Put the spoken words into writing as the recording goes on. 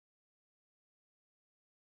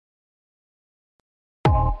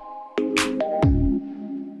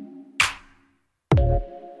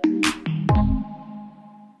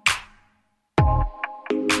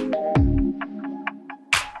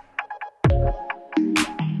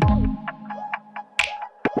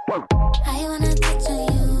I wanna touch on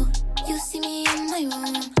you. You see me in my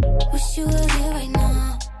room. Wish you were here right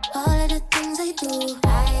now. All of the things I do.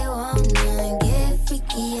 I wanna get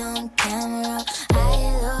freaky on camera. I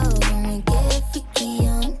love when we get freaky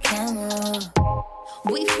on camera.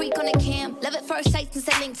 We freak on the cam, love at first sight and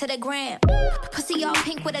send link to the gram. Pussy all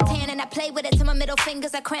pink with a tan and I play with it till my middle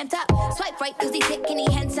fingers are cramped up. Swipe right cause he thick and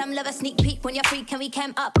he handsome. Love a sneak peek when you're free, can we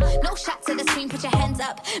cam up? No shots to the screen, put your hands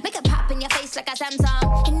up. Make it pop in your face like a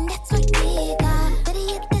Samsung. And that's my nigga, better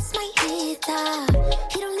yet that's my hitter.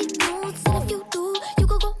 He don't leave notes and if you do, you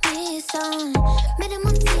could go miss some. Met him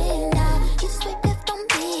on Tinder, you swipe left on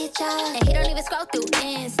pictures. And he don't even scroll through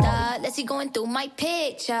Insta, unless he going through my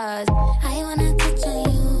pictures. I wanna touch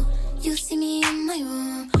on you. You see me in my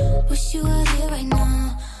room. Wish you were here right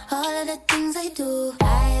now. All of the things I do.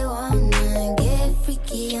 I wanna get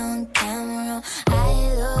freaky on camera.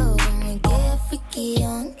 I love when we get freaky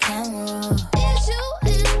on camera. Is you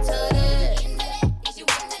into that?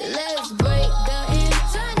 Let's break the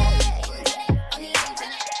internet.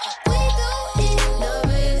 We do it the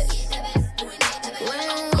best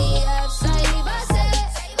when we have side by side.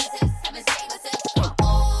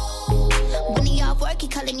 When he off work, he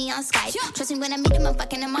calling me on Skype. Trust me when I meet him, I'm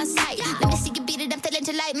fucking him on sight. Let me see you beat it, I'm feeling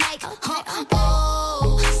just like Mike.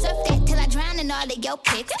 Oh, surf that till I drown in all of your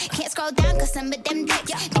pics. Can't scroll down cause some of them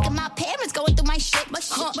dicks. Think of my parents going through my shit.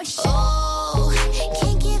 Oh,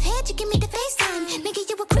 can't give head, you give me the FaceTime. Nigga,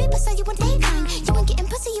 you a creep, I saw you on Daytime. You ain't getting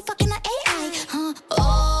pussy, you fucking on AI.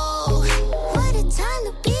 Oh, what a time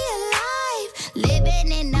to be alive.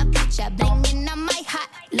 Living in a picture, blinging on my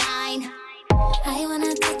hotline. I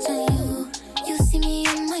wanna touch on you. You see me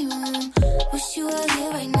in my room. Wish you were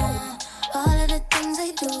here right now. All of the things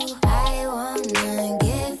I do. I wanna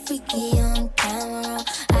get freaky on camera.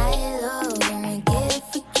 I love when we get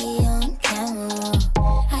freaky on camera.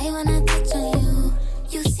 I wanna touch on you.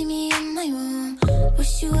 You see me in my room.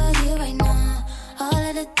 Wish you were here right now. All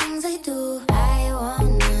of the things I do. I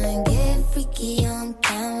wanna get freaky on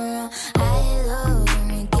camera. I love when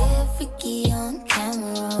we get freaky on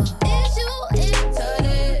camera. Is you into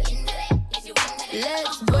that?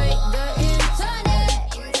 Let's break the internet.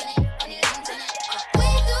 We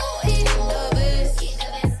do it the best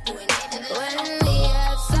when we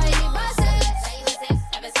have side by side.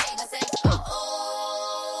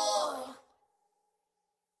 Oh.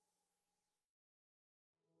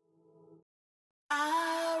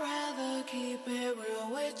 I'd rather keep it real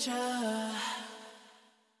with ya.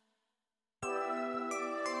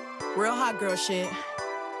 Real hot girl shit.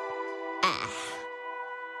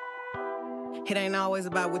 It ain't always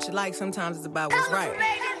about what you like, sometimes it's about what's right.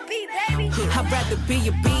 I'd rather be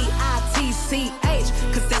a B-I-T-C-H,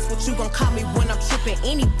 cause that's what you gon' call me when I'm trippin'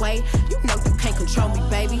 anyway. You know you can't control me,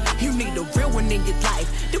 baby. You need a real one in your life.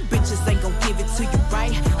 Them bitches ain't gon' give it to you,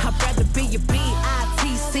 right? I'd rather be a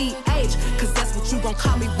B-I-T-C-H, cause that's what you gon'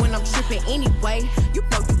 call me when I'm trippin' anyway. You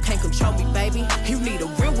know you can't control me, baby. You need a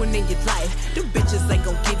real one in your life. Them bitches ain't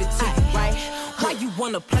gon' give it to you, right? Why you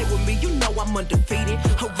wanna play with me? You know I'm undefeated.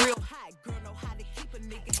 A real hot girl know how to keep a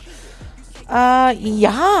nigga.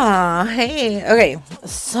 Yeah. Hey. Okay.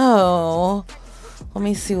 So, let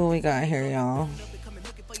me see what we got here, y'all.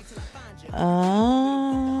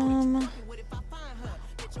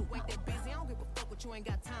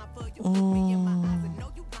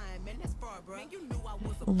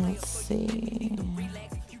 Let's see.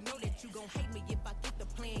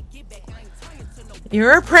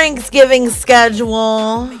 Your Pranksgiving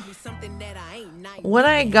schedule. What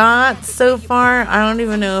I got so far, I don't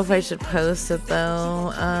even know if I should post it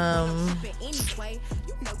though.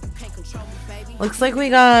 Looks like we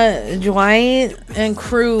got Dwight and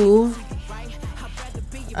crew.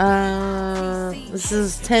 This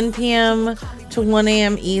is 10 p.m. to 1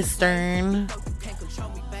 a.m. Eastern.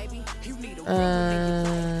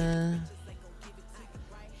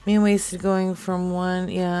 Me and Wasted going from 1.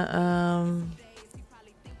 Yeah.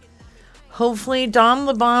 Hopefully, Dom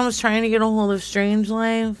LeBon was trying to get a hold of Strange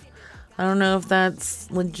Life. I don't know if that's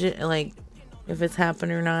legit, like, if it's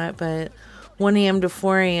happened or not, but 1 a.m. to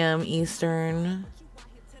 4 a.m. Eastern.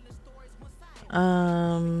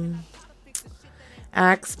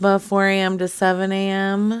 Axba, 4 a.m. to 7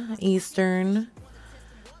 a.m. Eastern.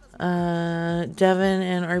 Devon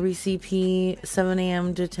and RBCP, 7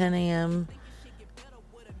 a.m. to 10 a.m.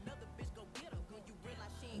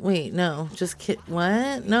 Wait, no, just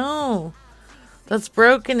what? No, that's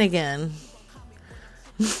broken again.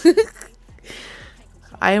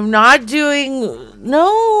 I am not doing,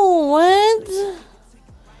 no, what?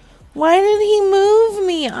 Why did he move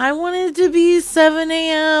me? I wanted to be 7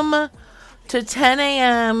 a.m. to 10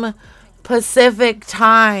 a.m. Pacific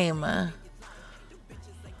time.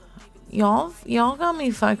 Y'all got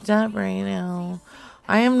me fucked up right now.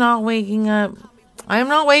 I am not waking up. I am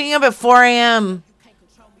not waking up at 4 a.m.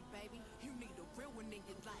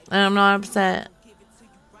 And I'm not upset.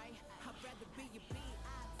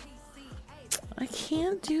 I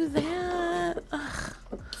can't do that. Ugh.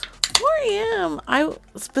 4 a.m. I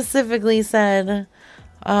specifically said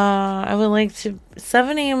I would like to.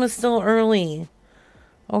 7 a.m. is still early.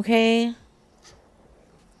 Okay?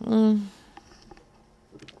 Oh,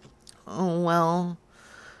 well.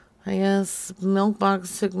 I guess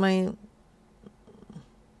Milkbox took my...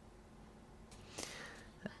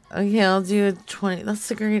 Okay, I'll do a 20.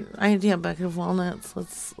 That's a great idea, bucket of walnuts.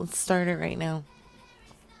 Let's start it right now.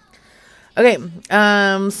 Okay,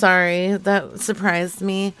 sorry. That surprised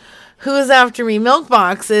me. Who is after me?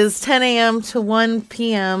 Milkbox is 10 a.m. to 1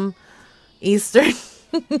 p.m. Eastern.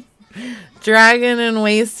 Dragon and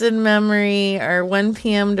Wasted Memory are 1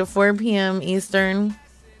 p.m. to 4 p.m. Eastern.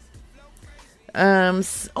 And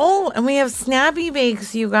we have Snappy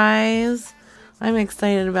Bakes, you guys. I'm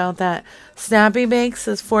excited about that. Snappy Bakes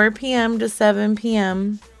is 4 p.m. to 7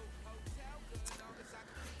 p.m.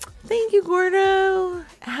 Thank you, Gordo.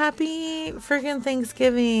 Happy freaking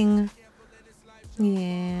Thanksgiving.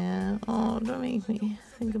 Yeah. Oh, don't make me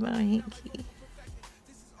think about Hanky.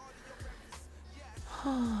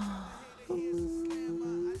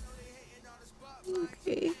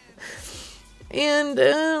 Okay. And,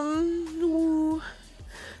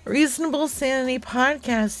 Reasonable Sanity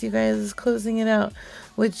Podcast, you guys, is closing it out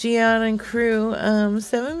with Gian and crew,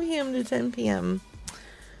 7 p.m. to 10 p.m.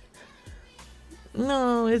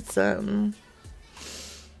 No, it's, yeah,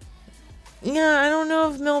 I don't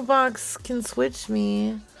know if Millbox can switch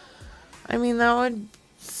me. I mean, that would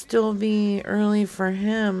still be early for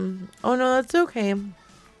him. Oh, no, that's okay.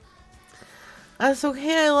 That's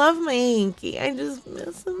okay, I love my Yankee. I just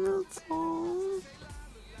miss him, that's all.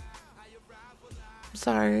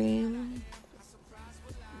 Sorry.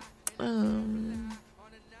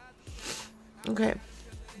 Okay.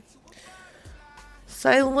 So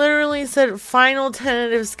I literally said final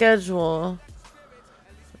tentative schedule.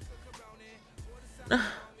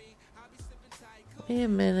 Wait a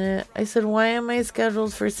minute. I said, why am I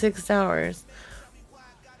scheduled for 6 hours?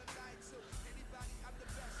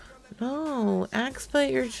 No, Axpa,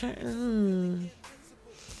 you're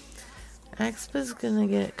Axpa's gonna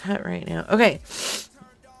get cut right now. Okay.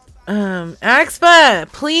 Axpa,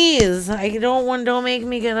 please. Don't make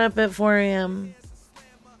me get up at 4 a.m.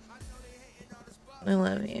 I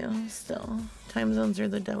love you still. Time zones are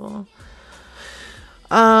the devil.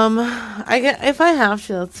 If I have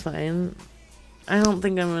to, that's fine. I don't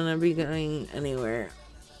think I'm gonna be going anywhere.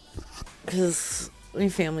 Because my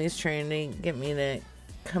family's trying to get me to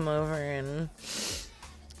come over and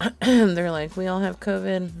they're like, we all have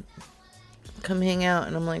COVID. Come hang out.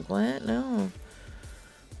 And I'm like, what? No.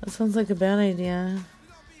 That sounds like a bad idea.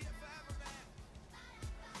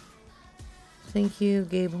 Thank you,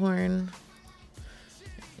 Gabe Horn.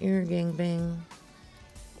 You're a gangbang.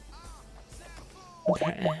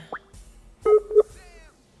 Okay.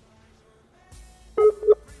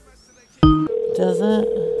 Does it?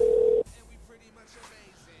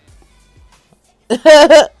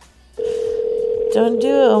 Don't do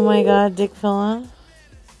it. Oh my god, Dick fell on.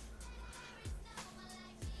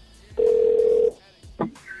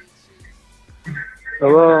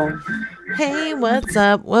 Hello. Hey, what's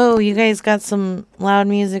up? Whoa, you guys got some loud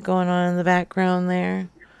music going on in the background there.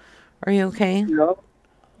 Are you okay? Yep.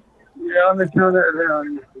 Yeah, I'm gonna turn that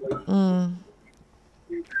down.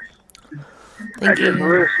 Thank you.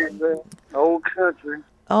 Listen to old country.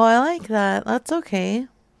 Oh, I like that. That's okay.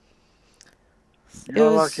 I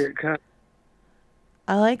like it country.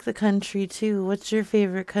 I like the country too. What's your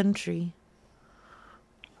favorite country?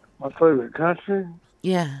 My favorite country?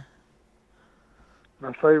 Yeah.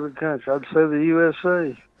 My favorite country? I'd say the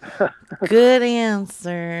USA. Good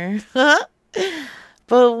answer.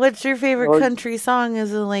 But what's your favorite country song?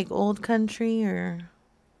 Is it like old country or?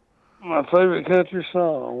 My favorite country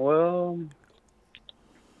song? Well,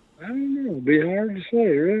 I don't know. It'd be hard to say,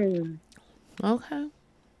 really. Okay.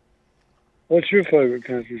 What's your favorite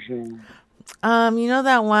country song? You know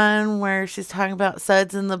that one where she's talking about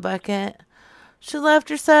suds in the bucket? She left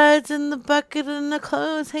her suds in the bucket and the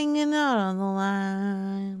clothes hanging out on the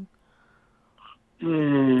line. I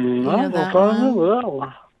don't know if I remember that one.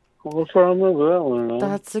 I don't know if I remember that one.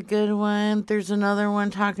 That's a good one. There's another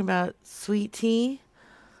one talking about sweet tea.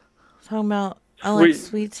 Talking about, I like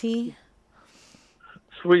sweet tea.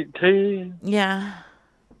 Sweet tea? Yeah.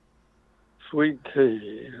 Sweet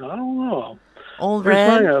tea. I don't know. Old Who Red?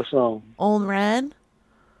 sang that song? Old Red?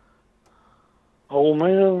 Old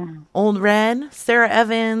man. Old Red. Sarah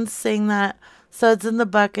Evans sang that Suds in the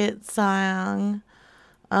Bucket song.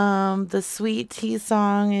 The Sweet Tea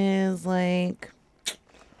song is like,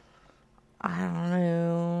 I don't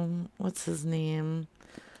know, what's his name?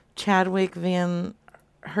 Chadwick Van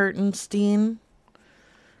Hertenstein.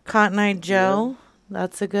 Cotton Eye Joe.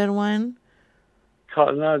 That's a good one.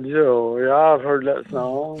 Cotton Eye Joe. Yeah, I've heard that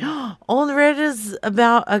song. Old Red is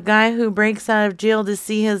about a guy who breaks out of jail to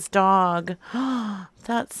see his dog.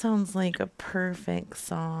 That sounds like a perfect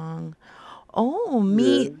song. Oh,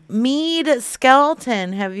 Mead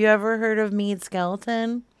Skeleton. Have you ever heard of Mead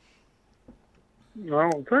Skeleton? I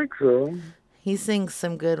don't think so. He sings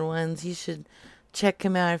some good ones. You should check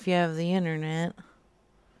him out if you have the internet.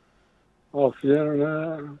 Off the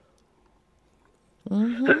internet.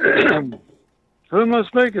 Mm-hmm. Who am I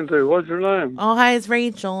speaking to? What's your name? Oh, hi, it's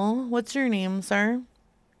Rachel. What's your name, sir?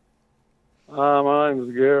 My name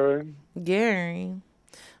is Gary. Gary.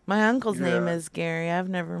 My uncle's name is Gary. I've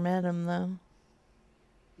never met him, though.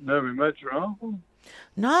 Never met your uncle?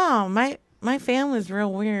 No, my family's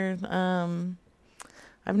real weird.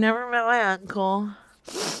 I've never met my uncle.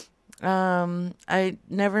 I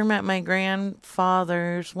never met my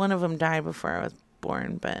grandfathers. One of them died before I was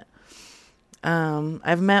born, but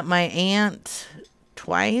I've met my aunt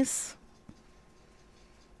twice.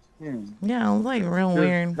 Yeah, it was like real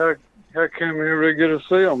weird. How come you never get to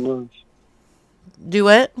see them much? Do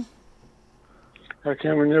what? How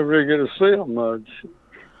come we never really get to see them much?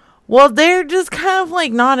 Well, they're just kind of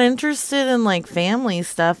like not interested in like family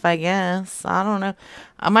stuff, I guess. I don't know.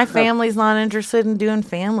 My family's not interested in doing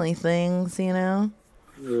family things, you know?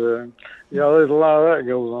 Yeah, there's a lot of that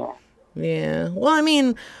goes on. Yeah. Well, I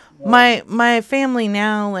mean, my family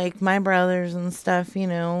now, like my brothers and stuff, you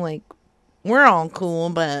know, like we're all cool,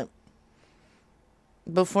 but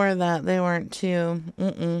before that, they weren't too.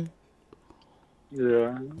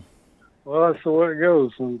 Yeah. Well, that's the way it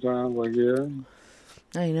goes sometimes, I guess.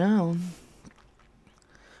 I know.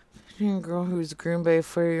 A girl who's groomed by a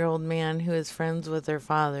 4-year-old man who is friends with her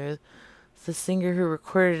father. The singer who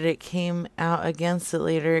recorded it came out against it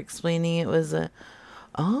later, explaining it was a...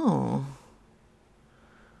 Oh.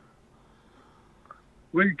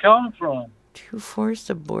 Where you coming from? 2 forced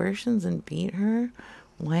abortions and beat her?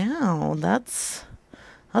 Wow, that's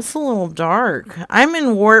a little dark. I'm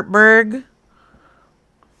in Wartburg.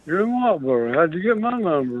 You're in Wartburg. How'd you get my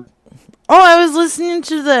number? Oh, I was listening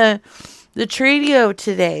to the Tradio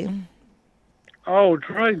today. Oh,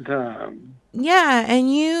 trade time. Yeah,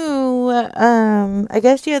 and you, I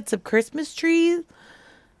guess you had some Christmas trees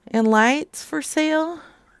and lights for sale?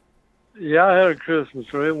 Yeah, I had a Christmas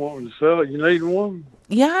tree. I wanted to sell it. You need one?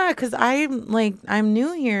 Yeah, because I'm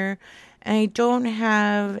new here and I don't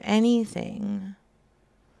have anything.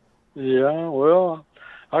 Yeah, well,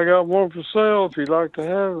 I got one for sale if you'd like to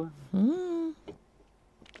have it.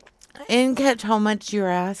 I didn't catch how much you were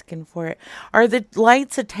asking for it. Are the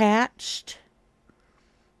lights attached?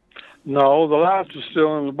 No, the lights are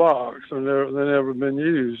still in the box. They've never been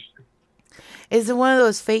used. Is it one of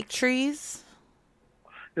those fake trees?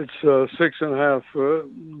 It's 6.5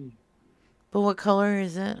 foot. But what color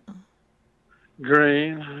is it?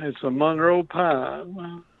 Green. It's a Monroe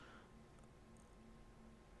pine.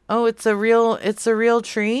 Oh, it's a real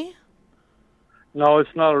tree? No,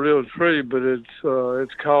 it's not a real tree, but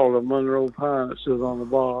it's called a Monroe pine. It says on the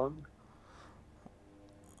box.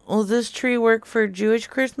 Will this tree work for Jewish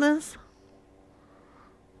Christmas?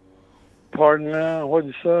 Pardon now?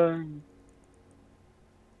 What'd you say?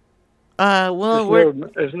 Will it work?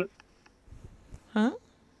 Huh?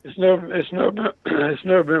 It's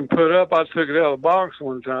never been put up. I took it out of the box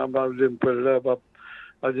one time, but I didn't put it up.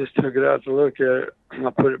 I just took it out to look at it. I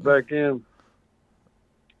put it back in.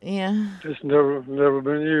 Yeah. It's never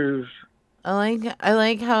been used. I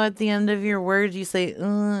like how at the end of your words you say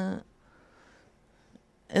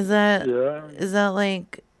Is that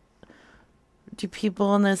like, do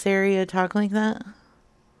people in this area talk like that?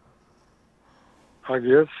 I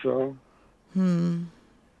guess so.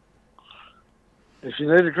 If you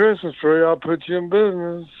need a Christmas tree, I'll put you in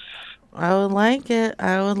business. I would like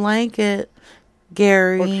it.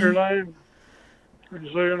 Gary. What's your name? What did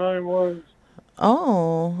you say your name was?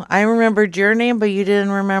 Oh, I remembered your name, but you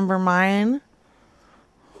didn't remember mine.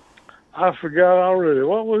 I forgot already.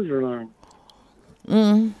 What was your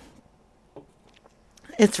name?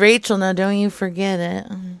 It's Rachel now, don't you forget it.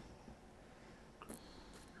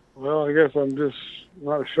 Well, I guess I'm just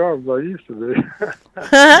not sharp as I used to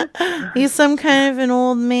be. You some kind of an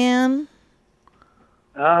old man?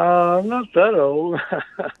 I'm not that old.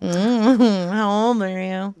 How old are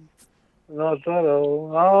you? Not that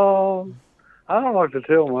old. Oh, I don't like to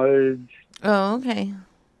tell my age. Oh, okay.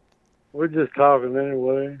 We're just talking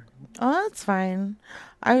anyway. Oh, that's fine.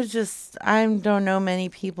 I don't know many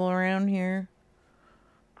people around here.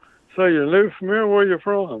 So you're new from here? Where you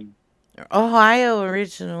from? Ohio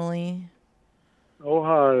originally.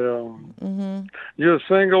 Ohio. Mhm. You a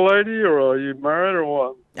single lady, or are you married, or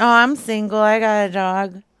what? Oh, I'm single. I got a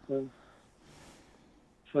dog.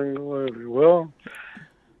 Single lady. Well,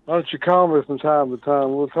 why don't you call me from time to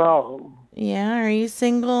time? We'll talk. Yeah, are you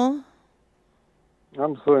single?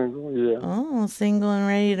 I'm single, yeah. Oh, single and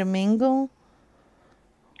ready to mingle?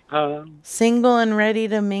 Huh? Single and ready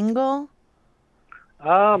to mingle?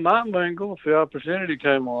 I might mingle if the opportunity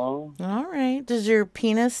came along. All right. Does your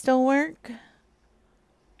penis still work?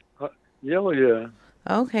 Yeah, well, yeah.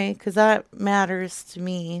 Okay, because that matters to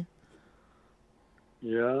me.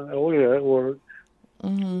 Yeah, oh yeah, it worked.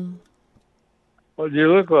 Mm-hmm. What do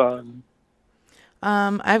you look like?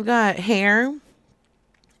 I've got hair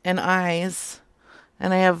and eyes,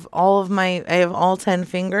 and I have all 10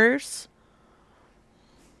 fingers.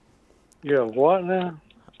 You have what now?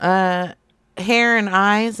 Hair and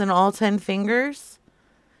eyes and all 10 fingers.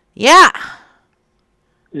 Yeah.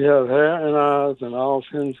 You have hair and eyes and all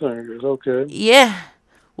 10 fingers. Okay. Yeah.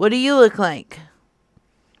 What do you look like?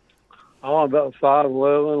 I'm about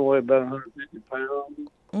 5'11", weigh about 150 pounds.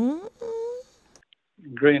 Mm-mm.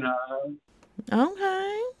 Green eyes.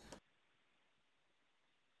 Okay.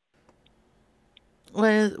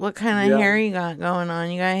 What kind of Yeah. hair you got going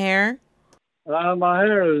on? You got hair? My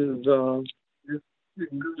hair is it's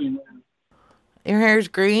green. Your hair's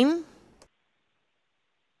green?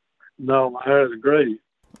 No, my hair is gray.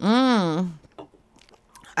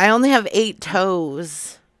 I only have 8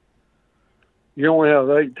 toes. You only have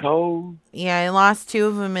 8 toes? Yeah, I lost 2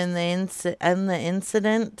 of them in the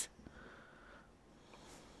incident.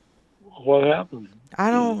 What happened? I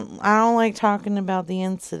don't like talking about the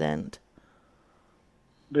incident.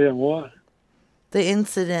 Being what? The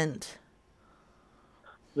incident.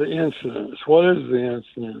 The incidents. What is the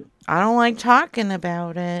incident? I don't like talking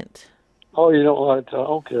about it. Oh, you don't like to?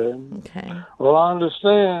 Okay. Okay. Well, I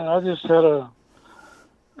understand. I just had an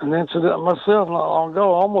incident myself not long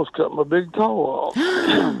ago. I almost cut my big toe off.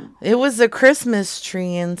 It was a Christmas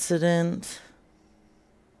tree incident.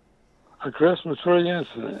 A Christmas tree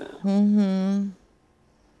incident. Mm-hmm.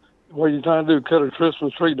 What are you trying to do? Cut a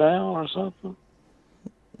Christmas tree down or something?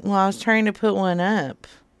 Well, I was trying to put one up.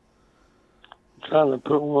 Trying to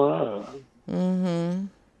put one up. Mm-hmm.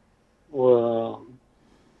 Well,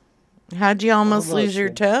 How'd you almost lose your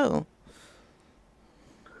you? toe?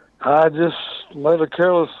 I just made a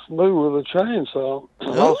careless move with a chainsaw.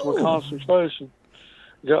 Lost my Ooh. concentration.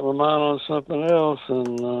 Got my mind on something else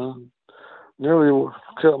and nearly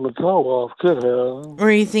cut my toe off. Could have.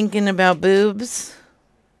 Were you thinking about boobs?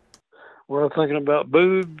 Were I thinking about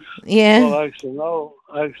boobs? Yeah. Well, actually, no.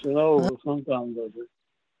 But sometimes I do.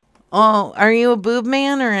 Oh, are you a boob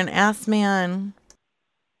man or an ass man?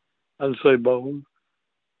 I'd say both.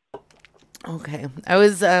 Okay. I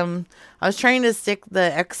was trying to stick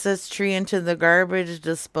the excess tree into the garbage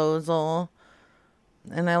disposal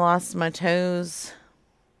and I lost my toes.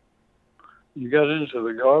 You got into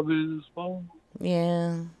the garbage disposal?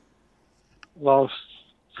 Yeah. Lost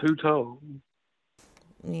 2 toes.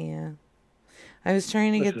 Yeah. I was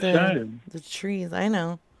trying to That's get a shame. the trees. I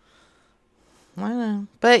know.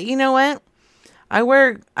 But you know what? I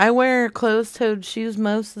wear closed-toed shoes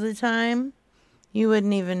most of the time. You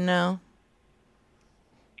wouldn't even know.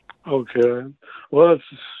 Okay. Well, it's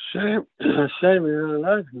a shame. A shame you had an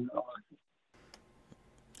accident.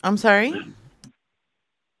 I'm sorry?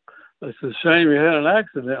 It's a shame you had an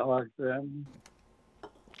accident like that.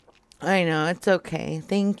 I know. It's okay.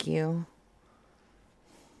 Thank you.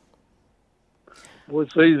 Well,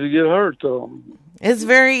 it's easy to get hurt, though. It's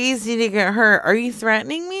very easy to get hurt. Are you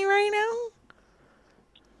threatening me right now?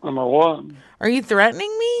 Am I what? Are you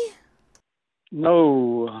threatening me?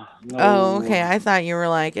 No. Oh, okay. I thought you were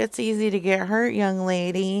like, it's easy to get hurt, young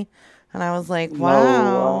lady. And I was like,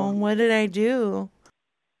 wow, what did I do?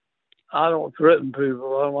 I don't threaten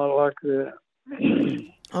people. I'm not like that.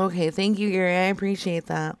 Okay, thank you, Gary. I appreciate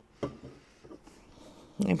that.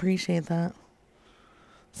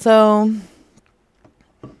 So,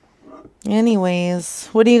 anyways,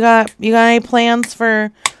 what do you got? You got any plans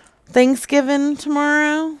for Thanksgiving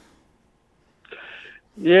tomorrow?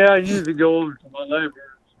 Yeah, I usually go over to my neighbor's.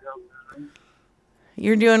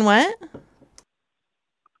 You're doing what?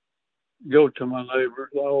 Go to my neighbor's.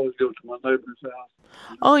 I always go to my neighbor's house.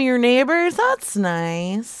 Oh, your neighbors? That's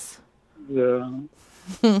nice. Yeah.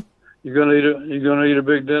 You gonna eat a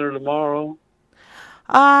big dinner tomorrow?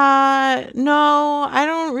 No, I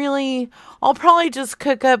don't really. I'll probably just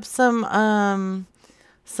cook up some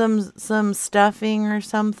stuffing or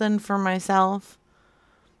something for myself.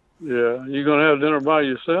 Yeah, you gonna have dinner by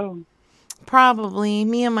yourself? Probably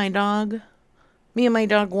me and my dog. Me and my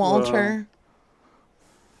dog Walter.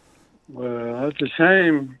 Well, that's a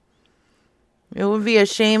shame. It would be a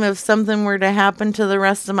shame if something were to happen to the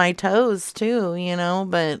rest of my toes too,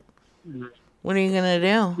 but what are you gonna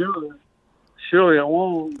do? Surely it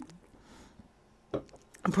won't.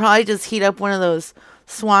 I'll probably just heat up one of those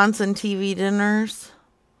Swanson TV dinners.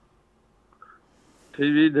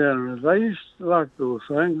 TV dinners. I used to like those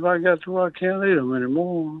things. I got to where I can't eat them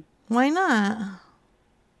anymore. Why not?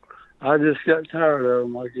 I just got tired of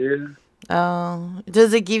them, I guess. Oh,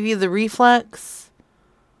 does it give you the reflex?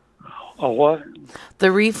 A what?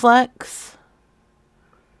 The reflex?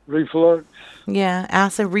 Reflux? Yeah,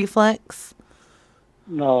 acid reflex.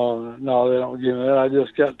 No, they don't give me that. I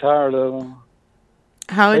just got tired of them.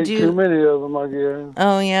 How would Ate too many of them, I guess.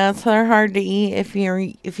 Oh yeah, it's hard to eat if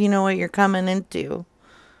you know what you're coming into.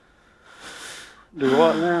 Do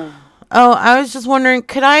what now? Oh, I was just wondering,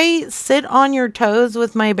 could I sit on your toes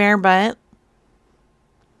with my bare butt?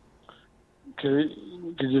 Could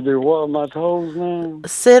you do what with my toes now?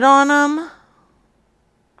 Sit on them?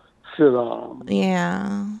 Sit on them.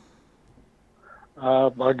 Yeah.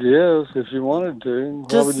 I guess if you wanted to.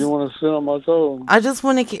 Why would you want to sit on my toes? I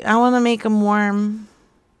want to make them warm.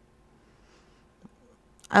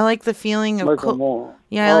 I like the feeling of cold.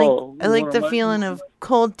 Yeah, I like the feeling of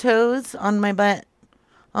cold toes on my butt,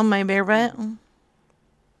 on my bare butt.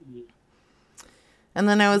 And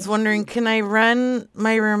then I was wondering, can I run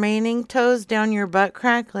my remaining toes down your butt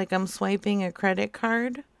crack like I'm swiping a credit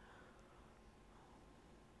card?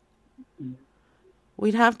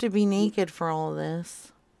 We'd have to be naked for all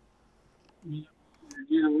this.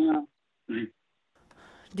 Yeah.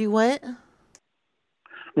 Do what?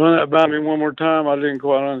 Run that by me one more time. I didn't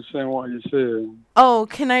quite understand what you said. Oh,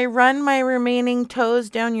 can I run my remaining toes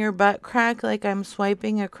down your butt crack like I'm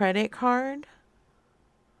swiping a credit card?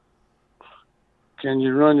 Can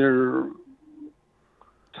you run your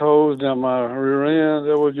toes down my rear end?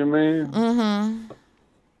 Is that what you mean? Mm-hmm.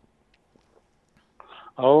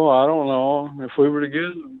 Oh, I don't know. If we were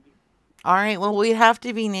together. All right, well, we'd have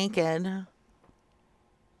to be naked.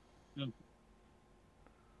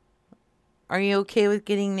 Are you okay with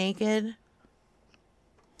getting naked?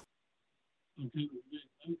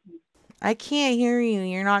 I can't hear you.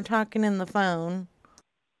 You're not talking in the phone.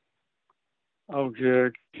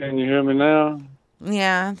 Okay. Can you hear me now?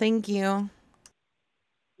 Yeah, thank you.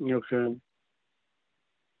 Okay.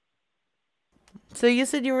 So you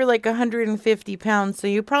said you were like 150 pounds, so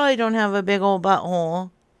you probably don't have a big old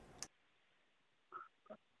butthole.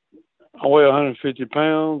 I weigh 150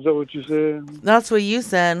 pounds. Is that what you said? That's what you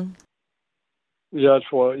said. Yeah,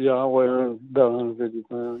 that's what. Yeah, I weigh about 150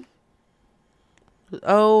 pounds.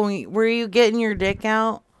 Oh, were you getting your dick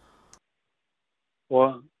out?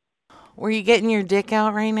 What? Were you getting your dick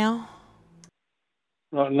out right now?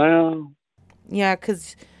 Right now? Yeah,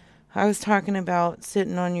 'cause I was talking about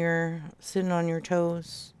sitting on your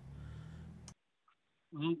toes.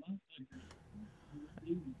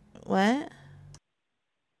 What?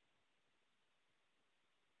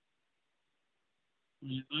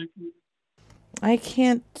 I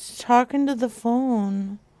can't talk into the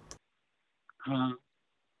phone. Huh?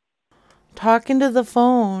 Talking to the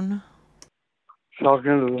phone.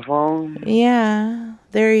 Talking to the phone? Yeah.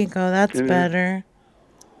 There you go. That's better.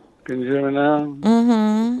 Can you hear me now?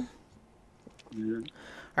 Mm-hmm. Yeah.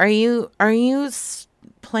 Are you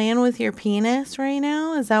playing with your penis right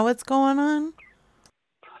now? Is that what's going on?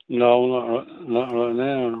 No, not right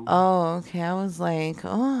now. Oh, okay. I was like,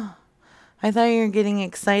 oh, I thought you were getting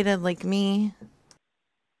excited like me.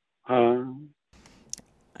 Huh?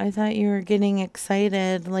 I thought you were getting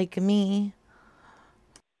excited like me.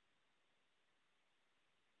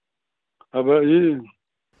 How about you?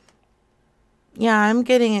 Yeah, I'm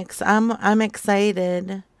getting I'm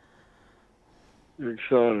excited. You're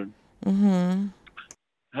excited. Mm-hmm.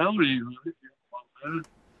 How old are you?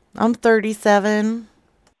 I'm 37.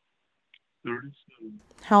 37.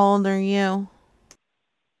 How old are you?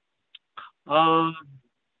 I don't know.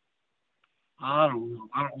 I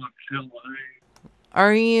don't want to tell my age.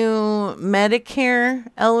 Are you Medicare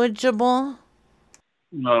eligible?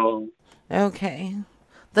 No. Okay.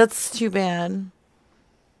 That's too bad.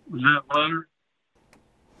 Does that matter?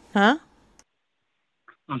 Huh?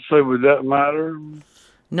 I say, would that matter?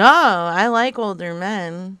 No, I like older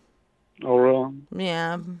men. Oh, really?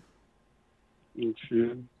 Yeah. That's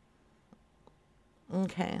good.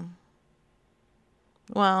 Okay.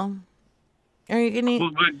 Well, are you gonna...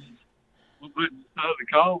 What made you decide to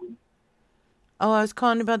call me? Oh, I was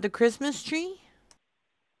calling about the Christmas tree?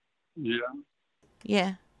 Yeah.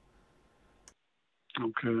 Yeah.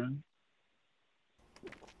 Okay.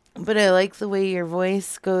 But I like the way your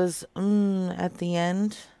voice goes at the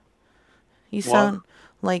end. You What? sound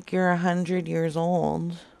like you're 100 years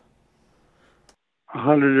old.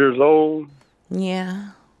 100 years old?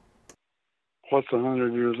 Yeah. What's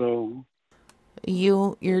 100 years old?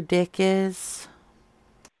 Your dick is.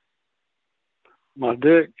 My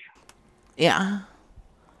dick? Yeah.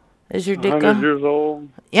 Is your dick 100 years old?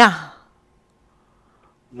 Yeah.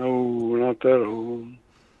 No, we're not that old.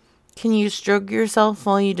 Can you stroke yourself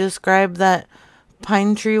while you describe that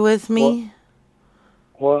pine tree with me?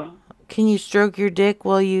 What? Can you stroke your dick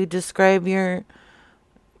while you describe your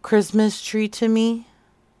Christmas tree to me?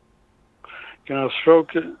 Can I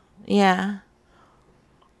stroke it? Yeah.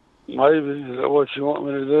 Maybe. Is that what you want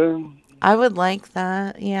me to do? I would like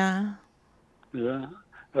that. Yeah. Yeah.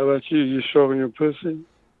 How about you? You stroking your pussy?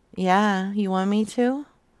 Yeah. You want me to?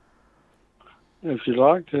 If you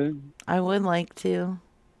like to. I would like to.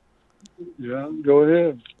 Yeah, go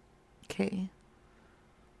ahead. Okay.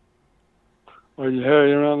 Are you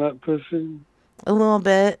hairy around that pussy? A little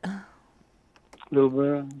bit. A little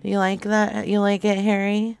bit? You like that? You like it,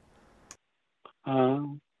 Harry?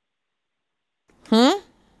 Hmm?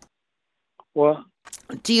 What?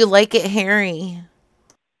 Do you like it, Harry?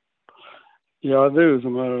 Yeah, I do, as a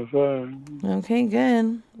matter of fact. Okay,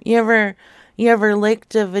 good. You ever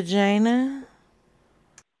licked a vagina?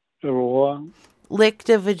 Ever what? Licked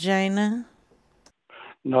a vagina?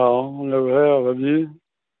 No, never have. Have you?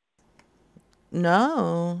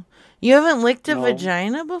 No. You haven't licked a No.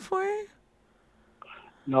 vagina before?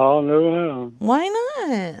 No, never have. Why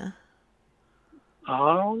not? I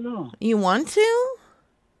don't know. You want to?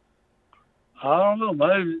 I don't know,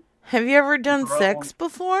 maybe. Have you ever done sex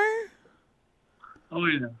before? Oh,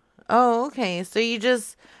 yeah. Oh, okay. So you're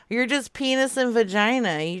just penis and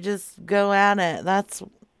vagina. You just go at it. That's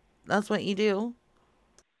what you do.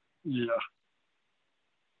 Yeah.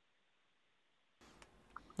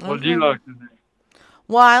 Okay. What do you like to do?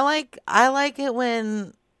 Well, I like it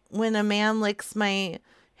when a man licks my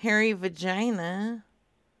hairy vagina.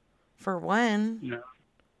 For one. Yeah.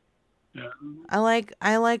 Yeah. I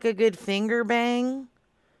like a good finger bang.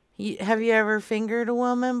 Have you ever fingered a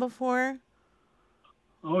woman before?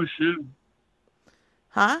 Oh, shit.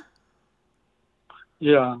 Huh?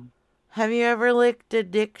 Yeah. Have you ever licked a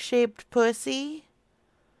dick-shaped pussy?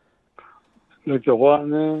 Like the what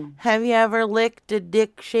now? Have you ever licked a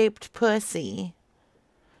dick-shaped pussy?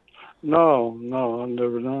 No, I've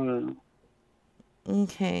never done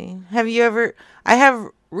Okay. Have you ever... I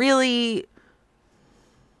have really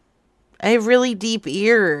deep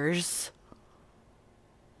ears.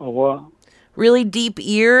 that. A what? Really deep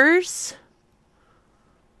ears?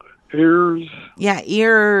 Ears? Yeah,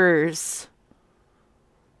 ears.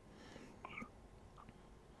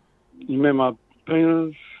 You mean my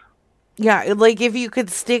penis? Yeah, like if you could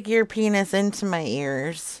stick your penis into my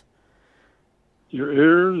ears. Your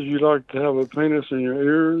ears? You like to have a penis in your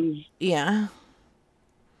ears? Yeah.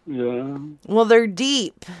 Yeah. Well, they're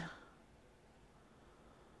deep.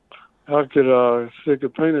 How could I stick a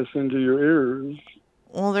penis into your ears?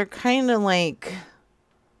 Well, they're kind of like...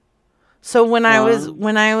 So when I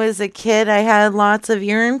was a kid, I had lots of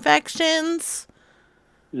ear infections.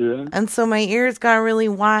 Yeah. And so my ears got really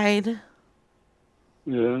wide.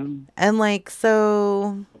 Yeah. And like,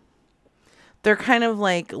 so they're kind of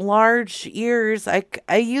like large ears. I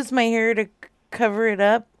use my hair to cover it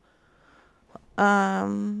up.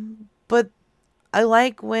 But I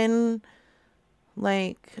like when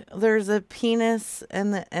like there's a penis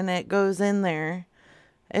and it goes in there.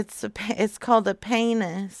 It's called a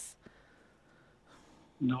penis.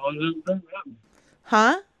 No, I never done that.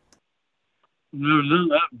 Huh? Never done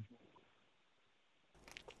that.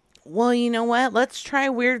 Well, you know what? Let's try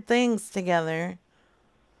weird things together.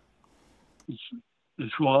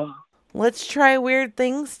 It's what? Let's try weird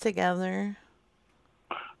things together.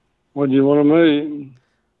 What do you want to meet?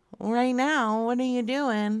 Right now, what are you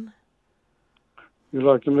doing? You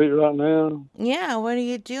like to meet right now? Yeah, what are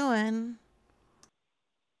you doing?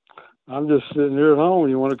 I'm just sitting here at home.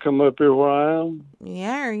 You want to come up here where I am?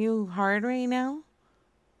 Yeah, are you hard right now?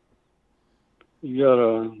 You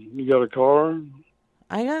got a car?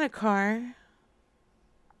 I got a car.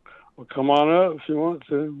 Well, come on up if you want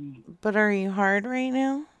to. But are you hard right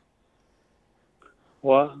now?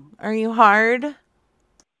 What? Are you hard?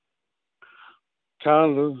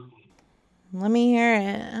 Kind of. Let me hear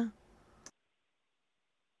it.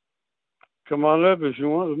 Come on up if you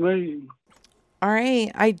want to meet. All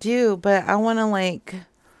right, I do, but I want to like...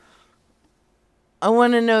 I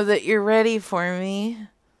want to know that you're ready for me.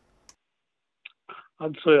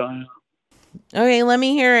 I'd say I am. Okay, let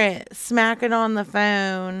me hear it. Smack it on the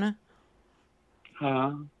phone.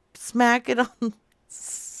 Huh? Smack it on.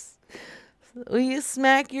 Will you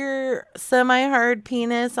smack your semi-hard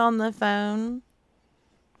penis on the phone?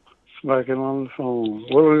 Smacking on the phone.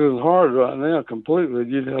 Well, it is hard right now completely.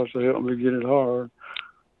 You'd have to help me get it hard.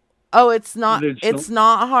 Oh, it's not. It's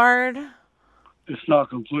not hard. It's not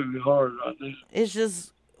completely hard right now. It's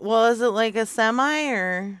just. Well, is it like a semi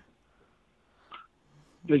or?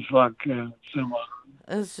 It's like semi.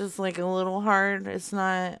 It's just like a little hard. It's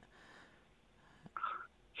not.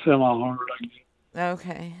 Semi-hard, I guess.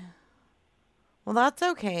 Okay. Well, that's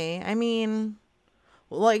okay. I mean,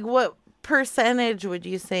 like, what percentage would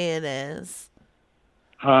you say it is?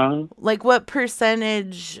 Huh? Like, what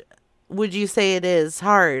percentage would you say it is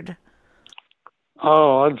hard?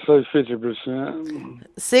 Oh, I'd say 50%.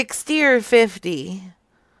 60 or 50?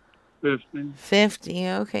 50. 50,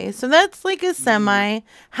 okay. So that's like a semi,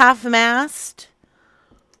 half-mast.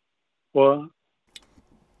 What?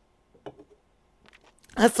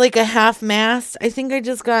 That's like a half-mast. I think I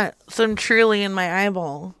just got some Truly in my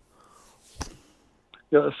eyeball.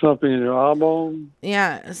 Got something in your eyeball?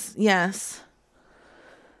 Yes, yes.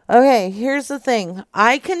 Okay, here's the thing.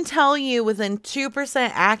 I can tell you within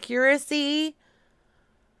 2% accuracy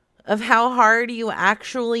of how hard you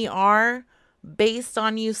actually are based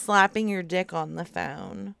on you slapping your dick on the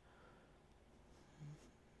phone.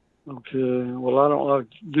 Okay. Well, I don't like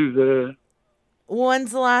to do that.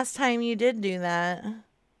 When's the last time you did do that?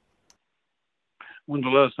 When's the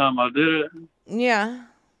last time I did it? Yeah.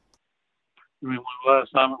 I mean, when the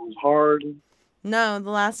last time it was hard? No,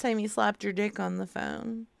 the last time you slapped your dick on the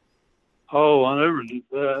phone. Oh, I never did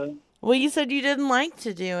that. Well, you said you didn't like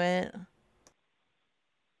to do it.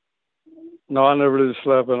 No, I never did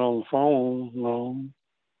slap it on the phone. No.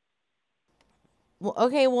 Well,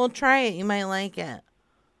 okay, we'll try it. You might like it.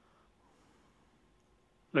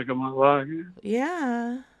 Think I might like it.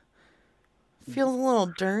 Yeah. Feels a little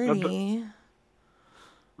dirty.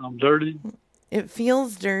 I'm dirty? It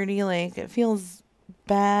feels dirty, like it feels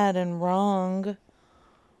bad and wrong.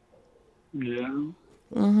 Yeah.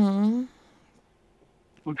 Mm-hmm.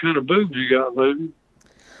 What kind of boobs you got, baby?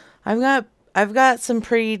 I've got some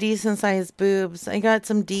pretty decent sized boobs. I got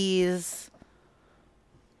some D's.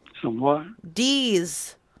 Some what?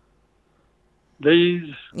 D's.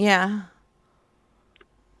 D's? Yeah.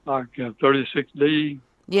 Like 36D?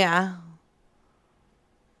 Yeah.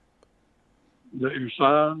 Is that your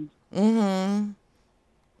size? Mm-hmm.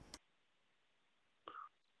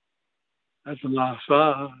 That's a nice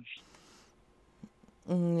size.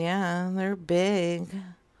 Yeah, they're big.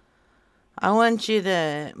 I want you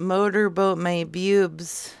to motorboat my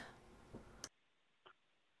boobs.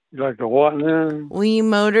 You like to what now? Will you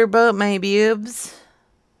motorboat my boobs?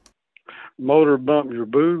 Motor bump your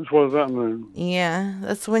boobs? What does that mean? Yeah,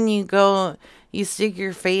 that's when you go, you stick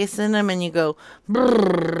your face in them and you go,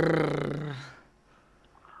 brrrr.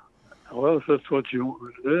 Well, if that's what you want me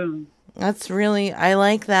to do. That's really, I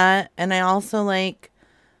like that. And I also like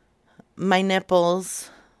my nipples.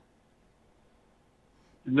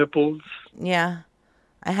 Nipples? Yeah.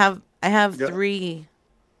 I have 3.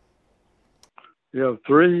 You have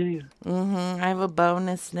 3? Mm-hmm. I have a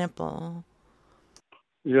bonus nipple.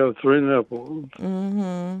 You have 3 nipples.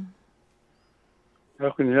 Mm-hmm.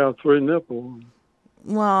 How can you have 3 nipples?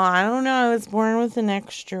 Well, I don't know. I was born with an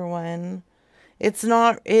extra one. It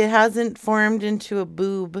hasn't formed into a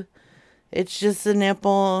boob. It's just a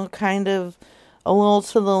nipple kind of a little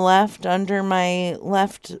to the left under my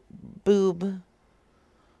left boob.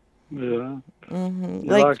 Yeah. Mm-hmm. You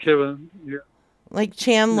like having, yeah. Like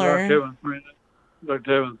Chandler. Like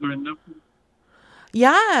having 3 nipples?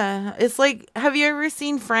 Yeah. It's like, have you ever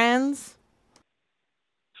seen Friends?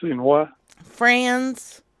 Seen what?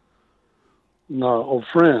 Friends. No,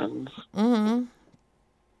 Friends. Mm-hmm.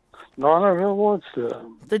 No, I never watched that.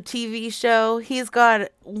 The TV show. He's got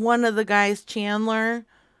one of the guys, Chandler.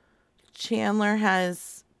 Chandler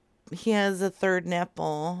has a third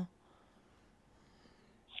nipple.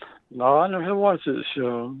 No, I never watched this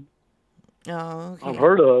show. Oh, okay. I've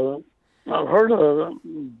heard of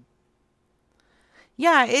it.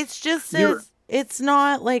 Yeah, it's just it's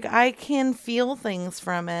not like I can feel things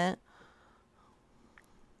from it.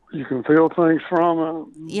 You can feel things from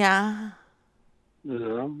it? Yeah.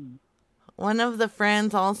 Yeah. One of the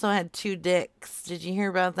friends also had 2 dicks. Did you hear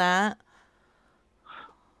about that?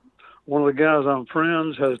 One of the guys on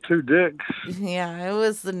Friends has 2 dicks. Yeah, it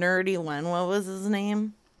was the nerdy one. What was his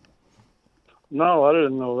name? No, I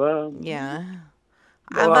didn't know that. Yeah.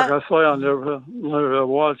 Well, like I say, I never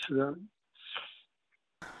watched that.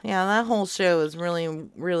 Yeah, that whole show is really,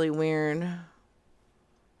 really weird.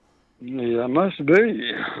 Yeah, must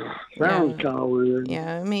be. Sounds Yeah. kind of weird.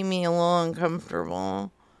 Yeah, it made me a little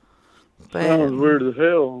uncomfortable. But Sounds weird as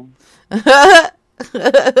hell.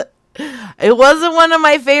 it wasn't one of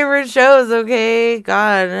my favorite shows, okay?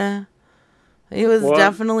 God. It was What?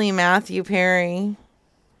 definitely Matthew Perry.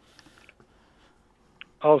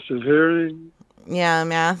 Lost his hearing? Yeah,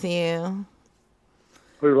 Matthew.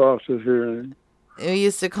 Who lost his hearing? We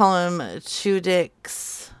used to call him Chew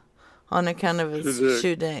Dicks on account of his Dick.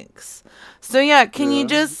 shoe dicks. So yeah, can you Yeah.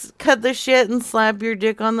 just cut the shit and slap your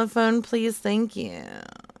dick on the phone, please? Thank you.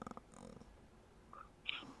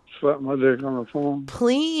 Slap my dick on the phone.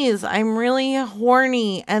 Please, I'm really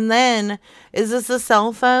horny. And then, is this a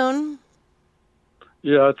cell phone?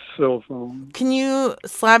 Yeah, it's a cell phone. Can you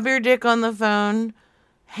slap your dick on the phone,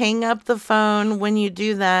 hang up the phone when you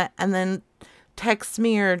do that, and then text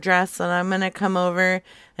me your address and I'm going to come over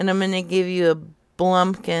and I'm going to give you a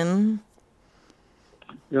blumpkin.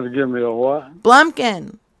 You gonna give me a what?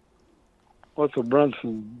 Blumpkin. What's a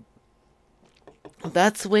Brunson?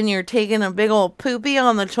 That's when you're taking a big old poopy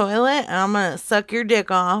on the toilet and I'm going to suck your dick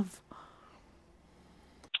off.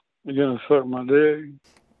 You gonna suck my dick?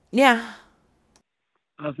 Yeah.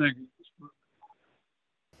 I think.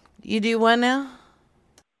 You do what now?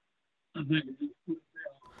 I think.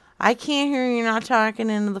 I can't hear you not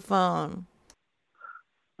talking into the phone.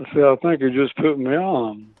 I said, I think you just put me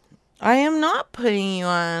on. I am not putting you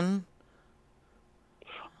on.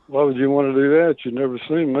 Why would you want to do that? You've never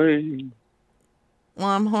seen me. Well,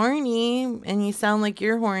 I'm horny and you sound like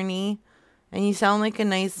you're horny and you sound like a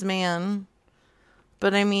nice man.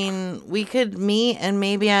 But I mean, we could meet and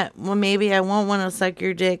maybe I won't want to suck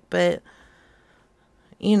your dick, but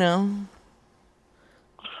you know.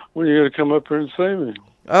 When are you gonna come up here and see me?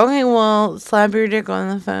 Okay, well, slap your dick on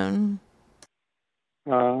the phone.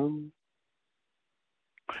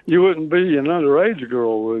 You wouldn't be an underage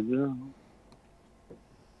girl, would you?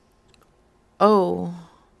 Oh.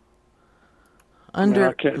 I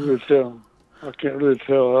can't really tell. I can't really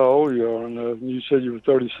tell how old you are. And you said you were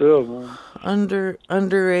 37.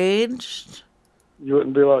 Underaged? You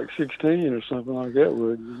wouldn't be like 16 or something like that,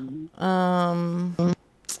 would you?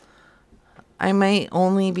 I might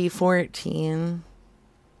only be 14.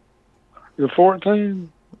 You're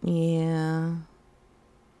 14? Yeah.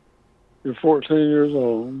 You're 14 years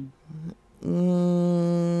old.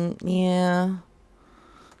 Yeah.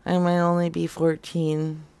 I might only be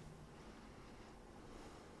 14.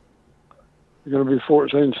 You're gonna be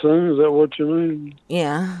 14 soon? Is that what you mean?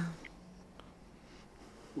 Yeah.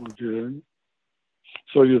 Okay.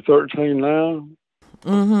 So you're 13 now?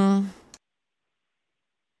 Mm-hmm.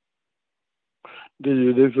 Do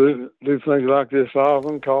you do things like this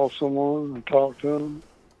often? Call someone and talk to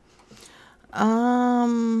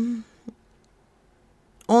them?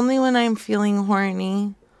 Only when I'm feeling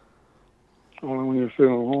horny. Only when you're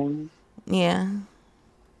feeling horny? Yeah.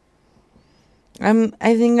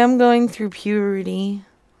 I think I'm going through puberty.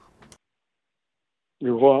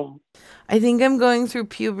 You what? I think I'm going through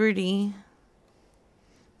puberty.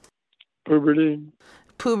 Puberty?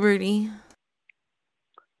 Puberty.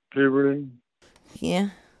 Puberty? Yeah.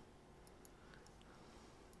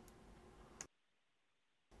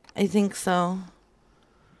 I think so.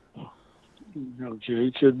 Okay,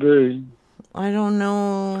 it could be. I don't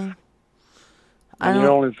know. And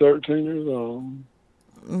you're only 13 years old.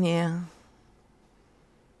 Yeah.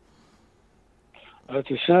 That's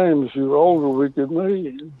a shame. If you were older, we could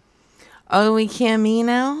meet. Oh, we can't meet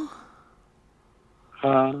now?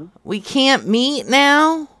 Huh? We can't meet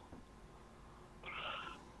now?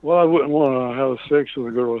 Well, I wouldn't want to have sex with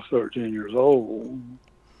a girl that's 13 years old.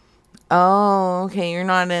 Oh, okay. You're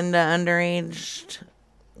not into underage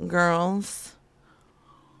girls.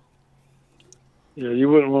 Yeah, you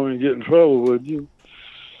wouldn't want me to get in trouble, would you?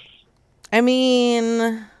 I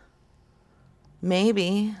mean,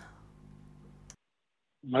 maybe.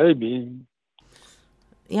 Maybe.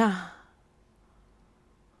 Yeah.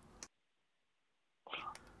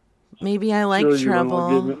 Maybe I like Sure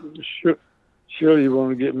trouble. Sure you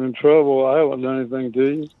want to get me in trouble. I haven't done anything to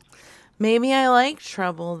you. Maybe I like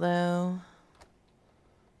trouble, though.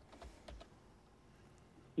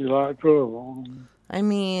 You like trouble. I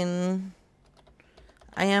mean,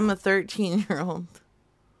 I am a 13-year-old.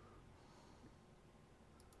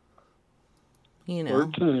 You know.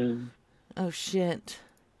 13. Oh, shit.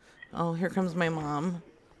 Oh, here comes my mom.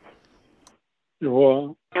 You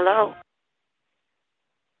what? Hello.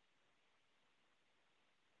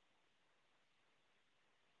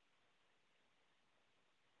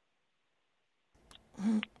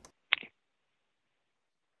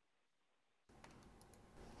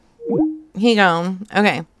 He gone.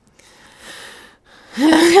 Okay.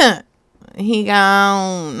 He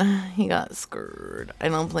gone. He got scared. I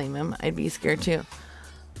don't blame him. I'd be scared too.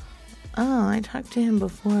 Oh, I talked to him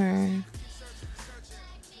before.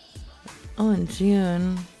 Oh, in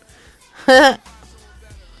June.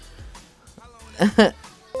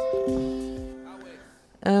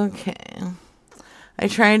 Okay. I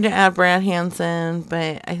tried to add Brad Hansen,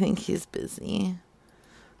 but I think he's busy.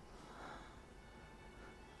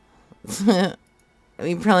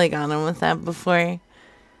 We probably got him with that before.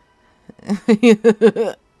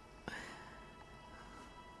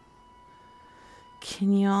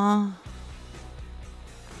 Can y'all...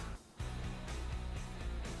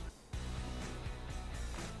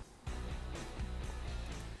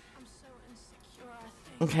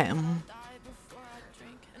 Okay.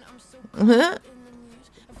 Alright.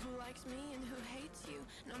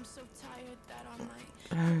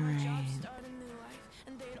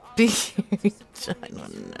 I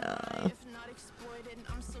don't know.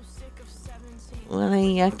 What a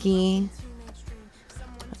yucky.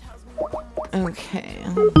 Okay.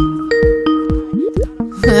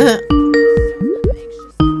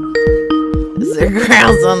 Is there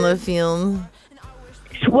grounds on the field?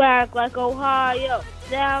 Swag like Ohio.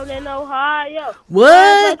 Down in Ohio.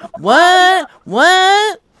 What?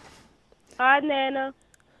 What? Hi, Nana.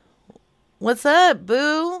 What's up,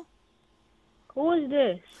 boo? Who is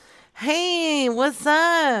this? Hey, what's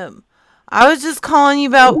up? I was just calling you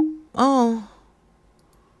about... Oh.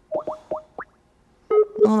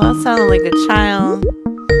 Well, that sounded like a child.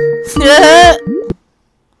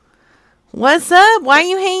 What's up? Why are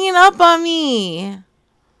you hanging up on me?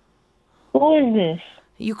 Who is this?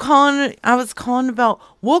 You calling? I was calling about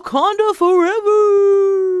Wakanda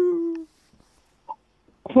Forever.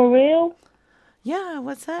 For real? Yeah,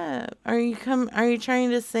 what's up? Are you trying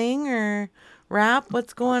to sing or rap?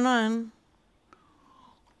 What's going on?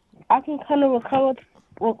 I can kind of recover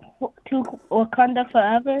to Wakanda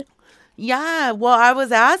Forever. Yeah, well, I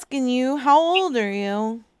was asking you, how old are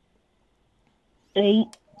you? 8.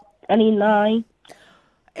 I need 9.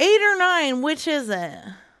 8 or 9? Which is it?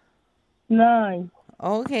 9.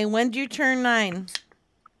 Okay, when did you turn 9?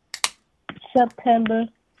 September.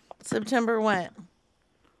 September what?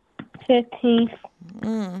 15th.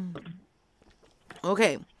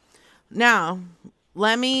 Okay. Now,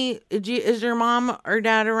 is your mom or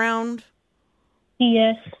dad around?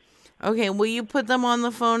 Yes. Okay, will you put them on the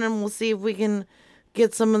phone and we'll see if we can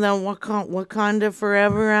get some of that Wakanda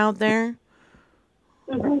Forever out there?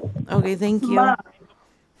 Mm-hmm. Okay, thank you. Mom.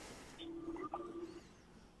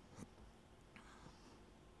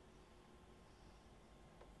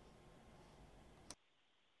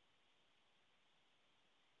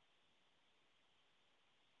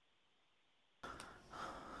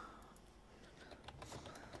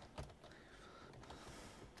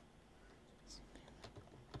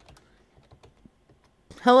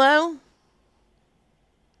 Hello?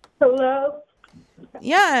 Hello?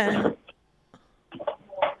 Yeah.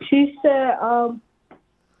 She said,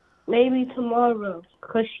 maybe tomorrow,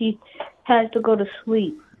 because she has to go to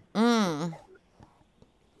sleep. Well,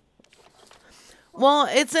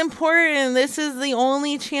 it's important. This is the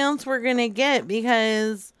only chance we're going to get,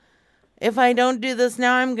 because if I don't do this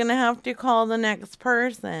now, I'm going to have to call the next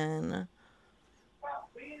person.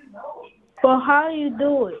 Well, how do you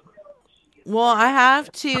do it? Well, I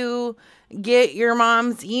have to get your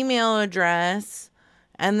mom's email address,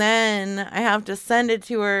 and then I have to send it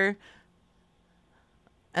to her,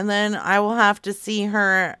 and then I will have to see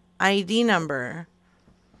her ID number.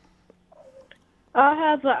 I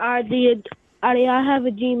have an idea. I have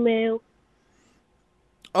a Gmail.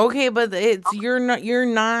 Okay, but you're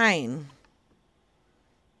 9.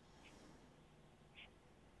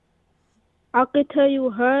 I could tell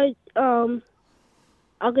you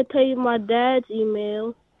I could tell you my dad's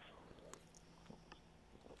email.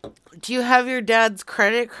 Do you have your dad's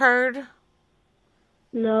credit card?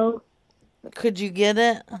 No. Could you get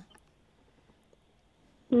it?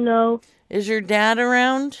 No. Is your dad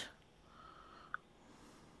around?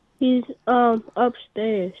 He's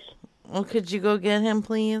upstairs. Well, could you go get him,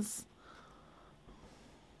 please?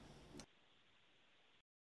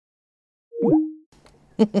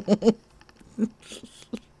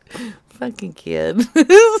 Fucking kid.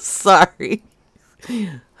 Sorry.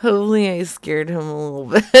 Hopefully I scared him a little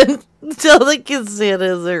bit. Tell the kids Santa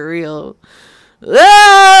isn't real.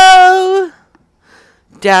 Oh!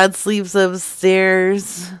 Dad sleeps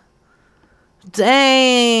upstairs.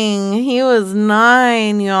 Dang, he was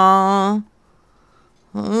 9, y'all.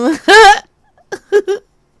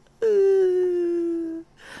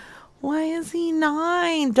 Why is he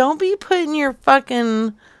 9? Don't be putting your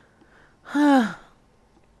fucking...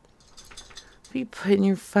 Be putting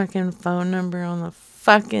your fucking phone number on the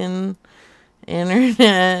fucking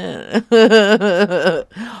internet.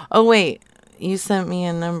 Oh, wait. You sent me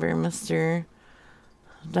a number, Mr.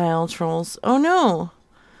 Dial Trolls. Oh, no.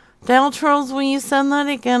 Dial Trolls, will you send that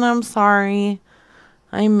again? I'm sorry.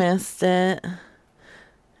 I missed it.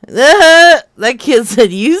 That kid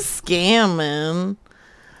said, you scamming.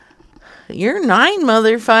 You're 9,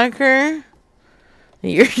 motherfucker.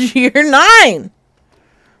 You're 9.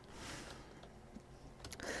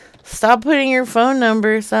 Stop putting your phone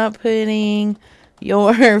number. Stop putting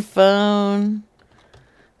your phone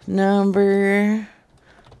number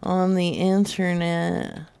on the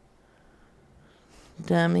internet.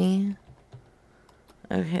 Dummy.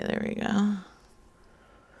 Okay, there we go.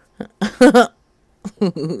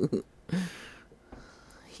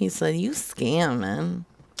 He said, you scamming.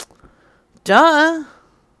 Duh.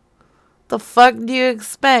 The fuck do you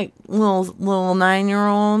expect, little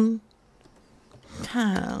 9-year-old?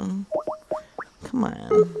 Come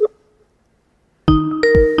on.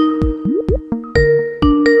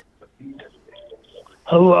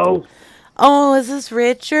 Hello? Oh, is this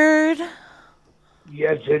Richard?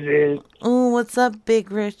 Yes, it is. Oh, what's up,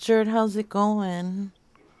 Big Richard? How's it going?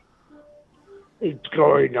 It's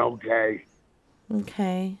going okay.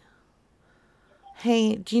 Okay.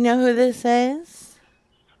 Hey, do you know who this is?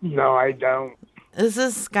 No, I don't. This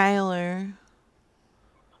is Skylar.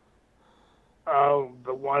 Oh,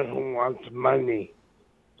 the one who wants money.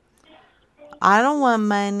 I don't want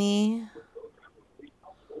money.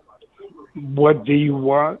 What do you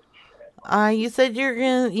want? You said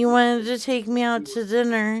you wanted to take me out to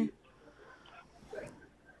dinner.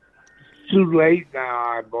 Too late now.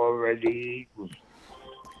 I've already eaten.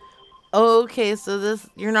 Okay, so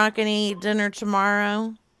you're not gonna eat dinner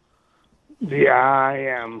tomorrow? Yeah, I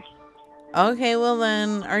am. Okay, well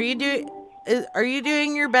then, are you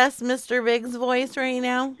doing your best Mr. Biggs voice right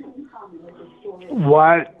now?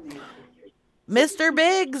 What? Mr.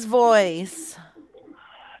 Biggs voice.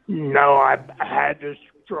 No, I've had a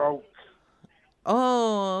stroke.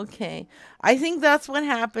 Oh, okay. I think that's what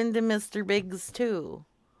happened to Mr. Biggs too.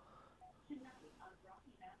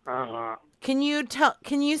 Uh-huh. Can you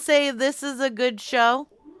say this is a good show?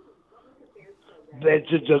 This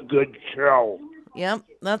is a good show. Yep,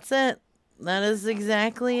 that's it. That is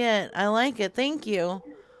exactly it. I like it. Thank you.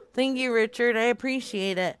 Thank you, Richard. I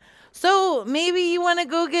appreciate it. So maybe you want to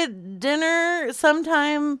go get dinner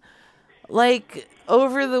sometime, like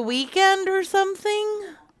over the weekend or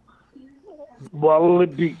something? Well,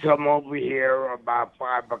 if you come over here about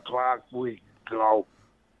 5 o'clock, we can go.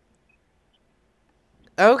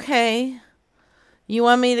 Okay. You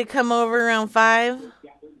want me to come over around 5?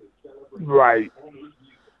 Right.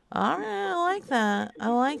 All right, I like that. I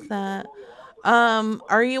like that.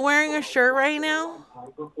 Are you wearing a shirt right now?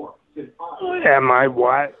 Am I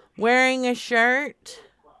what? Wearing a shirt?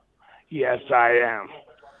 Yes, I am.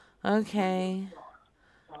 Okay.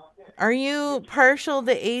 Are you partial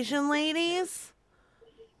to Asian ladies?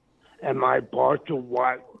 Am I partial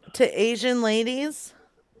what? To Asian ladies?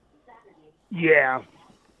 Yeah.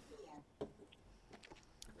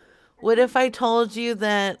 What if I told you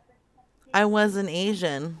that I wasn't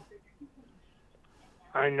Asian?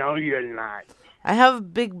 I know you're not. I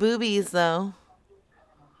have big boobies, though.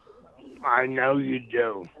 I know you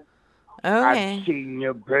do. Okay. I've seen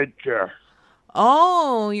your picture.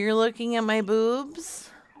 Oh, you're looking at my boobs?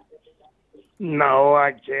 No,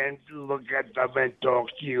 I can't look at them and talk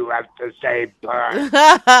to you at the same time.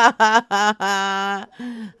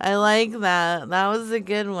 I like that. That was a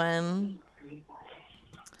good one.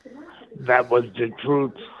 That was the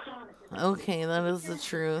truth. Okay, that is the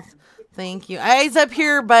truth. Thank you. Eyes up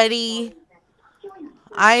here, buddy.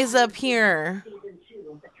 Eyes up here,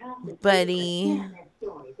 buddy.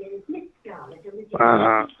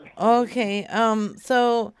 Uh-huh. Okay,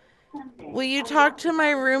 so will you talk to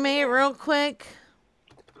my roommate real quick?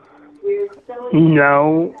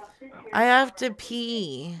 No. I have to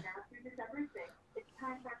pee.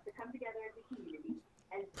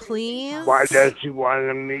 Please? Why does she want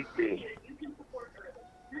to meet me?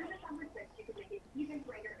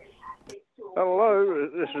 Hello,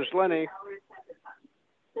 this is Lenny.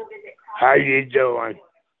 How you doing?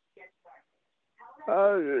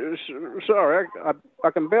 Sorry,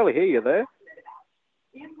 I can barely hear you there.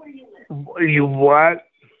 You what?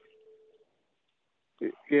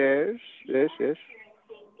 Yes.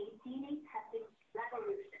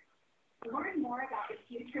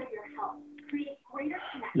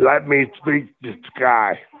 Let me speak to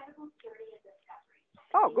Sky.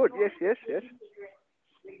 Oh, good. Yes.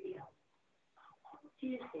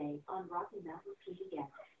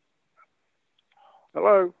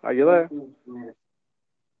 Hello, are you there?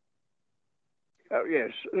 Oh,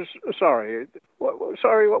 yes. Sorry.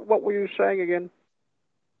 Sorry, what were you saying again?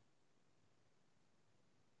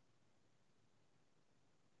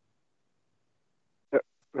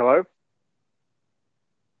 Hello?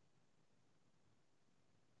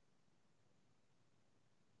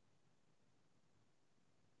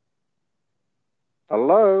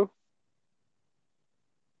 Hello?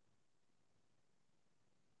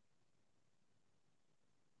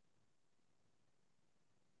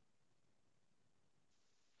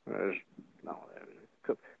 There's, no,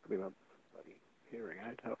 could be my bloody hearing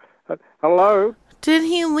aid. Hello? Did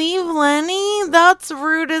he leave, Lenny? That's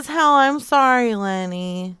rude as hell. I'm sorry,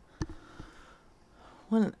 Lenny.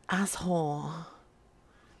 What an asshole.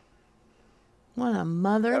 What a Oh,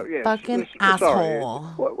 yes. motherfucking Sorry.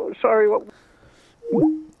 asshole. Sorry, what?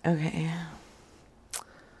 Okay.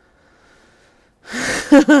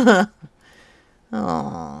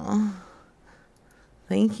 Aww.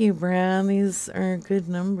 Thank you, Brad. These are good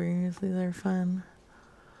numbers. These are fun.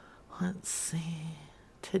 Let's see.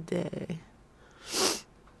 Today.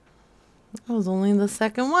 That was only the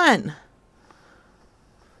second one.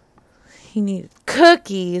 He needed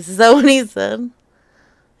cookies. Is that what he said?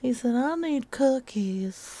 He said, I need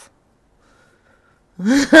cookies.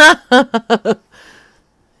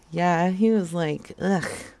 Yeah, he was like, ugh.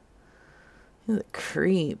 He was a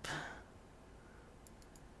creep.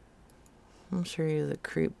 I'm sure he was a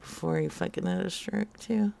creep before he fucking had a stroke,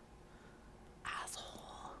 too. Asshole.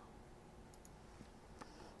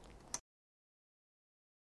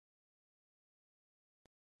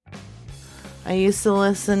 I used to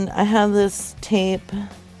listen. I had this tape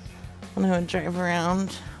when I would drive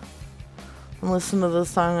around and listen to the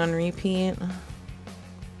song on repeat.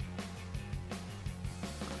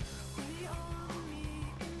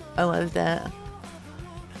 I loved that.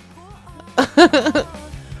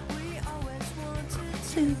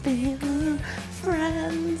 To be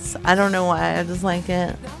friends. I don't know why. I just like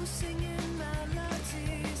it.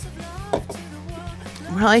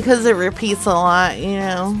 Probably because it repeats a lot, you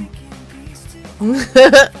know.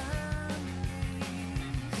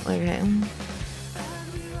 Okay.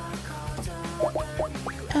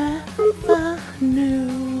 Ever knew.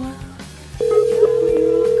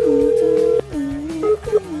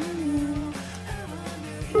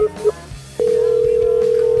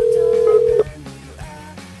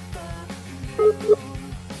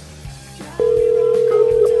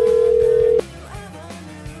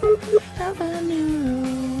 Ever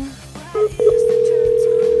knew.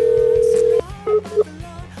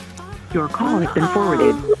 Your call has been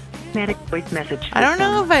forwarded. Static voice message. I don't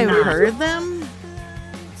know if I've heard them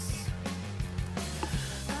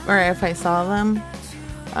or if I saw them.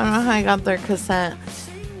 I don't know how I got their cassette,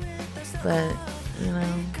 but you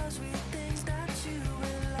know.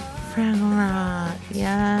 Fraggle Rock,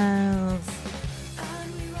 yes.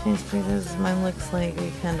 James Peters, mine looks like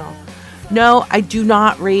a Kendall. No, I do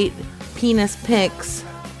not rate penis pics.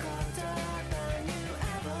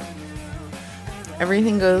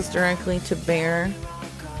 Everything goes directly to Bear.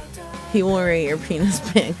 He will rate your penis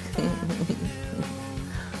pic.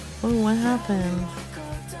 Oh, what happened?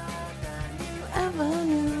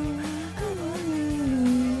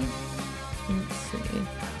 Let's see.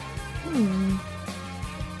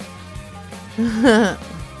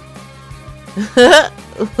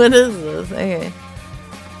 What is this? Okay.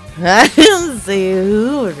 I didn't see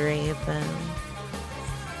who would rate them.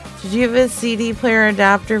 Did you have a CD player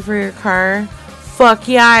adapter for your car? Fuck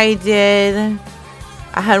yeah, I did.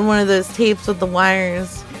 I had one of those tapes with the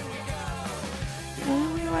wires.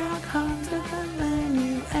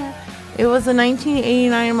 It was a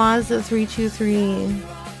 1989 Mazda 323.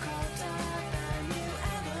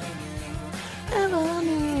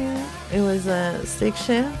 It was a stick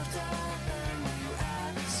shift.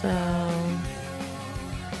 So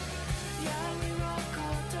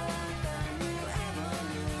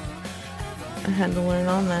I had to learn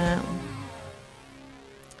on that.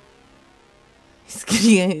 He's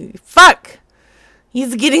getting fuck.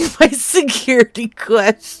 He's getting my security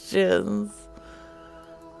questions.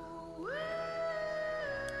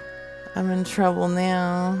 I'm in trouble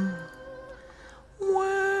now.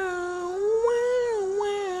 Wow, wow,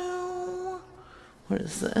 wow. What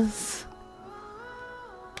is this?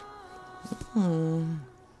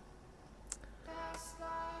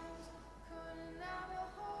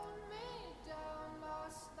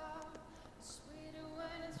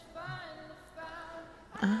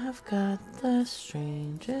 I've got the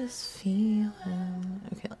strangest feeling.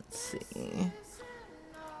 Okay, let's see.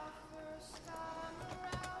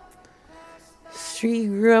 Street you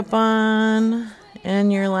grew up on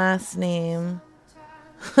and your last name.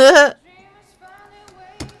 Oh,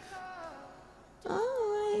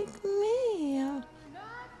 like me.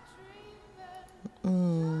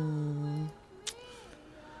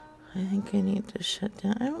 I think I need to shut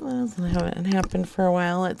down. I don't know. I haven't happened for a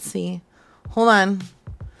while. Let's see. Hold on.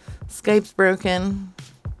 Skype's broken.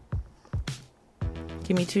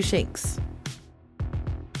 Give me 2 shakes.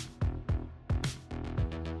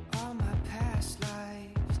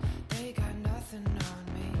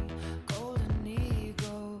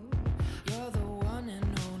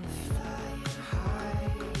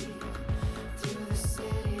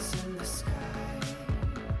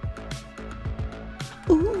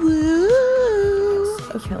 Ooh.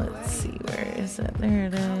 Okay, let's see. Where is it? There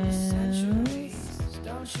it is.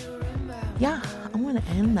 Yeah, I want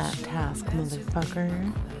to end that task,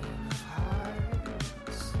 motherfucker.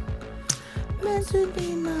 Meant to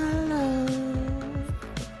be my love.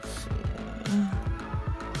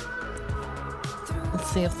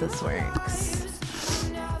 Let's see if this works.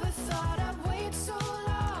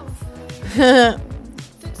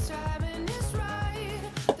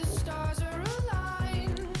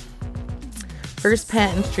 First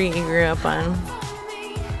Patton Street you grew up on.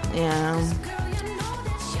 Yeah.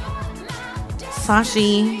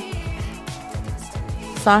 Sashi.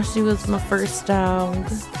 Sashi was my first dog.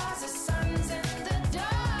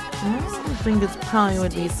 I think it probably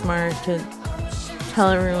would be smart to tell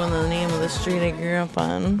everyone the name of the street I grew up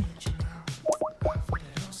on.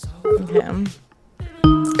 Okay.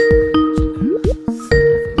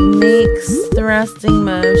 Makes thrusting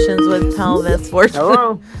motions with pelvis force.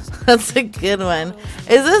 Hello? That's a good one.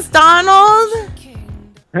 Is this Donald?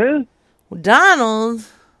 Who? Donald?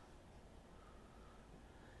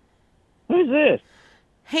 Who's this?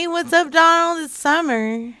 Hey, what's up, Donald? It's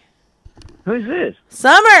Summer. Who's this?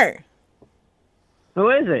 Summer!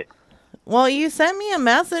 Who is it? Well, you sent me a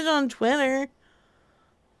message on Twitter.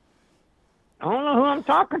 I don't know who I'm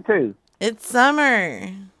talking to. It's Summer.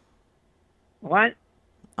 What?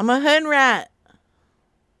 I'm a hood rat.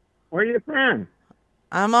 Where you from?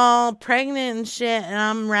 I'm all pregnant and shit, and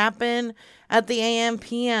I'm rapping at the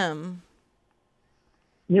AM/PM.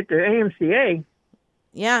 You at the AMCA?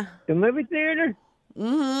 Yeah. The movie theater?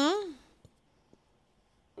 Mm-hmm.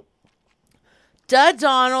 Duh,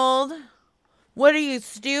 Donald. What are you,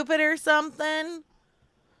 stupid or something?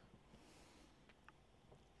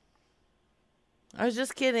 I was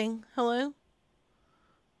just kidding. Hello?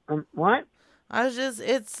 What? I'm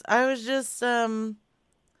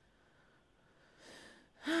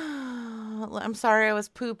sorry, I was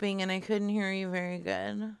pooping and I couldn't hear you very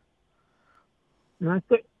good. I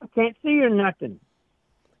can't see you or nothing.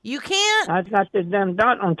 You can't? I got this damn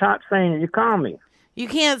dot on top saying that you call me. You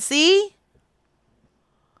can't see?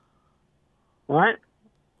 What?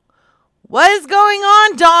 What is going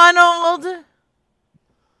on, Donald?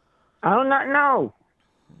 I do not know.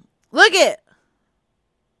 Look it.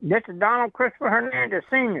 This is Donald Christopher Hernandez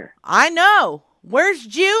Sr. I know. Where's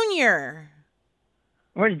Junior?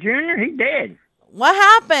 Where's Junior? He dead. What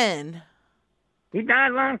happened? He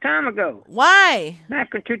died a long time ago. Why?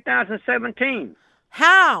 Back in 2017.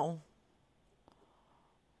 How?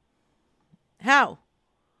 How?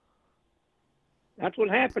 That's what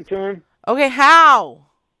happened to him. Okay, how?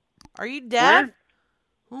 Are you deaf?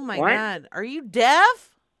 What? Oh my What? God. Are you deaf?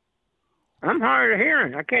 I'm hard of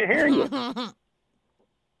hearing. I can't hear you.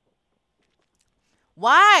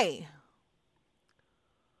 Why?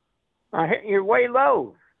 You're way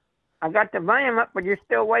low. I got the volume up, but you're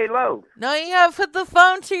still way low. No, you have to put the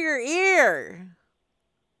phone to your ear.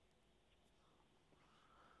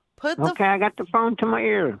 Okay, I got the phone to my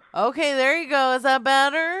ear. Okay, there you go. Is that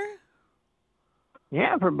better?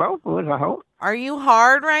 Yeah, for both of us, I hope. Are you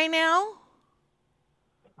hard right now?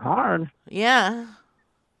 Hard? Yeah.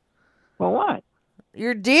 Well, what?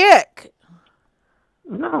 Your dick.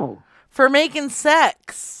 No. For making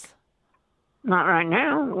sex. Not right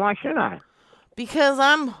now. Why should I? Because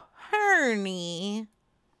I'm horny.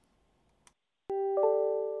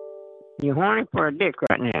 You horny for a dick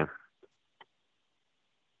right now?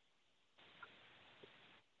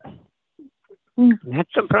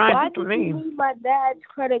 That's surprising Why to did you me. need my dad's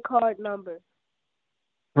credit card number?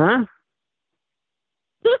 Huh?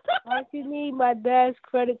 Why did you need my dad's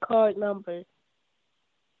credit card number?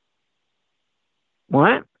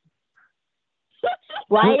 What?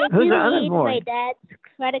 Why did Who's you the other need boy? my dad's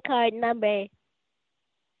credit card number?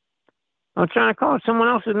 I'm trying to call someone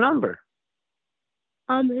else's number.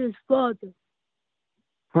 I'm his father.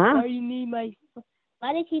 Huh? Why did you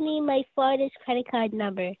need my father's credit card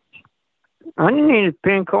number? I didn't need a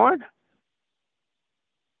PIN card.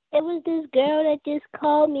 It was this girl that just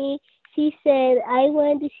called me. She said I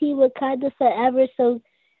wanted to see Wakanda Forever, so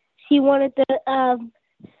she wanted to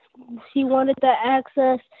ask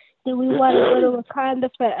us, do we want to go to Wakanda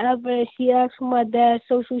forever? She asked for my dad's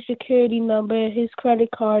social security number and his credit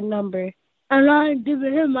card number. And I ain't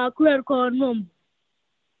giving him my credit card number.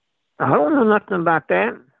 I don't know nothing about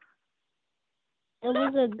that. It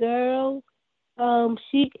was a girl.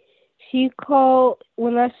 She called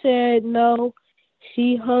when I said no.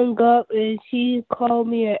 She hung up and she called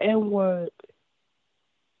me an N-word.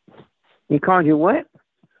 He called you what?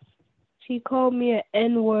 She called me an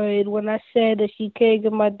N-word when I said that she can't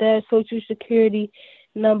get my dad's social security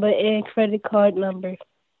number and credit card number.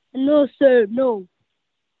 No, sir, no.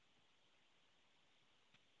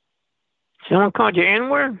 Someone called you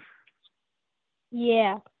N-word?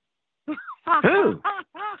 Yeah. Who?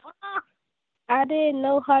 I didn't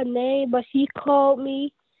know her name, but she called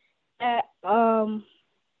me at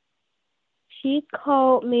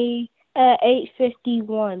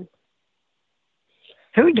 8:51.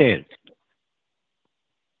 Who did?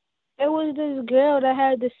 It was this girl that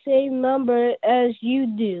had the same number as you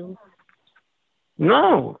do.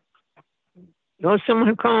 No. There was someone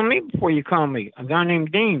who called me before you called me. A guy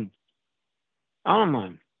named Dean.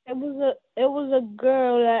 Alman. It was a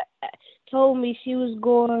girl that told me she was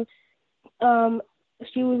going to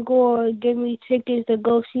give me tickets to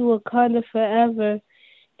go see Wakanda forever,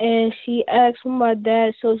 and she asked for my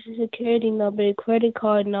dad's social security number and credit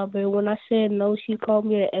card number. When I said no, she called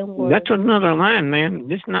me an N-word. That's another line, man.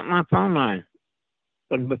 This is not my phone line.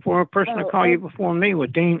 But before a person to call you before me was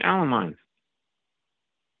Dean Alman.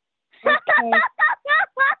 Okay.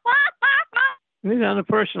 Who's the other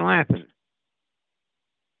person laughing?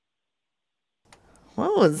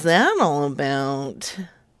 What was that all about?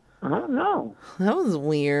 I don't know. That was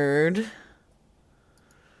weird.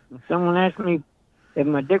 Someone asked me if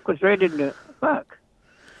my dick was ready to fuck.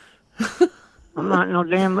 I'm not in no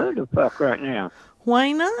damn mood to fuck right now.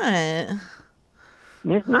 Why not?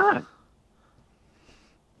 It's not.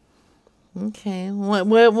 Okay. What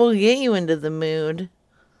will get you into the mood?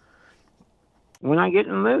 When I get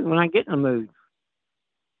in the mood.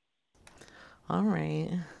 All right.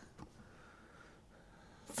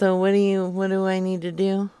 So what do I need to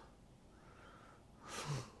do?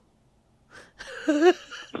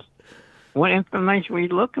 What information were you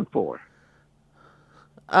looking for?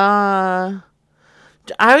 I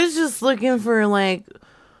was just looking for like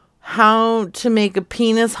how to make a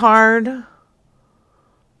penis hard.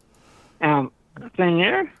 Thin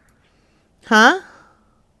air? Huh?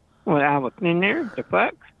 What, out of thin air to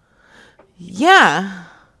fuck? Yeah.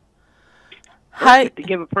 You have to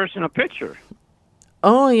give a person a picture.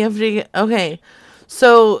 Oh, you have to get... Okay.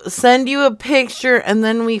 So, send you a picture and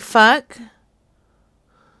then we fuck?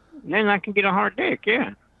 Then I can get a hard dick,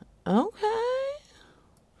 yeah. Okay.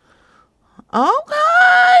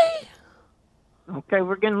 Okay,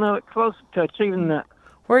 we're getting a little bit closer to achieving that.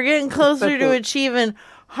 We're getting closer to achieving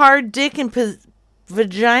hard dick and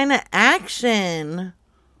vagina action.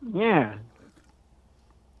 Yeah.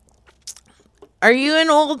 Are you an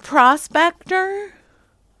old prospector?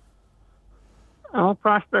 Oh,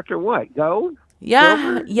 prospector what? Gold? Yeah,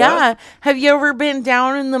 Silver? yeah. Have you ever been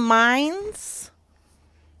down in the mines?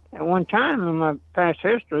 At one time in my past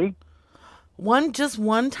history. Just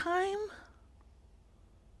one time?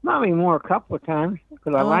 Probably more a couple of times,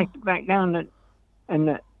 because I liked it back down in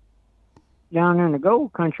the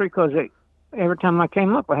gold country, because every time I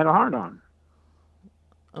came up, I had a hard on.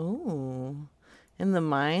 Oh, in the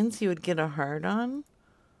mines, you would get a hard on?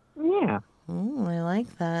 Yeah. Oh, I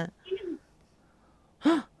like that.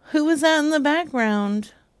 Who was that in the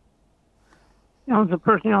background? That was the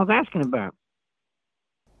person I was asking about.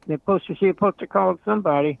 She was supposed to call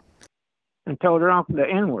somebody and told her off the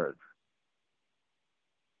N-word.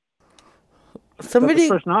 Somebody.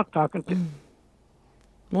 The person I was talking to.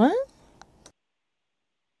 What?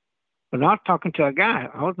 But I was talking to a guy.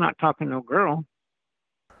 I was not talking to no girl.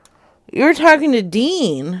 You were talking to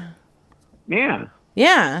Dean. Yeah.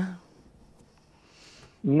 Yeah.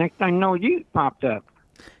 Next thing I know, you popped up.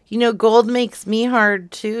 You know, gold makes me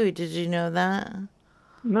hard too. Did you know that?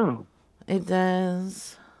 No. It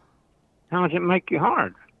does. How does it make you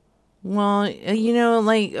hard? Well, you know,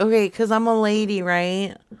 like, okay, because I'm a lady,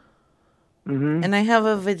 right? Mm-hmm. And I have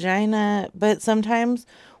a vagina, but sometimes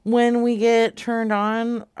when we get turned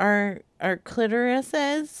on, our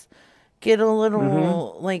clitorises get a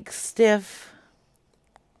little, like, stiff.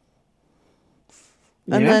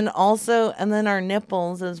 And then our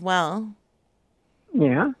nipples as well.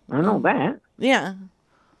 Yeah, I know that. Yeah.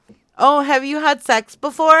 Oh, have you had sex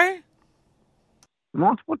before?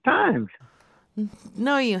 Multiple times.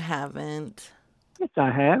 No, you haven't. Yes, I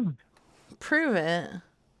have. Prove it.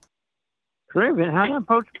 Prove it? How am I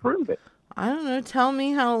supposed to prove it? I don't know. Tell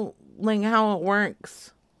me how it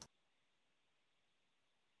works.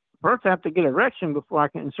 First, I have to get erection before I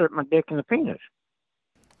can insert my dick in the penis.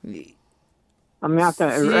 I mean, I have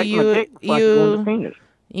to erect my dick before I can go in the penis.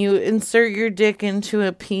 You insert your dick into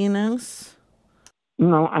a penis?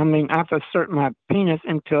 No, I mean, I have to insert my penis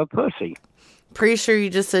into a pussy. Pretty sure you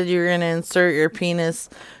just said you were going to insert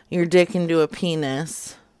your dick into a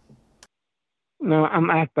penis. No, I'm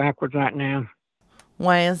ass backwards right now.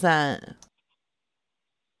 Why is that?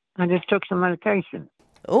 I just took some medication.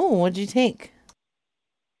 Oh, what'd you take?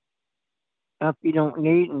 Stuff you don't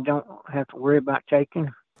need and don't have to worry about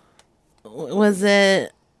taking. Was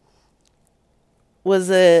it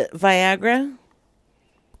Viagra?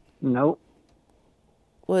 Nope.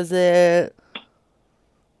 Was it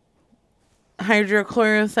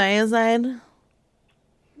hydrochlorothiazide?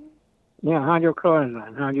 Yeah,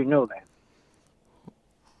 hydrochlorothiazide. How do you know that?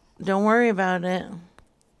 Don't worry about it.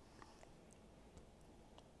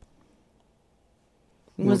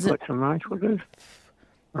 Was it put some rice with this?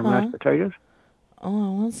 Or mashed potatoes? Oh, I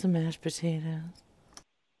want some mashed potatoes.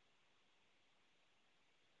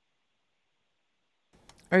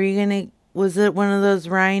 Was it one of those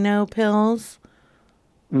rhino pills?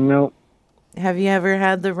 Nope. Have you ever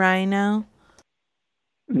had the rhino?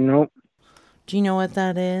 Nope. Do you know what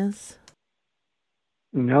that is?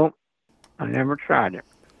 Nope. I never tried it.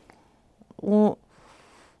 Well,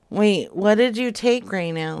 wait, what did you take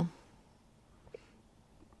right now?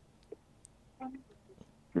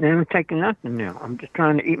 I'm taking nothing now. I'm just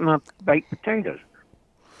trying to eat my baked potatoes.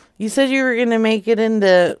 You said you were going to make it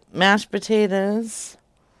into mashed potatoes.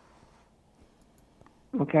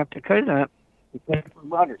 Okay, have to cut it up. You put some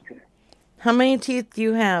butter to it. How many teeth do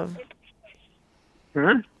you have?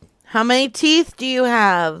 Huh? How many teeth do you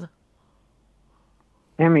have?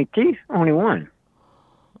 How many teeth? Only one.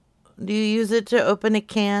 Do you use it to open a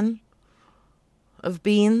can of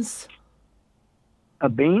beans?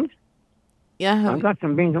 Of beans? Yeah. I've got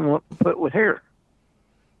some beans I'm going to put with here.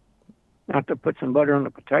 I have to put some butter on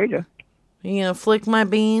the potato. You gonna flick my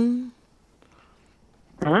bean?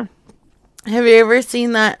 Huh? Have you ever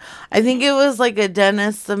seen that? I think it was like a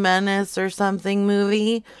Dennis the Menace or something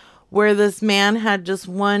movie where this man had just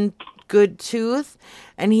one good tooth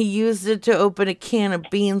and he used it to open a can of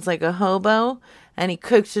beans like a hobo and he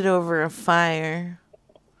cooked it over a fire.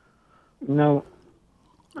 No,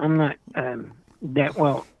 I'm not that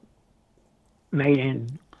well made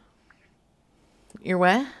in. You're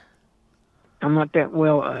what? I'm not that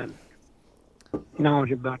well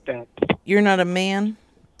knowledge about that. You're not a man?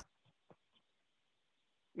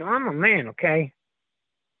 No, I'm a man, okay?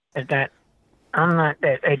 At that, I'm not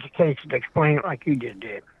that educated to explain it like you just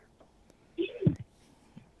did.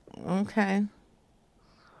 Okay.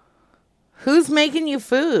 Who's making you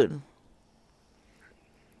food?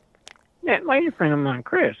 That lady friend of mine,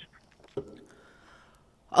 Chris.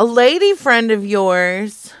 A lady friend of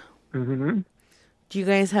yours? Mm-hmm. Do you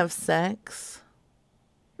guys have sex?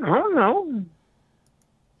 Oh, no.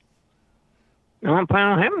 I don't plan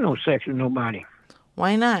on having no sex with nobody.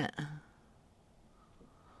 Why not?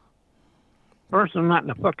 First, I'm not in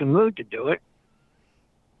the fucking mood to do it.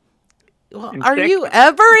 Well, are you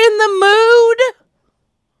ever in the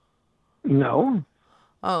mood? No.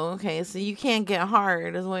 Oh, okay. So you can't get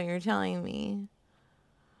hard is what you're telling me.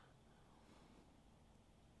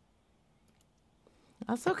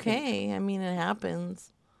 That's okay. I mean, it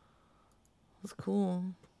happens. It's cool.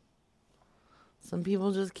 Some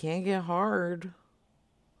people just can't get hard.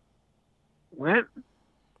 What?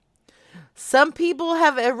 Some people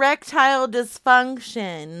have erectile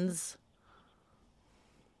dysfunctions.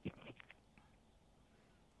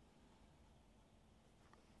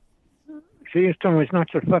 She just told me it's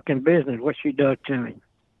not your fucking business what she does to me.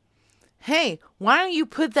 Hey, why don't you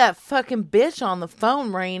put that fucking bitch on the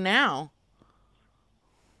phone right now?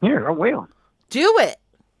 Here, I will. Do it.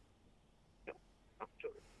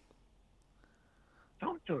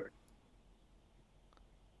 Talk to her.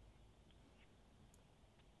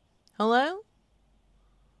 Hello?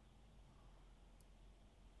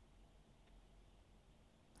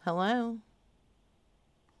 Hello?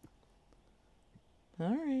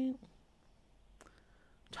 All right.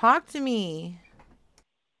 Talk to me.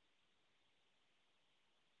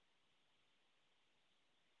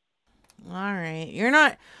 All right.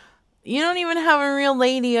 You don't even have a real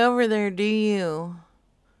lady over there, do you?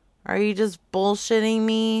 Are you just bullshitting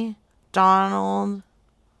me, Donald?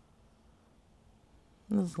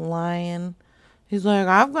 This lying. He's like,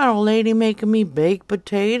 I've got a lady making me baked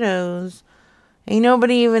potatoes. Ain't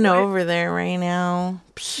nobody even over there right now.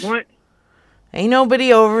 Psh. What? Ain't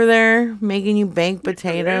nobody over there making you baked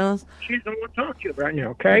potatoes. She's the one talking to you right now,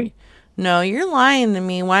 okay? No, you're lying to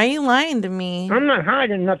me. Why are you lying to me? I'm not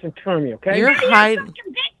hiding nothing from you, okay? You're hiding.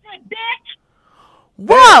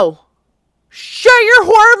 Whoa! Shut your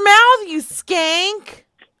whore mouth, you skank!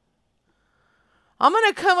 I'm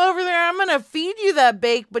gonna come over there, I'm gonna feed you that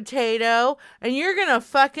baked potato, and you're gonna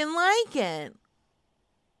fucking like it.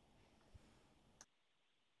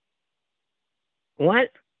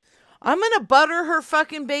 What? I'm gonna butter her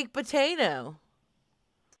fucking baked potato.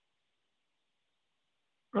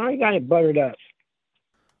 Oh, you got it buttered up.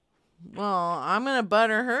 Well, I'm gonna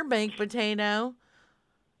butter her baked potato.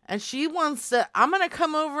 And she wants to... I'm gonna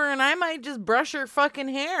come over and I might just brush her fucking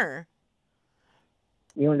hair.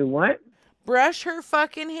 You want to do what? Brush her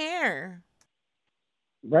fucking hair.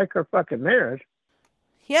 Break her fucking mirrors?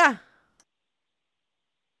 Yeah.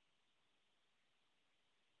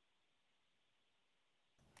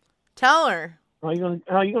 Tell her. How you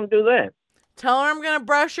gonna do that? Tell her I'm gonna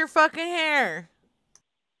brush her fucking hair.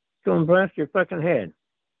 Gonna brush your fucking head.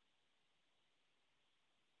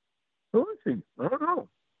 Who is he? I don't know.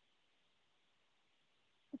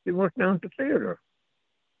 He works down at the theater.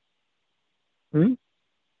 I'm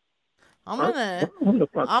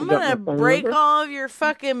gonna break all of your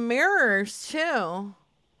fucking mirrors too.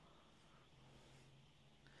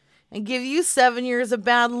 And give you 7 years of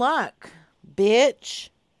bad luck, bitch.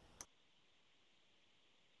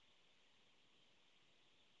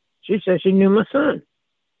 She said she knew my son.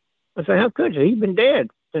 I said, how could you? He's been dead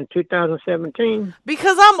since 2017.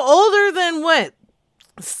 Because I'm older than what?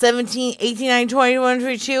 17, 18, 19, 21,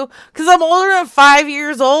 22? Because I'm older than 5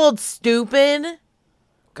 years old, stupid.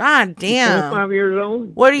 God damn. 25 years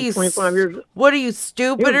old? What are you, 25 years old? What are you,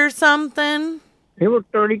 stupid or something? He was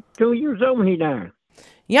 32 years old when he died.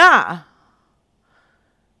 Yeah.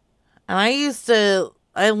 And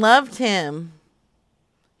I loved him.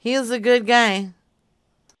 He was a good guy.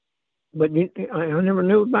 But I never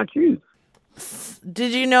knew about you.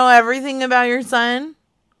 Did you know everything about your son?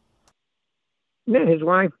 Yeah, his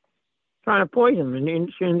wife tried to poison him,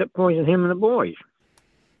 and she ended up poisoning him and the boys.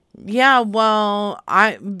 Yeah, well,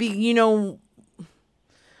 but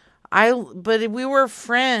we were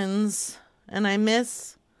friends, and I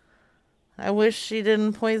wish she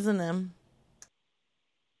didn't poison him.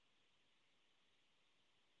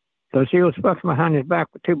 So she was fucking behind his back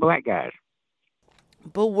with two black guys.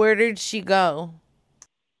 But where did she go?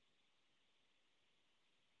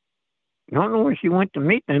 I don't know where she went to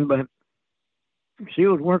meet them, but she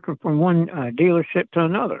was working from one dealership to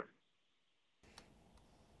another.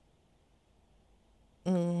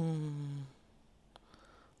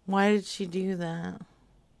 Why did she do that?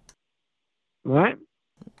 What?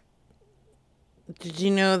 Did you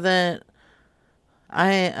know that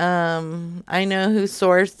I know who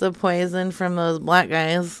sourced the poison from those black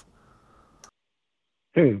guys?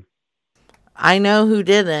 Who? I know who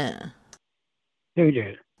did it. Who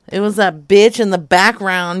did? It was that bitch in the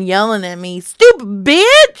background yelling at me. Stupid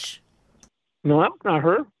bitch! No, that's not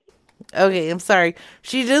her. Okay, I'm sorry.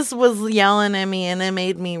 She just was yelling at me and it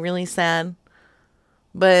made me really sad.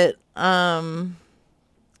 But,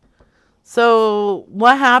 so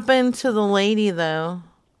what happened to the lady though?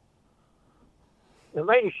 The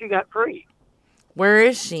lady, she got free. Where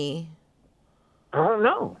is she? I don't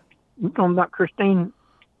know. You're talking about Christine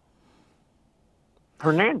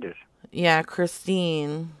Hernandez. Yeah,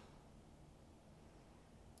 Christine.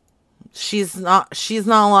 She's not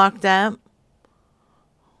locked up?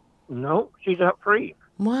 No, she's up free.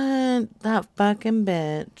 What? That fucking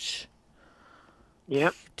bitch.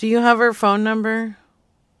 Yep. Do you have her phone number?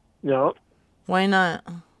 No. Why not?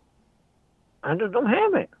 I just don't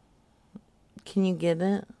have it. Can you get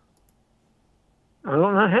it? I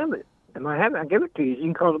don't have it. If I have it, I'll give it to you. You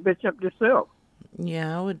can call the bitch up yourself.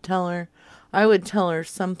 Yeah, I would tell her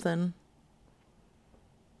something.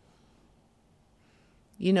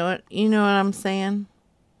 You know what I'm saying?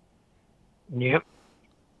 Yep.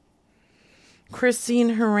 Christine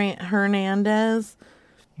Hernandez.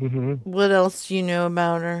 Mm-hmm. What else do you know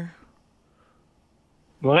about her?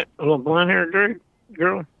 What? A little blonde-haired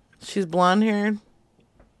girl? She's blonde-haired?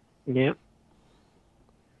 Yep.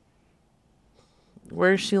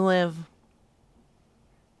 Where does she live?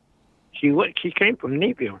 She came from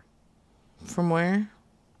Neeville. From where?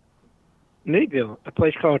 Neeville, a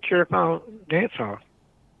place called Fairchild Dance Hall.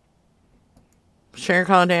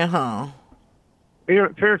 Fairchild Dance Hall.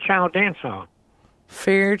 Fairchild Dance Hall.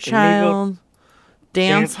 Fairchild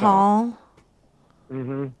Dance Hall?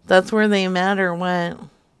 Mm-hmm. That's where they met or what?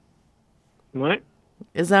 What?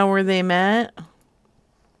 Is that where they met?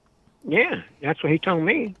 Yeah, that's what he told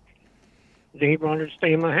me. Then he wanted to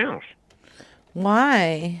stay in my house.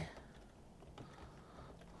 Why?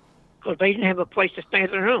 Because they didn't have a place to stay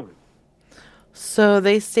of their own. So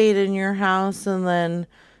they stayed in your house and then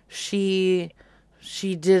she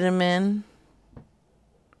did him in?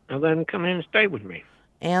 I let them come in and stay with me.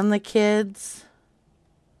 And the kids?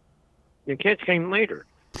 The kids came later.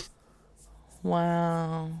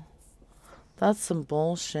 Wow. That's some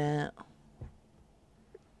bullshit.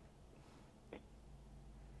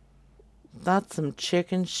 That's some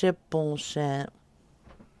chicken shit bullshit.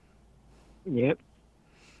 Yep.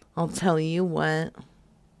 I'll tell you what.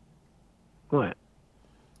 What?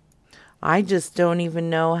 I just don't even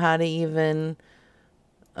know how to even,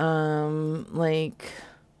 like,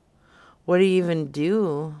 what do you even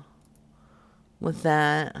do with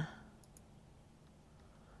that?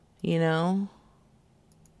 You know?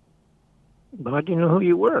 But I didn't know who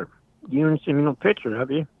you were. You didn't send me no picture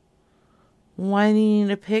of you. Why do you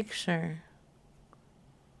need a picture?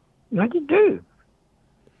 I did do.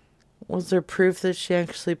 Was there proof that she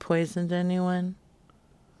actually poisoned anyone?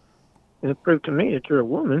 It proved to me that you're a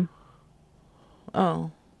woman.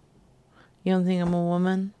 Oh. You don't think I'm a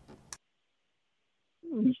woman?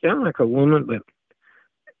 You sound like a woman, but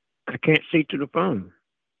I can't see through the phone.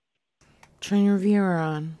 Turn your viewer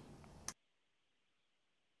on.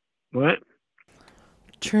 What?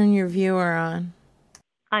 Turn your viewer on.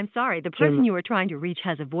 I'm sorry, the person you are trying to reach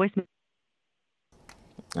has a voicemail.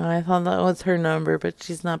 Oh, I thought that was her number, but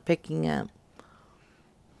she's not picking up.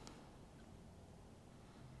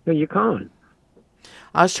 Who you calling?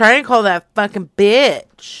 I was trying to call that fucking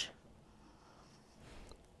bitch.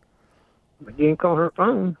 But you didn't call her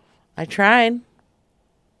phone. I tried.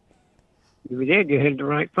 If you did, you had the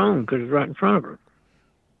right phone because it's right in front of her.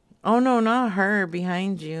 Oh, no, not her.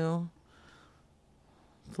 Behind you.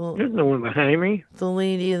 There's no one behind me. The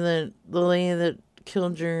lady that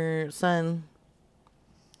killed your son.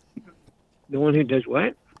 The one who does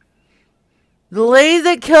what? The lady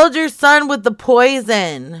that killed your son with the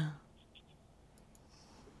poison.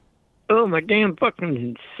 Oh, my damn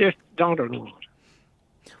fucking daughter-in-law.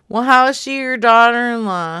 Well, how is she your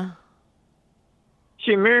daughter-in-law?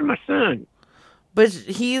 She married my son. But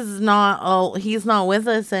he's not with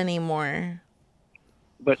us anymore.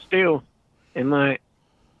 But still, in my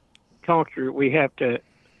culture, we have to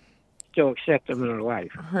still accept them in our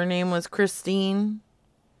life. Her name was Christine.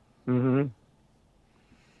 Mm-hmm.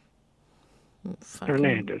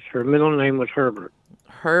 Hernandez. Her middle name was Herbert.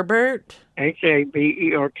 Herbert?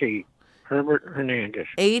 Habert. Herbert Hernandez.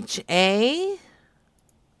 H-A?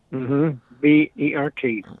 Mm-hmm.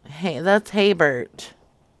 B-E-R-T. Hey, that's Habert.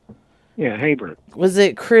 Yeah, Habert. Was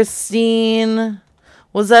it Christine?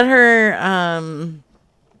 Was that her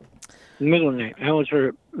middle name? That was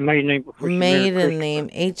her maiden name before she maiden name.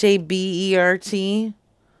 H-A-B-E-R-T?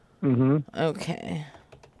 Mm-hmm. Okay.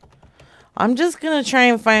 I'm just gonna try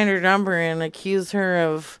and find her number and accuse her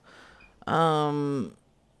of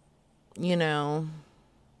you know,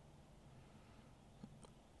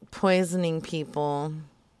 poisoning people.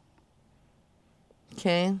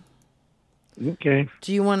 Okay? Okay.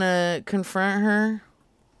 Do you want to confront her?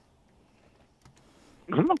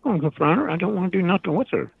 I'm not going to confront her. I don't want to do nothing with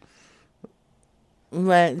her.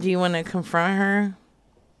 But do you want to confront her?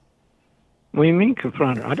 What do you mean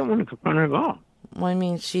confront her? I don't want to confront her at all. Well, I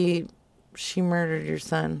mean, she murdered your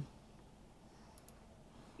son.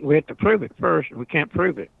 We have to prove it first. We can't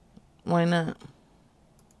prove it. Why not?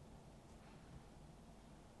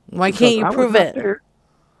 Why can't you prove it?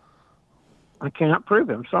 I cannot prove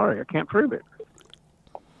it. I'm sorry. I can't prove it.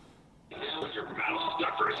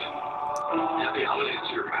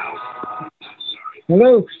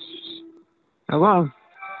 Hello? Hello?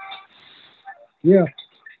 Yeah.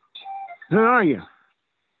 Who are you?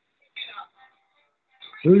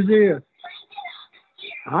 Who's this?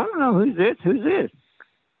 I don't know. Who's this? Who's this?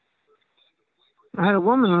 I had a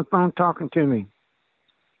woman on the phone talking to me.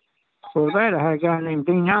 For that, I had a guy named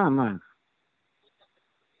Dean Allen.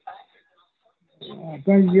 I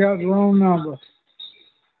think you got the wrong number.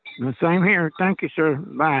 The same here. Thank you, sir.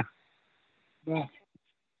 Bye. Bye.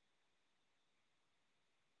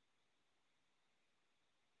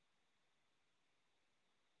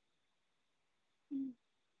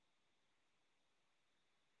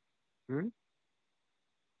 Hmm?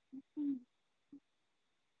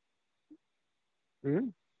 Hmm?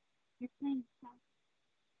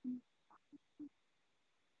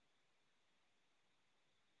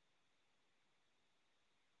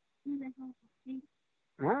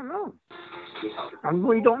 I don't know. I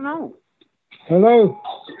really don't know. Hello?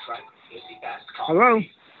 Hello?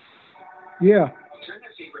 Yeah.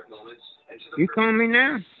 You calling me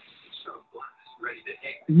now?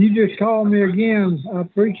 You just called me again. I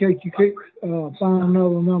appreciate you find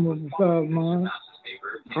another number besides mine.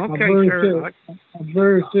 Okay, I'm sir. I'm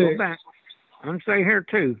very Go sick. back. I'm stay here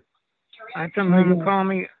too. I have someone to call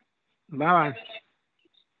me. Bye.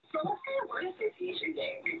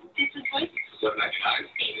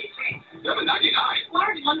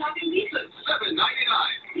 Large unwrapping pizzas, $7.99.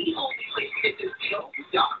 The only place to get this deal.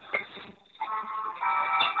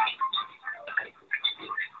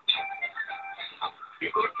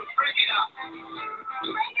 Break it up.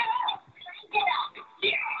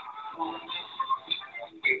 Yeah.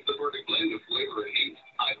 It's the perfect blend of flavor and heat.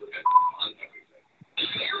 I put it on everything.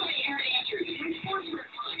 Airway Air Andrews, reinforcement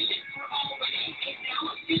solution for all women, is now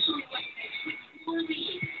officially licensed for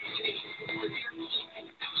lead.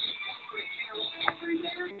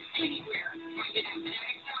 Everywhere, anywhere. Visit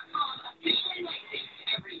Fanatics.com. Officially licensed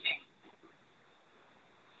everything.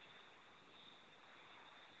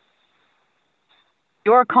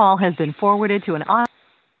 Your call has been forwarded to an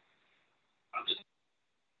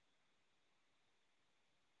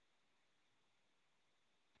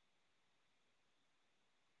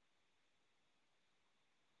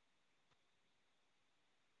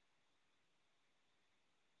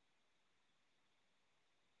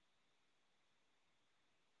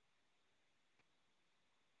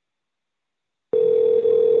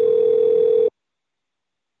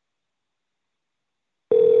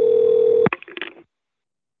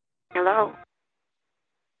Hello.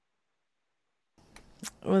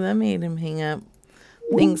 Well, that made him hang up.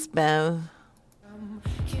 Thanks, Bev.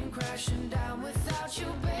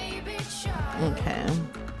 Okay.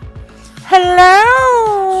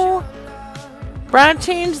 Hello! Brad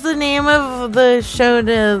changed the name of the show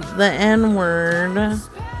to the N-word.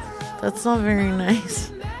 That's not very nice.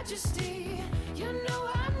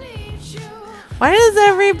 Why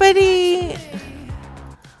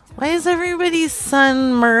is everybody's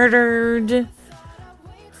son murdered?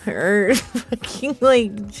 Or fucking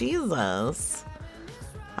like Jesus.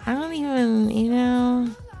 I don't even,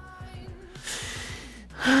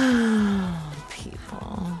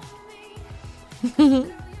 people.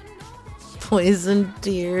 Poison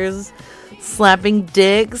tears, slapping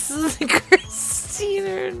dicks. Christina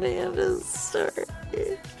Hernandez story.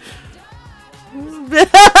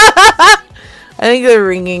 I think the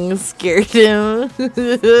ringing scared him.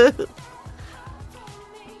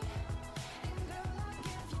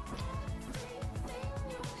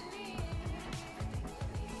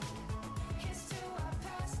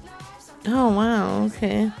 Oh, wow,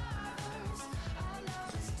 okay.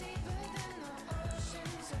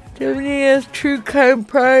 WDS True Crime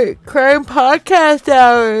Podcast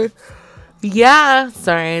Hour. Yeah,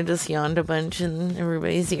 sorry, I just yawned a bunch in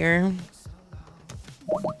everybody's ear.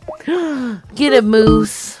 Get it,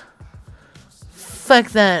 Moose.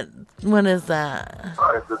 Fuck that. What is that?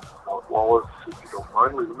 Hi, this is Mark Wallace. If you don't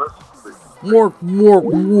mind, leave a message, please. Mark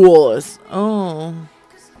Wallace. Oh.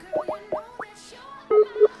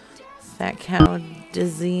 Fat cow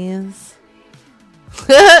disease.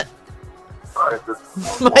 Hi, this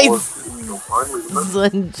is Mark My Wallace. If you don't mind, leave a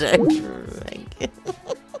message.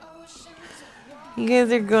 You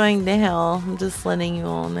guys are going to hell. I'm just letting you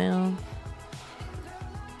all know.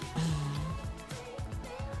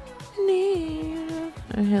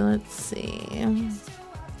 Okay, let's see.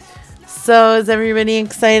 So, is everybody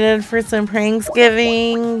excited for some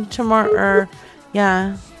Pranksgiving tomorrow?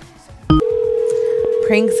 Yeah.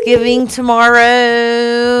 Pranksgiving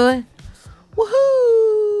tomorrow.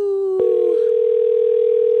 Woohoo!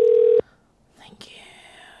 Thank you.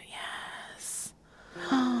 Yes.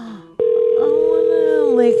 I want to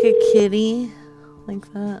lick a kitty like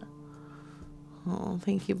that. Oh,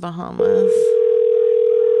 thank you, Bahamas.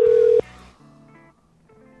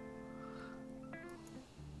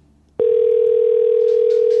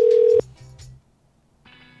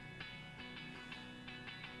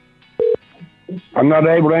 I'm not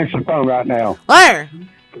able to answer the phone right now. Liar!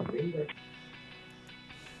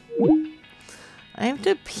 I have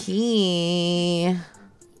to pee.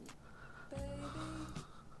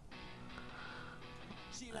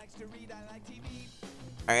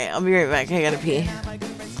 Alright, I'll be right back. I gotta pee.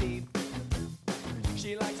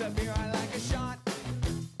 She likes a beer, I like a shot.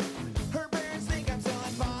 Her parents think I'm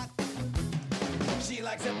selling pot. She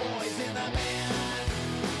likes the boys in the band.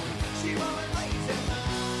 She rollerblades in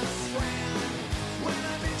the Strand. When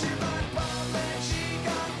I'm in your butt public, she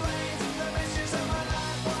complains. The best years of my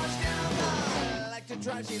life washed down the. I like to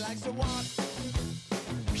drive, she likes to walk.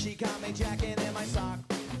 She got me jacket in my sock.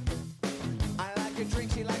 I like to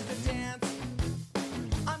drink, she likes to dance.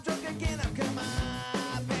 I'm drunk again, I'm come my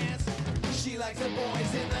pants. She likes the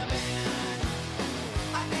boys in the band.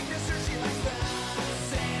 I think this her, she likes the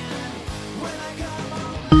sand. When I come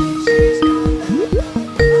home late, she's gone.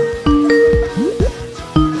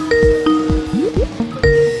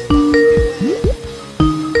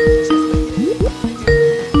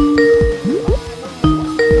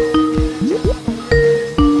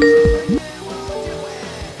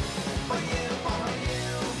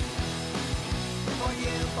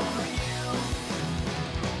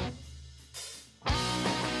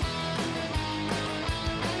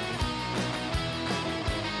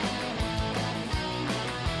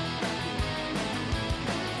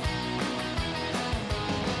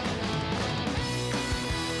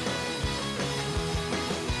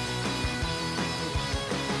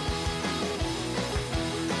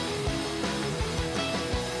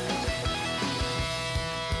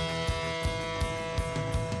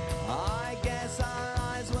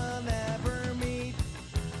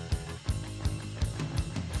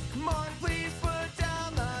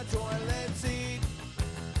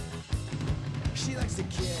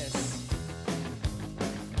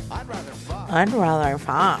 I'd rather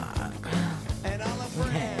fuck.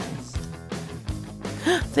 Okay.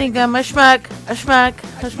 Think I'm a schmuck.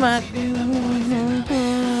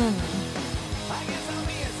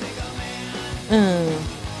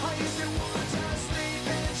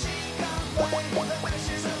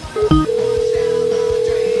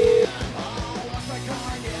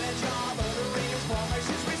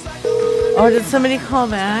 Oh, did somebody call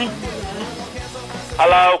back?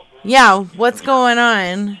 Hello? Yeah, what's going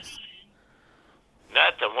on?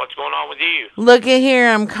 Nothing. What's going on with you? Look at here,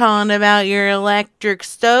 I'm calling about your electric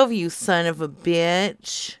stove, you son of a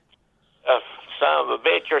bitch. Son of a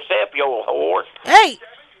bitch yourself, you old whore. Hey,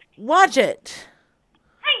 watch it.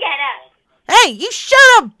 Hey, you shut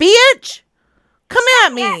up, bitch. Come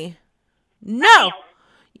at me. No.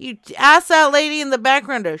 You ask that lady in the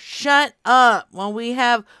background to shut up while we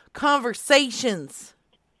have conversations.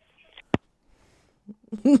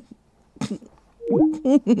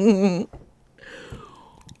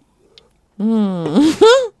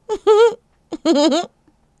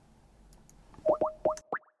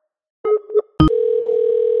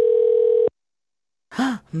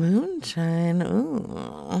 Moonshine.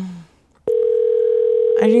 Ooh.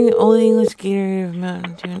 I drink Old English Gatorade of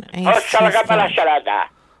Mountain Dew and ice.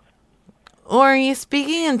 Or are you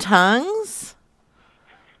speaking in tongues?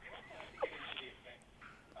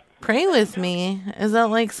 Pray with me. Is that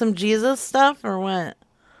like some Jesus stuff or what?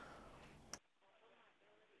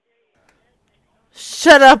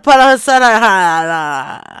 Shut up,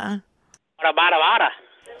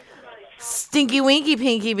 Stinky Winky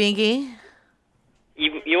Pinky Binky.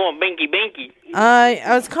 You want Binky Binky?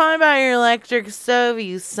 I was calling about your electric stove,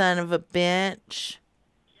 you son of a bitch.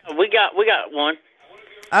 We got one.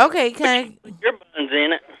 Okay, can I put your buns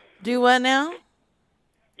in it? Do what now?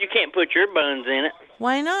 You can't put your buns in it.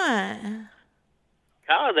 Why not?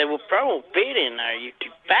 Oh, they will probably fit in there. You're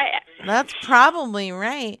too fat. That's probably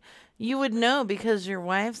right. You would know because your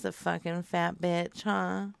wife's a fucking fat bitch,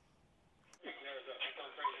 huh?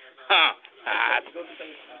 Huh.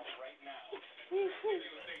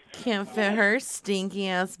 Can't fit her stinky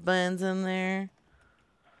ass buns in there.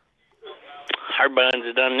 Her buns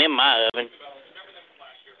are done in my oven.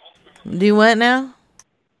 Do what now?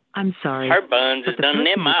 I'm sorry. Her buns is done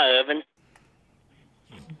in my oven.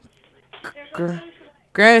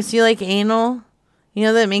 Gross. You like anal? You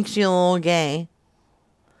know that makes you a little gay.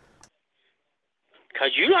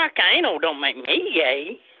 'Cause you like anal don't make me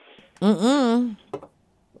gay. Mm-mm.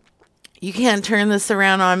 You can't turn this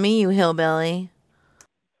around on me, you hillbilly.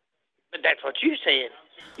 But that's what you said.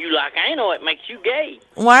 You like anal, it makes you gay.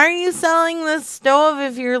 Why are you selling this stove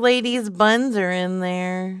if your lady's buns are in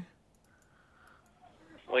there?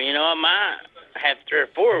 Well, you know, I might have 3 or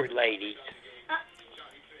 4 ladies.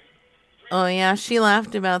 Oh, yeah, she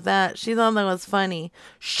laughed about that. She thought that was funny.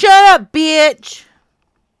 Shut up, bitch!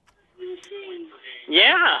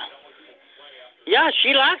 Yeah. Yeah,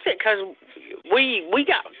 she likes it 'cause we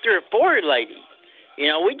got 3 or 4 ladies. You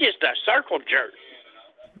know, we just a circle jerk.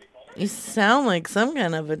 You sound like some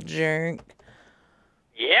kind of a jerk.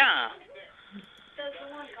 Yeah.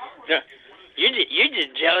 You're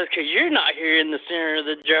just jealous 'cause you're not here in the center of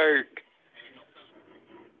the jerk.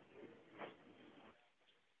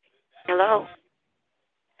 Hello?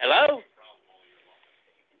 Hello?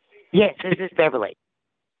 Yes, this is Beverly.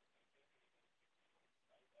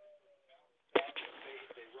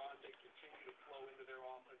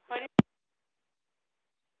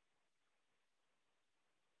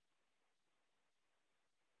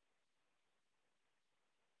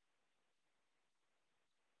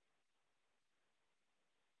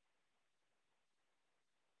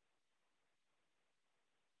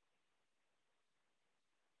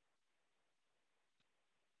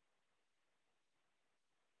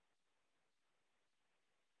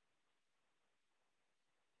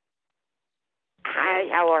 Hi,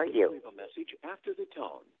 how are you? Leave a message after the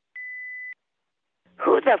tone.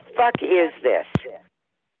 Who the fuck is this?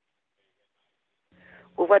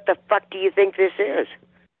 Well, what the fuck do you think this is?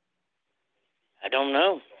 I don't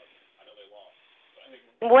know.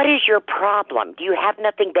 What is your problem? Do you have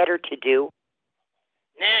nothing better to do?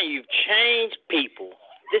 Now you've changed people.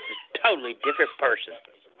 This is a totally different person.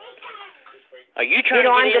 Are you trying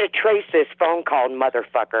I'm to going to trace this phone call,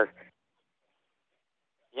 motherfucker.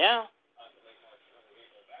 Yeah.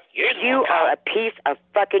 You are a piece of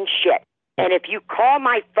fucking shit. And if you call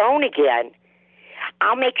my phone again,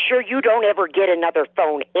 I'll make sure you don't ever get another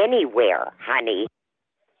phone anywhere, honey.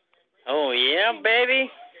 Oh, yeah,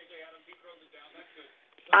 baby?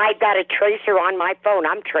 I got a tracer on my phone.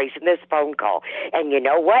 I'm tracing this phone call. And you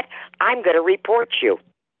know what? I'm going to report you.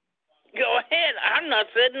 Go ahead. I've not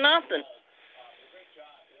said nothing.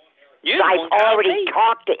 I've already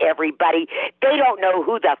talked to everybody. They don't know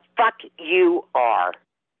who the fuck you are.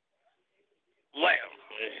 Well,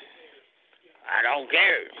 I don't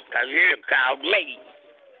care, because you called me.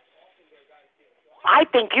 I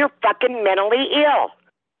think you're fucking mentally ill.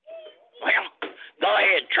 Well, go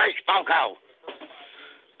ahead, trace phone call.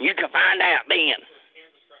 You can find out then.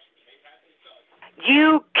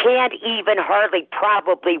 You can't even hardly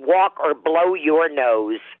probably walk or blow your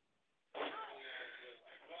nose.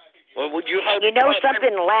 Well, would you hope... You know something?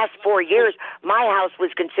 In the last 4 years, my house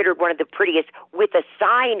was considered one of the prettiest with a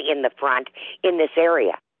sign in the front in this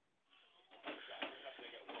area.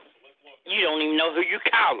 You don't even know who you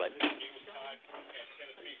calling.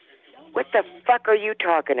 What the fuck are you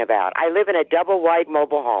talking about? I live in a double-wide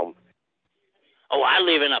mobile home. Oh, I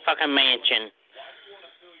live in a fucking mansion.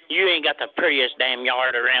 You ain't got the prettiest damn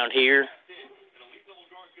yard around here.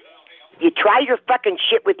 You try your fucking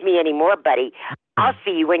shit with me anymore, buddy, I'll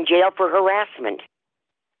see you in jail for harassment.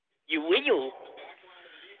 You will?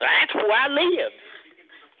 That's where I live.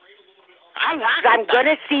 I'm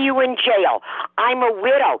gonna see you in jail. I'm a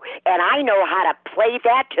widow, and I know how to play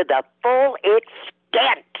that to the full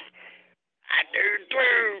extent. I do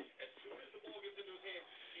too.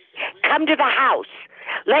 Come to the house.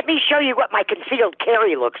 Let me show you what my concealed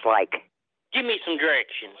carry looks like. Give me some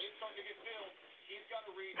directions.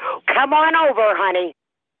 Come on over, honey.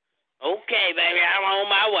 Okay, baby, I'm on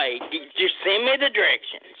my way. Just send me the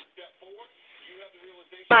directions.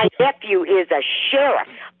 My nephew is a sheriff.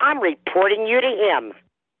 I'm reporting you to him.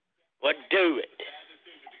 Well, do it.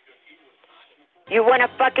 You want to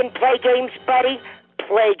fucking play games, buddy?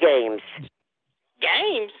 Play games.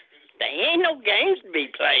 Games? There ain't no games to be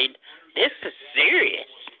played. This is serious.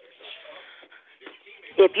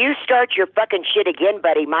 If you start your fucking shit again,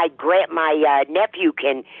 buddy, my nephew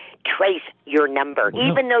can trace your number,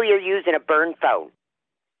 even though you're using a burn phone.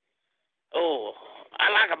 Oh,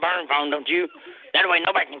 I like a burn phone, don't you? That way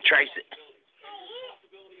nobody can trace it.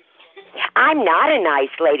 I'm not a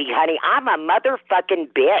nice lady, honey. I'm a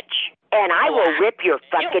motherfucking bitch. And I will rip your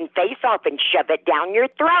fucking face off and shove it down your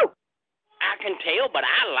throat. I can tell, but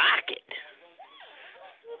I like it.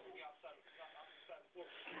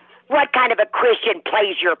 What kind of a Christian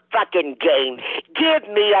plays your fucking game? Give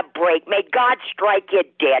me a break. May God strike you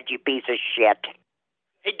dead, you piece of shit.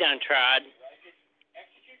 He done tried.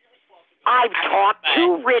 I've talked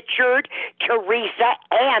to Richard, Teresa,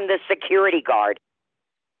 and the security guard.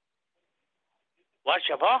 What's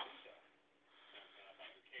your boss?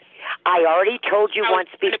 I already told you once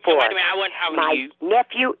before. Wait a minute, I wasn't talking to my you.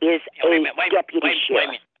 nephew is a deputy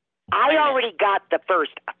sheriff. I minute. already got the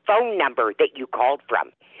first phone number that you called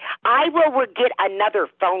from. I will get another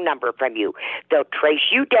phone number from you. They'll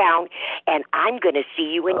trace you down, and I'm going to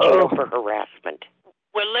see you in jail for harassment.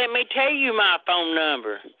 Well, let me tell you my phone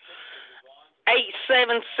number.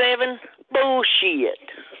 877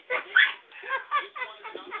 bullshit.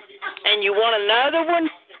 And you want another one?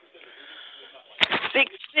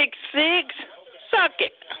 666 suck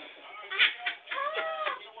it.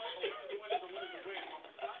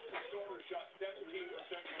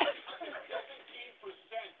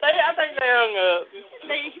 I think they hung up.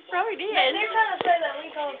 They probably did. They're trying to say that we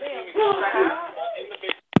called them.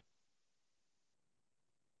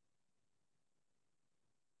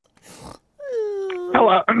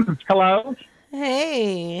 Hello. Hello.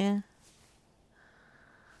 Hey.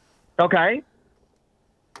 Okay.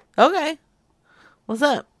 Okay. What's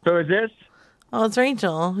up? Who is this? Oh, it's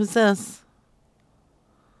Rachel. Who's this?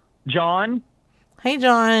 John. Hey,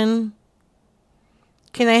 John.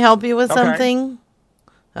 Can I help you with something?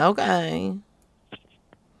 Okay.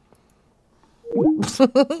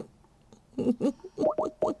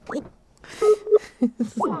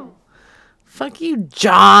 Fuck you,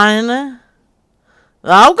 John.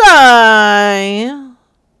 Okay.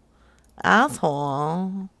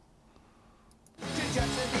 Asshole.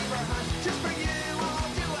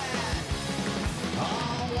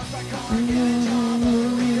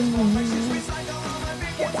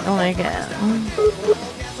 Oh my god.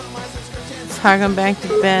 Talking back to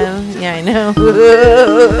bed. Yeah, I know.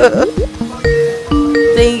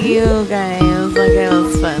 Thank you guys. Okay, that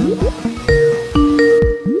was fun.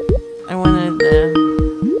 I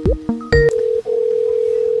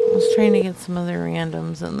was trying to get some other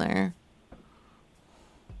randoms in there.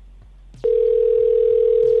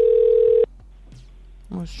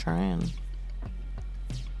 I was trying.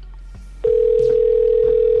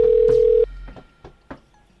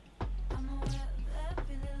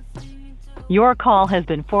 Your call has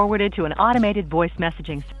been forwarded to an automated voice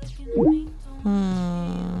messaging.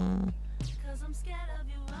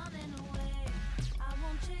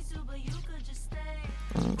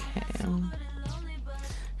 Okay.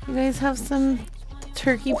 You guys have some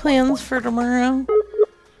turkey plans for tomorrow?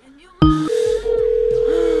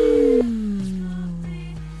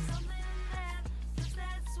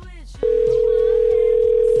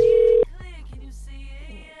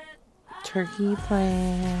 Turkey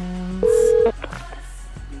plans.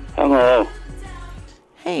 Hello.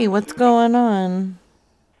 Hey, what's going on?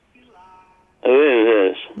 Who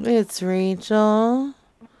is this? It's Rachel.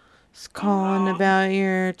 Just calling about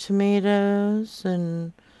your tomatoes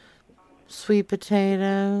and sweet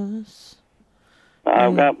potatoes.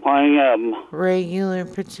 I've got plenty of them. Regular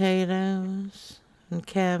potatoes and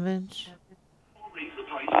cabbage.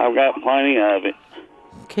 I've got plenty of it.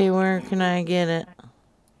 Okay, where can I get it?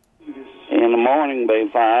 In the morning, be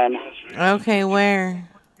fine. Okay, where?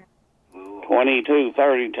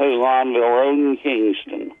 2232 Lonville Road in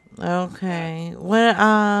Kingston. Okay.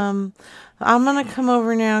 I'm gonna come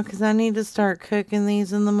over now because I need to start cooking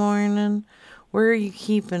these in the morning. Where are you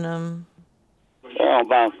keeping them? They're on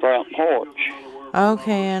my front porch.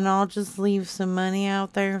 Okay, and I'll just leave some money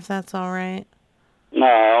out there if that's all right.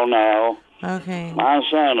 No. Okay. My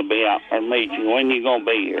son will be out there meet you. When you gonna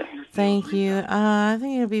be here? Thank you. I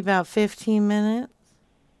think it'll be about 15 minutes.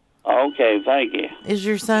 Okay, thank you. Is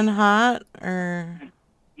your son hot or?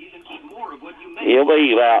 He'll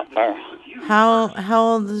be out there. How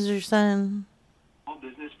old is your son?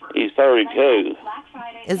 He's 32.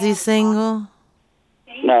 Is he single?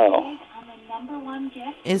 No.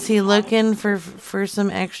 Is he looking for some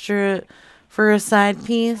extra for a side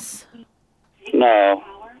piece? No.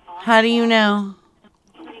 How do you know?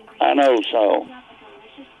 I know so.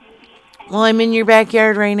 Well, I'm in your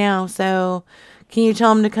backyard right now, so can you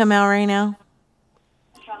tell him to come out right now?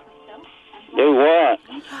 Do what?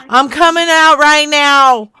 I'm coming out right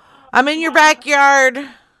now. I'm in your backyard.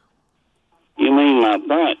 You mean my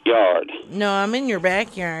front yard? No, I'm in your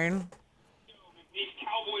backyard.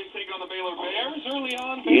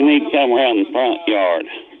 You need to come around the front yard.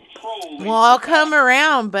 Well, I'll come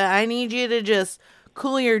around, but I need you to just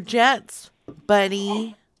cool your jets,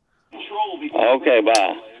 buddy. Okay,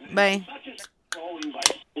 bye. Bye.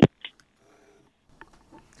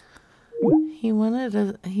 He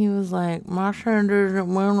was like, my son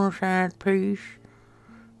doesn't want a side piece.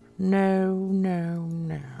 No.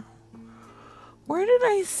 Where did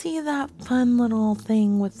I see that fun little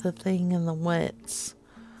thing with the thing in the wits?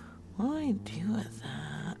 What do I do with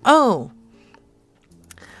that? Oh,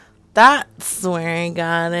 that's where I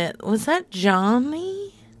got it. Was that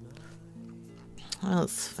Johnny? That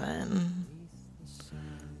was fun.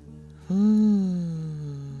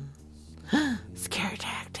 Scare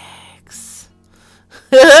tactics.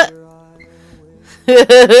 I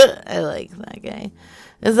like that guy.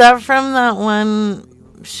 Is that from that one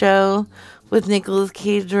show with Nicolas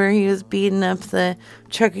Cage where he was beating up the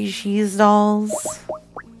Chuck E. Cheese dolls?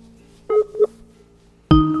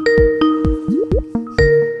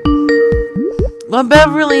 A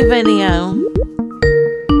Beverly video.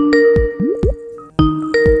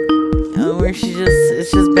 Oh, where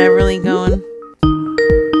it's just Beverly going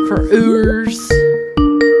for oors.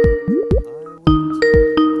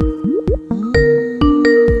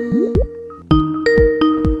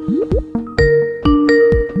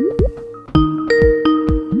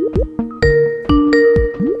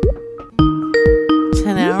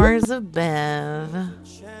 10 hours of Bev.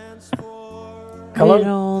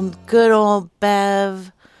 Hello? Good old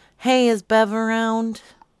Bev. Hey, is Bev around?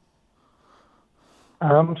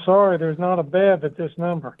 I'm sorry, there's not a Bev at this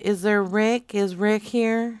number. Is there Rick? Is Rick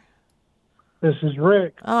here? This is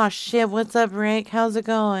Rick. Oh, shit. What's up, Rick? How's it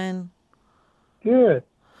going? Good.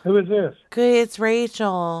 Who is this? Good. It's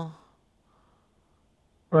Rachel.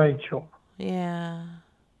 Rachel. Yeah.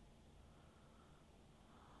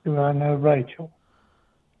 Do I know Rachel?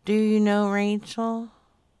 Do you know Rachel?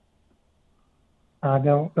 I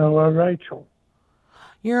don't know a Rachel.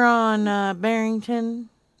 You're on Barrington,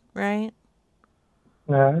 right?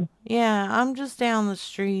 No. Yeah, I'm just down the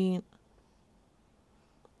street.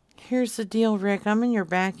 Here's the deal, Rick. I'm in your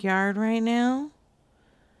backyard right now.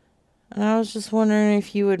 And I was just wondering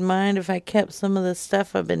if you would mind if I kept some of the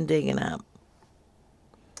stuff I've been digging up.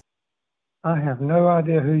 I have no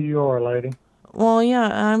idea who you are, lady. Well, yeah,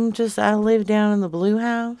 I live down in the blue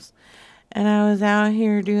house. And I was out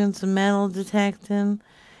here doing some metal detecting.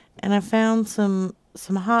 And I found some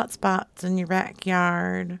hot spots in your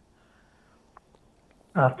backyard.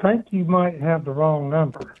 I think you might have the wrong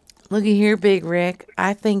number. Looky here, Big Rick.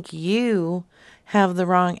 I think you have the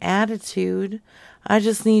wrong attitude. I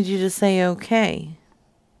just need you to say okay.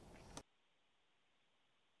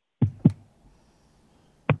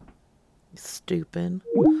 Stupid.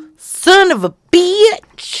 Son of a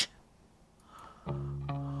bitch!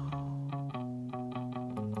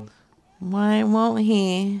 Why won't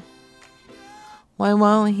he? Why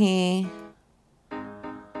won't he?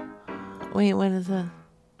 Wait, what is this?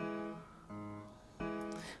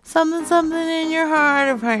 Something, something in your heart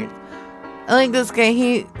of hearts. I like this guy.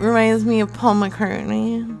 He reminds me of Paul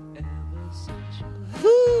McCartney.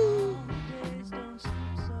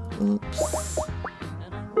 Oops.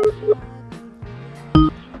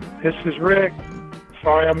 This is Rick.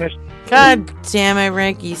 Sorry I missed. God damn it,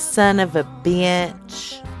 Rick, you son of a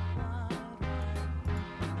bitch.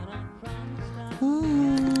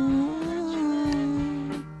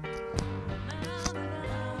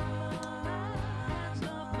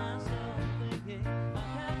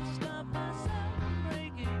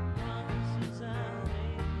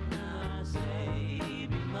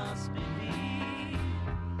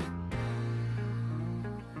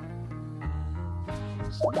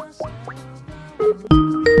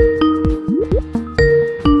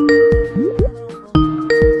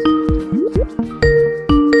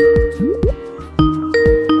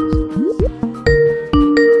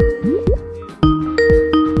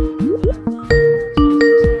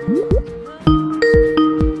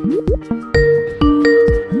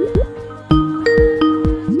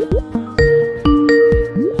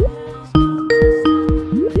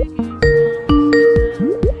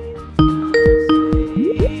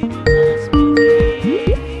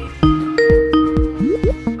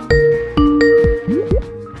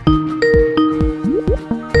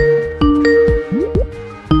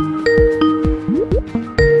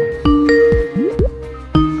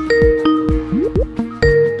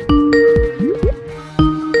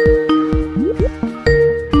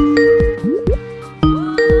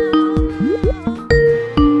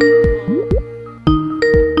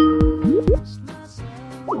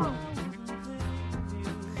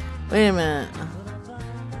 Wait a minute.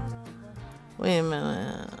 Wait a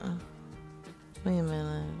minute. Wait a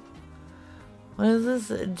minute. What is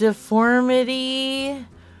this? Deformity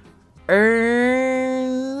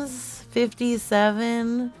earns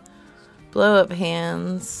 57. Blow up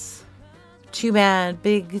hands. Too bad.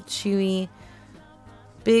 Big chewy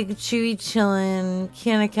chillin'.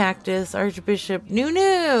 Can of cactus. Archbishop.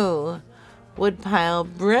 New. Woodpile.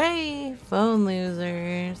 Bray. Phone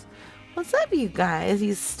losers. What's up, you guys?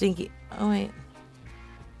 You stinky. Oh, wait.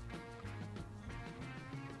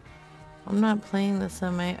 I'm not playing this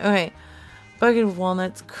on my. Okay. Bucket of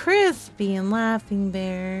Walnuts. Crispy and Laughing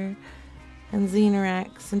Bear. And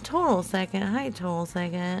Xenorax. And Total Second. Hi, Total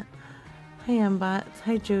Second. Hi, Mbots.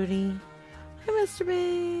 Hi, Jody. Hi, Mr.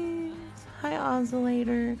 Biggs. Hi,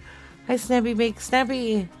 Oscillator. Hi, Snappy Bake.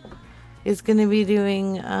 Snappy is going to be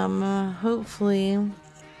doing, hopefully,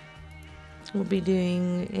 we'll be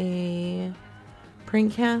doing a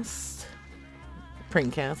prankcast. You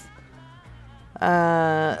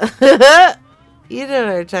know what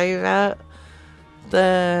I'm talking about.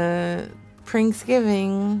 The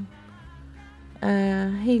Pranksgiving.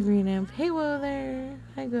 Hey, Green Imp. Hey, whoa there.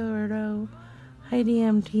 Hi, Gordo. Hi,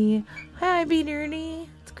 DMT. Hi, IB Dirty.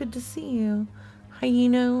 It's good to see you. Hi,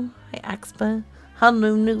 Hi, Expa. Hi,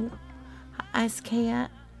 Nunu. Hi, Ice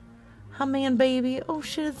Cat. Hi, Man Baby. Oh,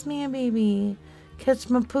 shit, it's Man Baby. Catch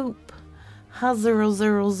my poop. Hi,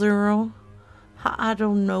 000. Hi, I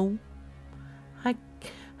don't know.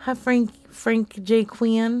 Hi, Frank J.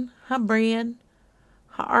 Quinn. Hi, Brad.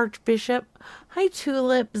 Hi, Archbishop. Hi,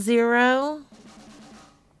 Tulip 0.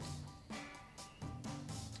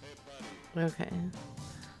 Okay.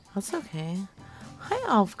 That's okay. Hi,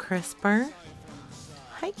 Alf Crisper.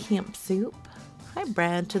 Hi, Camp Soup. Hi,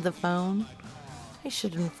 Brad to the phone. I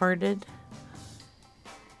shouldn't farted.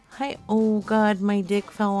 Hi, oh god, my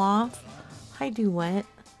dick fell off. Hi, Duet.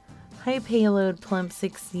 Hi, Payload Plump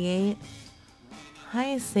 68.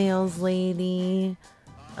 Hi, Sales Lady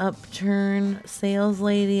Upturn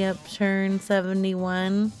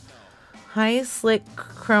 71. Hi, Slick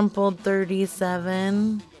Crumpled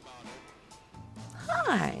 37.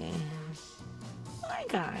 Hi. Hi,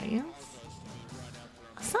 guys.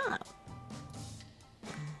 What's up?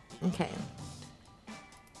 Okay.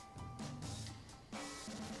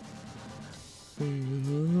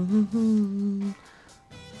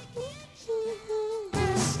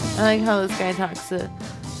 I like how this guy talks to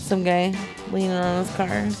some guy leaning on his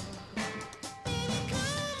car.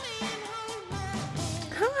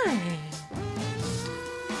 Hi.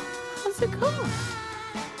 How's it going?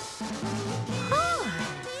 Hi.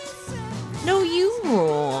 No, you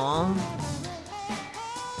rule.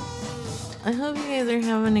 I hope you guys are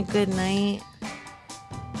having a good night.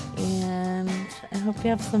 And I hope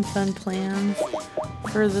you have some fun plans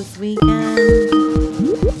for this weekend.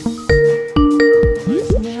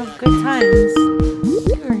 And have good times.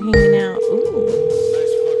 We were hanging out. Ooh.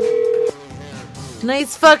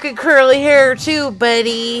 Nice fucking curly hair too,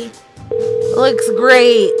 buddy. Looks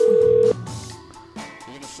great.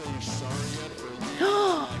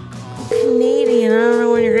 Canadian. I don't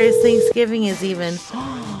know when your guys' Thanksgiving is even.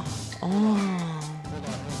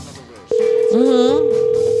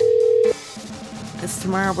 It's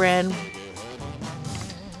tomorrow, Brad.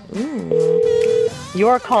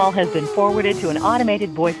 Your call has been forwarded to an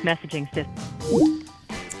automated voice messaging system.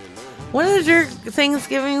 When is your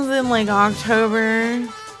Thanksgiving's in like October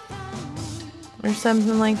or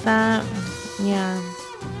something like that? Yeah,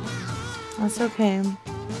 that's okay.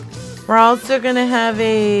 We're also gonna have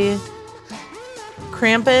a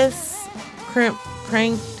Prankus.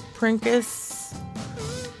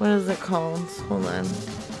 What is it called? Hold on,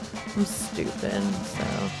 I'm stupid. So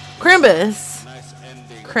Krampus.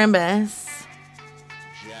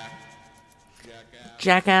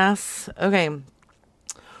 Jackass. Okay.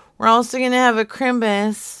 We're also going to have a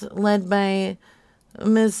Krampus led by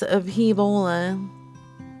Miss Abhibola.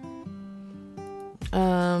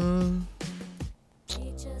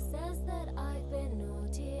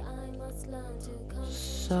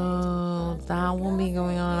 So that will be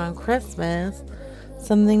going on Christmas.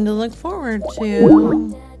 Something to look forward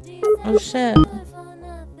to. Oh shit.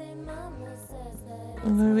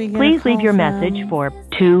 Please leave your message for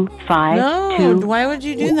 252. No, why would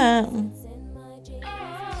you do that?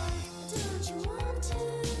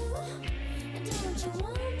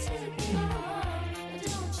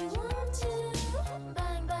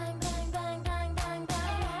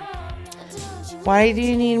 Why do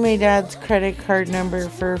you need my dad's credit card number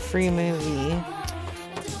for a free movie?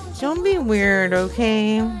 Don't be weird,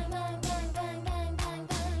 okay?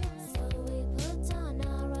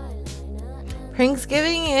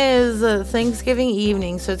 Thanksgiving is Thanksgiving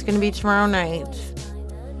evening, so it's going to be tomorrow night.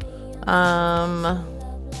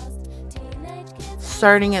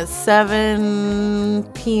 Starting at 7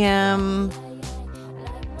 p.m.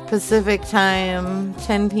 Pacific time,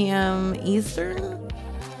 10 p.m. Eastern.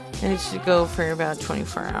 And it should go for about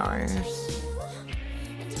 24 hours.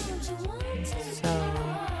 So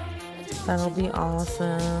that'll be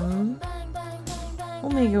awesome.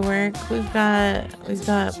 We'll make it work. We've got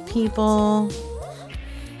people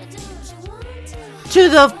to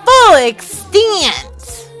the full extent.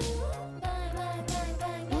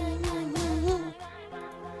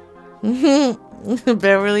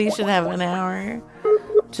 Beverly should have an hour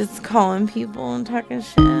just calling people and talking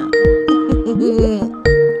shit.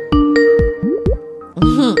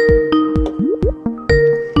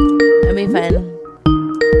 That'd be fun.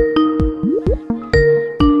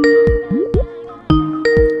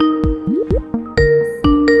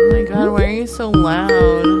 Oh my god, why are you so loud?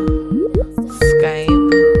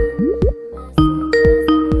 Skype.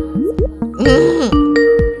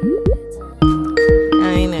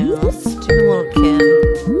 I know, stupid little kid.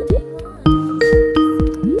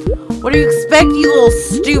 What do you expect, you little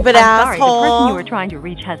stupid asshole? Sorry, the person you were trying to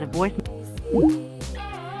reach has a voice.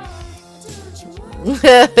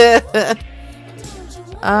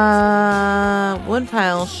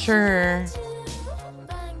 Woodpile, sure.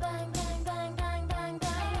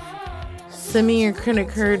 Send me your credit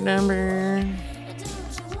card number.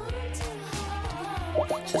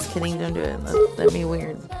 Just kidding, don't do it. That'd be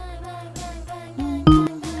weird.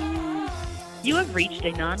 You have reached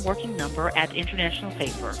a non-working number at International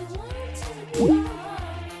Paper. Do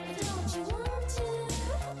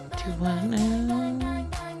I know?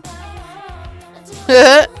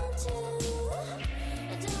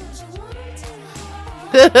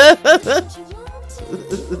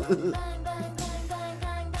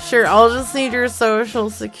 Sure, I'll just need your social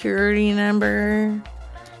security number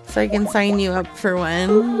so I can sign you up for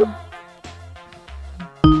one.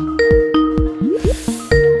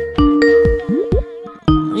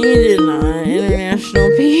 You did not. International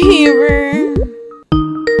Paper.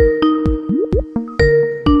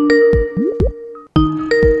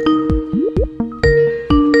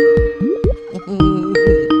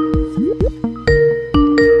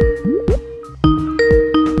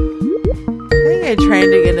 I tried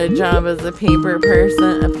to get a job as a paper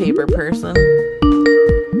person.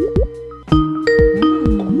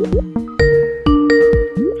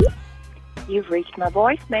 You've reached my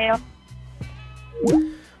voicemail.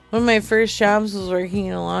 One of my first jobs was working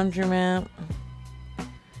in a laundromat.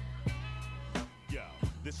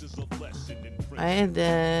 I had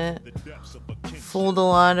to fold a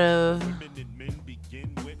lot of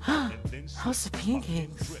House of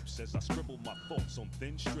Pancakes.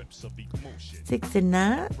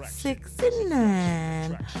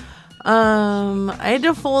 69. I had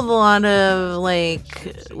to fold a lot of,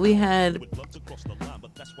 like, we had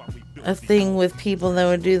a thing with people that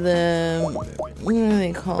would do the, what are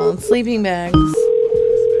they called? Sleeping bags.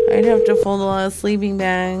 I'd have to fold a lot of sleeping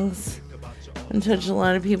bags and touch a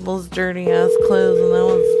lot of people's dirty ass clothes, and that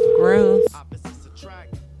was gross.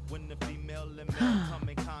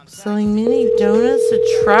 Selling mini donuts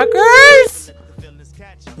to truckers?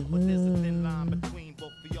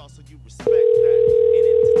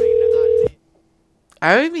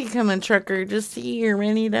 I would become a trucker just to eat your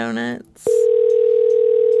mini donuts.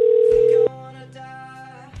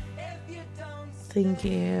 Thank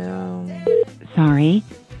you. Sorry.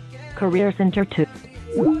 Career Center 2.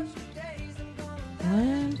 What?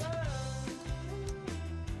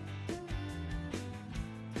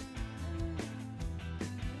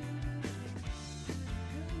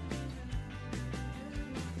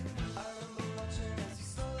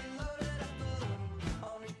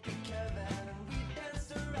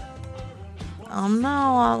 I'm not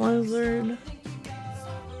a lot lizard.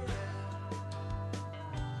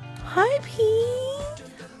 Hi, Pete.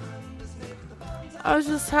 I was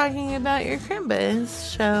just talking about your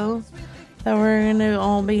Crimbus show that we're gonna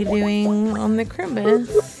all be doing on the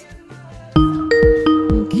Crimbus.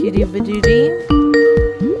 Cutie badootie.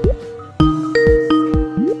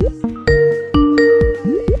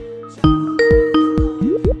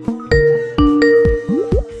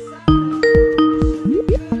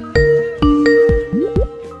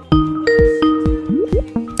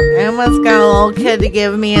 I almost got a little kid to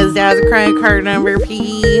give me his dad's credit card number,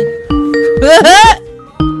 P.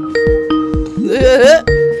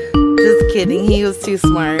 Just kidding. He was too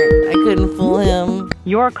smart. I couldn't fool him.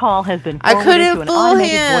 Your call has been I forwarded to couldn't an fool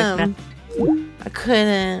automated voice him. message. I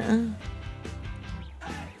couldn't.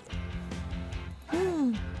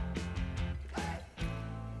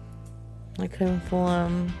 I couldn't fool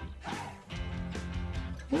him.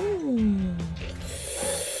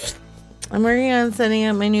 I'm working on setting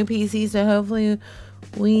up my new PC, so hopefully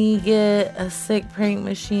we get a sick prank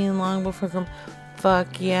machine long before.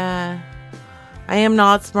 Fuck yeah. I am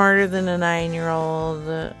not smarter than a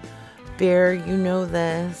 9-year-old. Bear, you know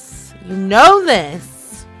this. You know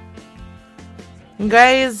this. And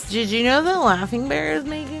guys, did you know that Laughing Bear is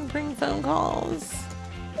making prank phone calls?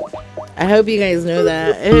 I hope you guys know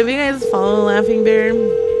that. I hope you guys follow Laughing Bear.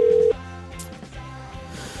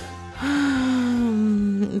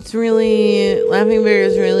 It's really, Laughing Bear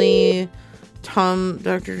is really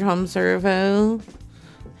Dr. Tom Servo,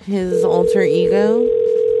 his alter ego.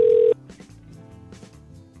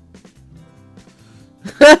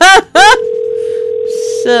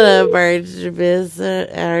 Shut up, Archbishop.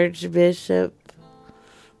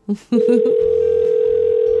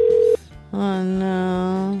 Oh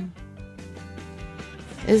no.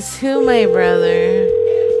 Is who my brother?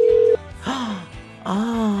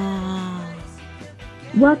 Oh.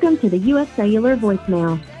 Welcome to the U.S. Cellular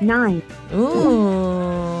voicemail. 9.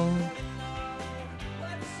 Ooh.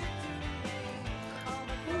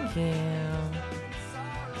 Thank you.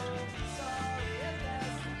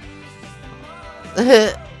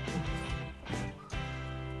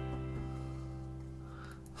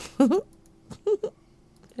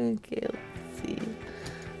 Okay, let's see.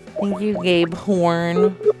 Thank you, Gabe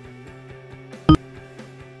Horn.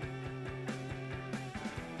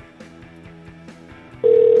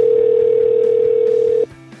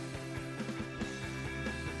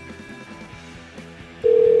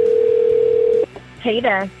 Hey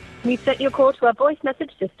there. We've sent your call to our voice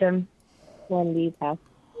message system. When do you pass?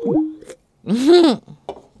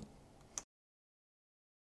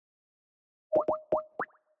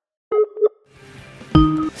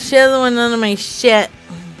 She doesn't want none of my shit.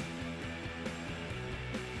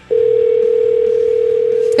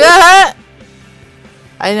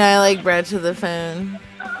 I know, I like Brad to the phone.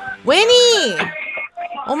 Winnie!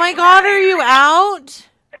 Oh my god, are you out?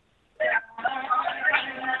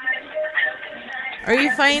 Are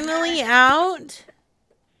you finally out?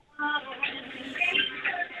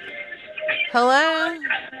 Hello?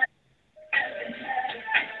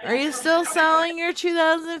 Are you still selling your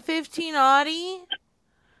 2015 Audi?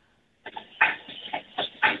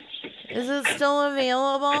 Is it still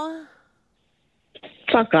available?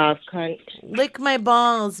 Fuck off, cunt. Lick my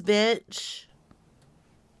balls, bitch.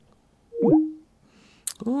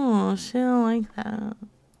 Oh, she don't like that.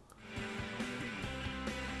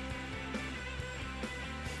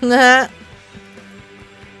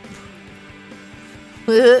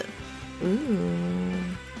 Ooh.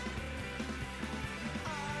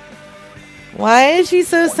 Why is she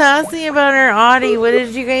so sassy about her Audie? What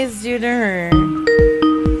did you guys do to her?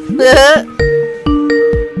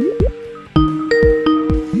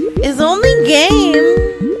 It's only game.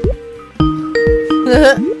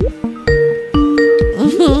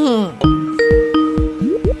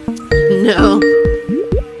 No.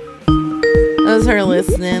 That was her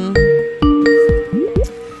listening.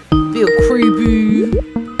 Feel creepy.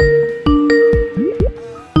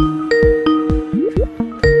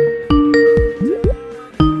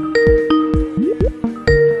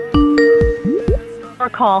 Your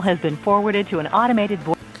call has been forwarded to an automated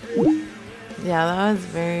voice. Yeah, that was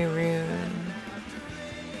very rude.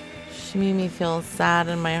 She made me feel sad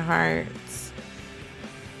in my heart.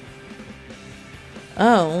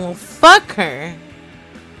 Oh, well, fuck her.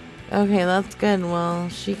 Okay, that's good. Well,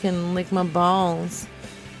 she can lick my balls.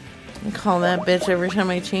 I call that bitch every time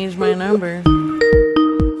I change my number.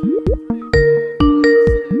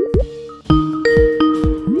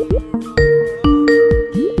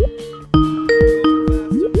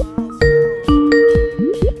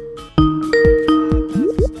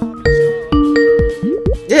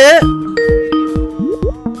 Yeah.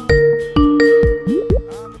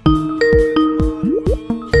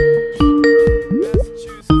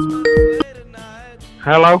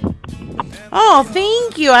 Hello? Oh,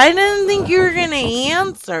 thank you. I didn't think you were going to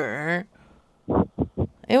answer.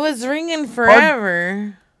 It was ringing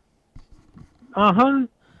forever. Uh-huh.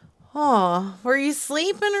 Oh, were you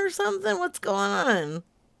sleeping or something? What's going on?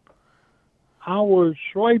 I was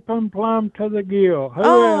sleeping plumb to the gill. Who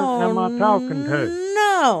am I talking to?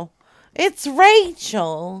 No, it's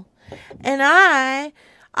Rachel. And I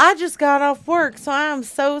just got off work, so I'm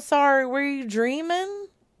so sorry. Were you dreaming?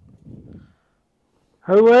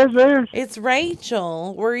 Who is this? It's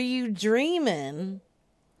Rachel. Were you dreaming?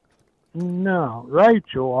 No,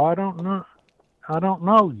 Rachel, I don't know. I don't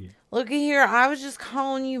know you. Looky here, I was just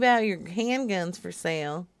calling you about your handguns for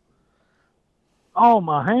sale. Oh,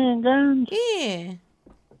 my handguns? Yeah.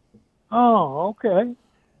 Oh, okay.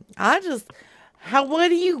 What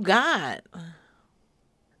do you got?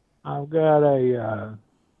 I've got a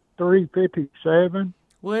 357.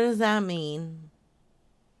 What does that mean?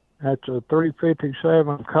 That's a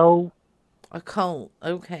 357 Colt. A Colt,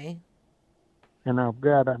 okay. And I've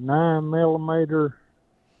got a 9mm.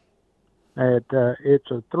 It's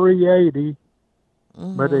a 380,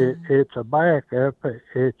 but it's a backup.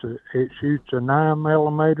 It shoots a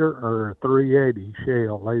 9mm or a 380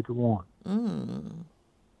 shell, either one.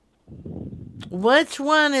 Which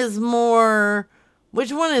one is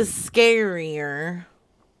scarier?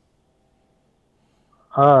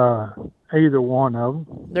 Either one of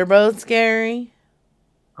them. They're both scary?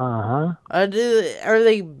 Uh-huh. Are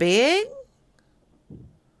they big?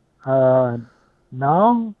 No,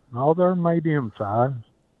 they're medium size.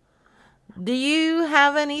 Do you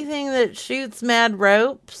have anything that shoots mad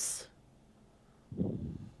ropes?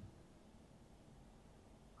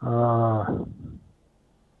 No.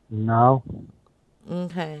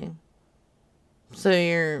 Okay. So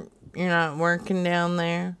you're not working down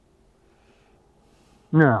there?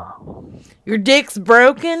 No. Your dick's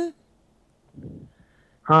broken?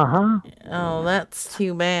 Uh-huh. Oh, that's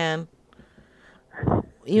too bad.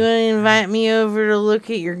 You want to invite me over to look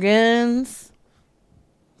at your guns?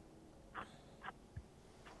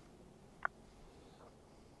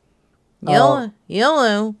 Yellow.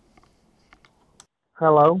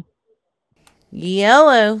 Hello?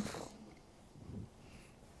 Yellow.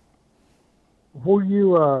 Where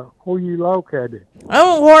you located?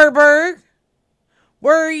 I'm in Warburg.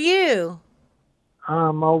 Where are you?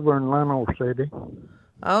 I'm over in Leno City.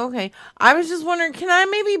 Okay. I was just wondering, can I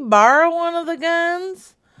maybe borrow one of the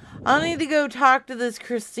guns? I'll need to go talk to this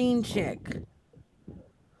Christine chick.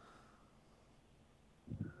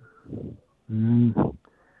 No,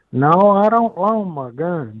 I don't loan my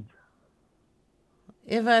guns.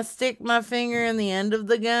 If I stick my finger in the end of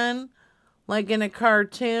the gun, like in a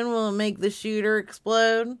cartoon, will it make the shooter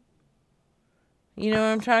explode? You know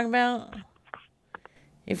what I'm talking about?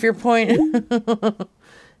 If you're pointing it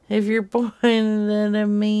at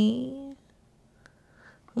me,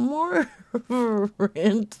 more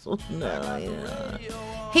rental. No, yeah.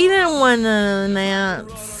 He didn't want none of the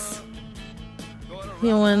gnats.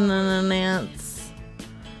 He wanted none of the gnats.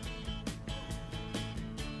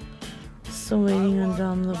 Still waiting on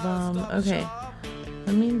Dom the Bomb. Okay,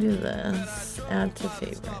 let me do this. Add to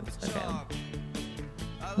favorites. Okay.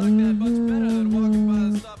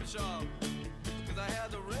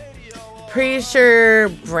 Pretty sure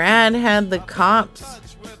Brad had the cops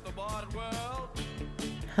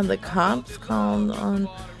called on.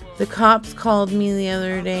 The cops called me the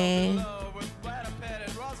other day.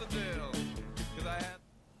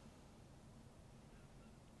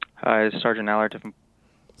 Hi, it's Sergeant Allard.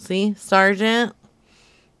 See, Sergeant?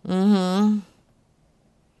 Mm-hmm.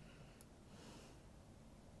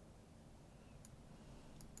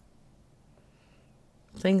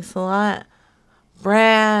 Thanks a lot.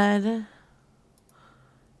 Brad.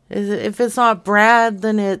 If it's not Brad,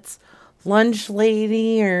 then it's Lunch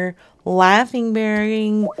Lady or Laughing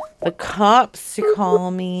Bearing the cops to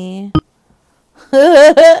call me.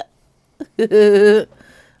 I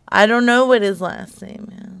don't know what his last name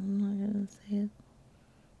is. I'm not gonna say it.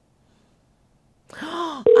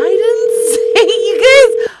 I didn't say, you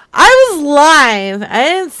guys, I was live. I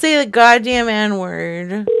didn't say the goddamn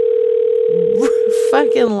N-word.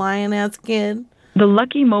 Fucking lying ass kid. The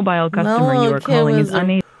lucky mobile customer you are calling is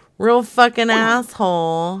unable. Real fucking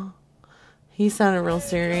asshole. He sounded real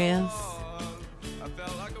serious.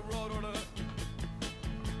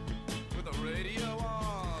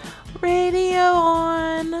 Radio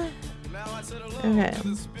on. Okay.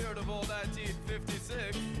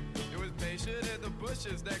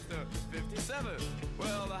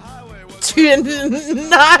 To a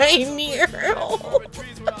 9-year-old.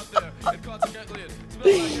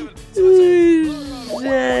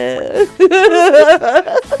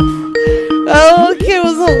 That little kid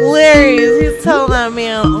was hilarious. He's telling that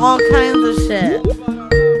man all kinds of shit.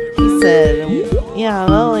 He said, yeah,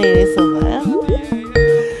 that lady said that.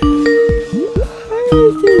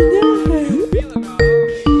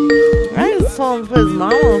 I just told him to put his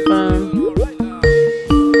mom on the phone.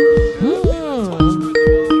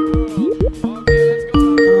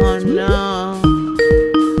 Oh no.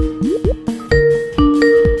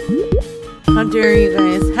 How dare you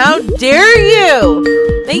guys? How dare you?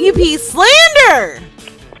 Thank you, P. Slander!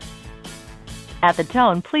 At the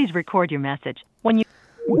tone, please record your message. When you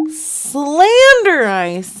slander,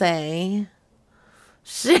 I say.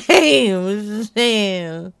 Shame,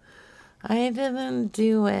 shame. I didn't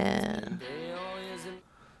do it.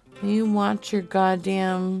 You watch your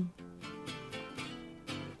goddamn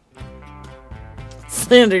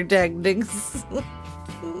slander tactics.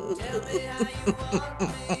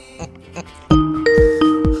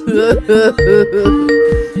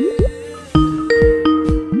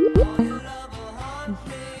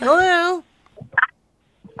 Hello.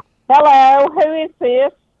 Hello, who is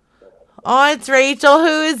this? Oh, it's Rachel.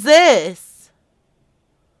 Who is this?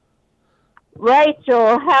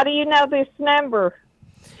 Rachel, how do you know this number?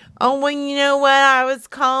 Oh, well, you know what? I was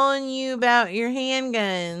calling you about your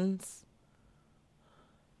handguns.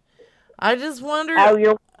 I just wondered.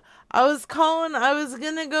 Oh, I was going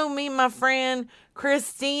to go meet my friend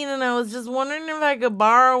Christine, and I was just wondering if I could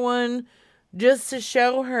borrow one just to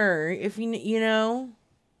show her, if you know.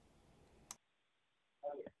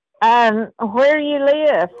 Where you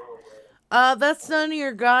live? That's none of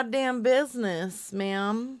your goddamn business,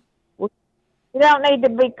 ma'am. You don't need to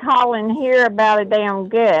be calling here about a damn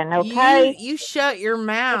gun, okay? You shut your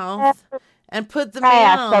mouth and put the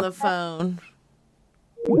man on the phone.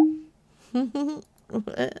 What?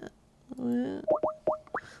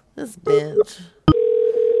 This bitch.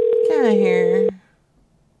 Get out of here.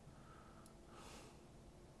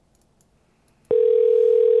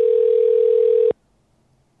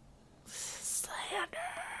 Slander.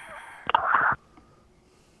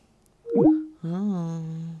 Oh.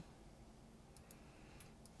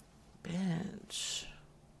 Bitch.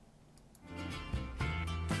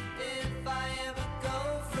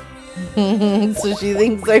 So she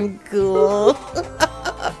thinks I'm cool.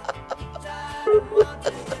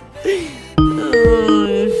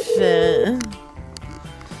 Oh shit.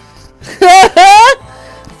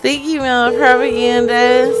 Thank you,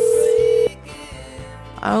 Propagandist.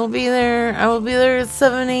 I will be there at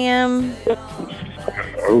 7 a.m.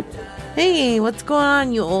 Hello. Hey, what's going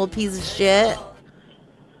on, you old piece of shit?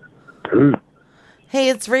 Hey,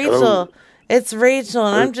 it's Rachel. Hello. It's Rachel,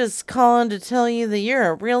 and I'm just calling to tell you that you're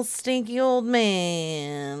a real stinky old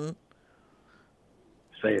man.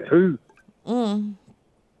 Say who?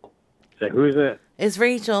 Say who is that? It's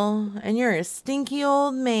Rachel, and you're a stinky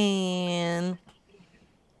old man.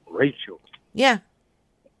 Rachel. Yeah.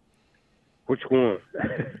 Which one?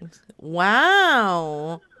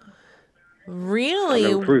 Wow. Really?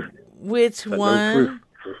 I know three. Which one?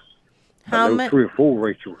 How many? 3 or 4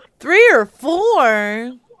 Rachels. 3 or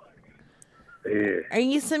 4? Yeah. Are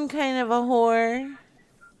you some kind of a whore?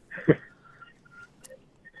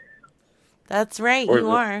 That's right, What is you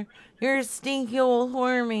it? are. You're a stinky old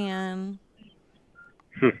whore man.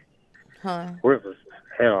 Huh? What is this?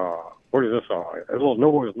 What is this? A little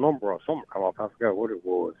noise number or something come up. I forgot what it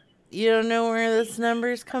was. You don't know where this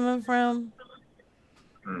number's coming from?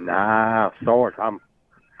 Nah, I saw it. I'm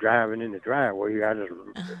driving in the driveway. I just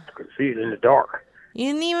could see it in the dark.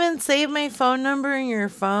 You didn't even save my phone number in your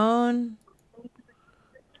phone?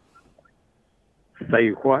 Say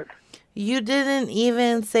what? You didn't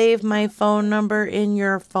even save my phone number in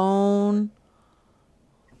your phone?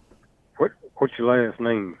 What's your last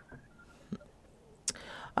name?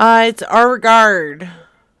 It's Argard.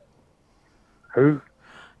 Who?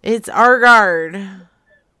 It's Argard.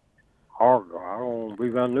 Argard. I don't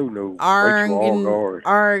believe I knew no Rachel Argard.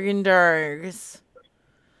 Argendargs.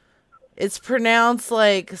 It's pronounced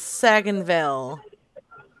like Saganville.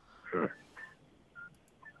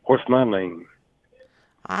 What's my name?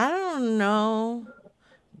 I don't know.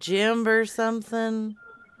 Jim or something.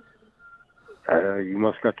 You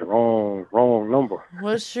must got the wrong number.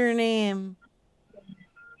 What's your name?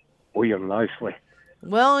 William Nicely.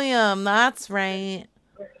 William, that's right.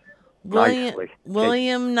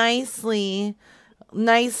 William Nicely.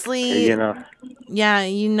 Nicely. Yeah,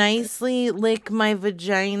 you nicely lick my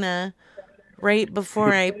vagina right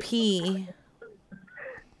before I pee.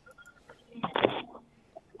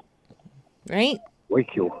 Right?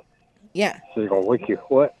 Wake you. Yeah. So you're gonna wake you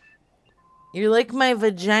what? You lick my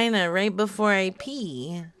vagina right before I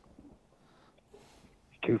pee.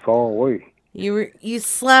 Too far away. You nicely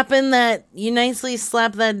slap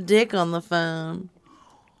that dick on the phone.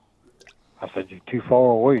 I said you're too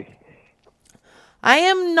far away. I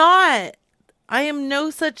am not. I am no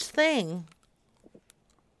such thing.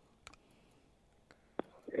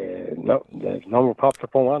 No, the number popped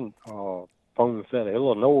up on my phone and said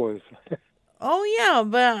Illinois. Oh yeah,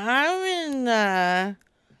 but I'm in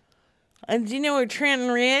do you know where Trenton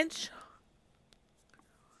Ridge?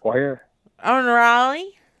 Where? On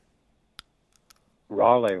Raleigh.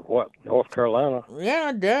 Raleigh, what? North Carolina?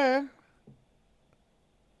 Yeah, duh.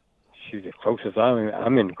 Shoot, the closest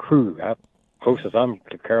I'm in Crew. Closest I'm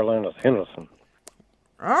to Carolina's Henderson.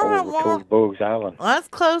 All right, over toward Boggs Island. Well, that's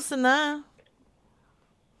close enough.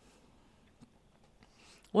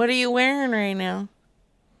 What are you wearing right now?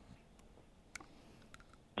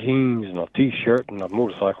 Jeans and a t-shirt and a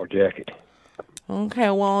motorcycle jacket. Okay,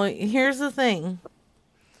 well, here's the thing.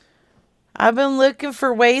 I've been looking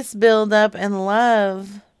for waste buildup and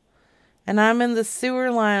love, and I'm in the sewer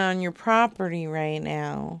line on your property right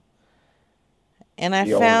now. And I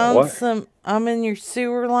found some. I'm in your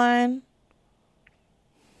sewer line.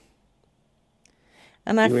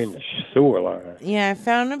 And you in the sewer line? Yeah, I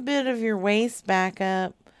found a bit of your waste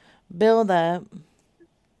buildup.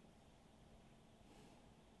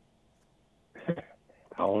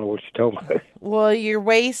 I don't know what you're talking about. Well, your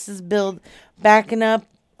waist is backing up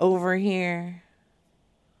over here.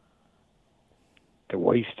 The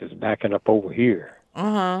waist is backing up over here.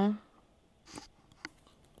 Uh-huh.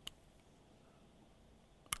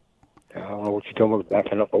 I don't know what you're talking about,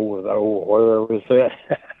 backing up over there, wherever it's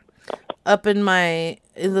at. Up in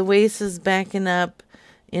the waist is backing up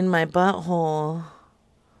in my butthole.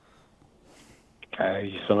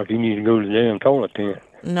 You sound like you need to go to the damn toilet then.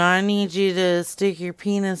 No, I need you to stick your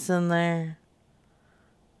penis in there.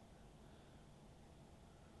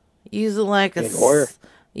 Use it like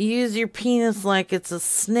use your penis like it's a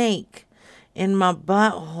snake in my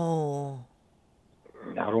butthole.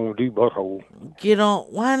 I don't do butthole.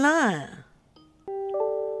 Why not?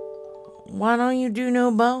 Why don't you do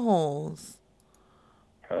no buttholes?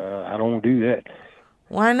 I don't do that.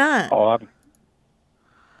 Why not? Oh,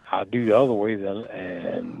 I do the other ways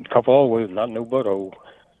and a couple other ways, not no butthole.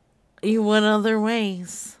 You went other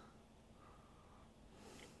ways.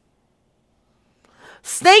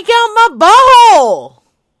 Snake out my butthole!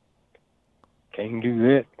 Can't do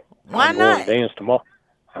that. Why not?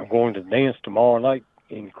 I'm going to dance tomorrow night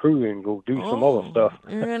in Crew and go do some other stuff.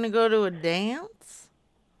 You're going to go to a dance?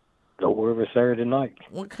 Go every Saturday night.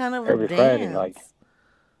 What kind of every a dance? Friday night.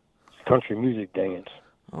 It's country music dance.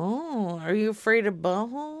 Oh, are you afraid of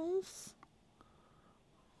buttholes?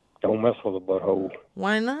 Don't mess with a butthole.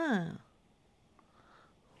 Why not?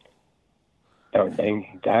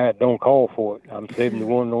 Diet don't call for it. I'm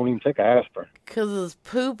 71, don't even take an aspirin. Because it's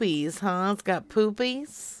poopies, huh? It's got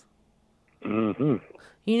poopies? Mm-hmm.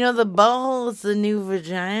 You know, the butthole is the new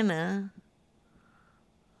vagina.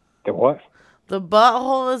 The what? The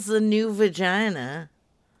butthole is the new vagina.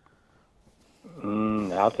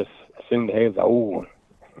 I just seem to have the old one.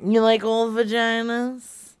 You like old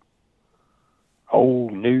vaginas?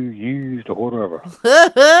 Old, new, used, or whatever.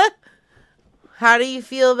 How do you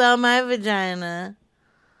feel about my vagina?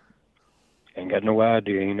 Ain't got no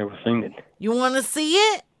idea. Ain't never seen it. You want to see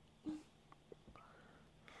it?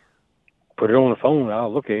 Put it on the phone.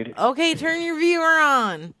 I'll look at it. Okay, turn your viewer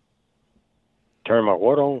on. Turn my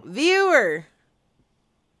what on? Viewer.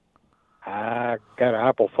 I got an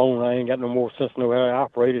Apple phone. I ain't got no more sense to know how to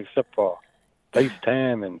operate it except for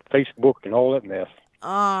FaceTime and Facebook and all that mess.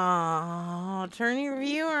 Oh, turn your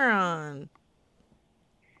viewer on.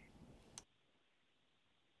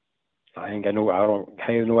 I don't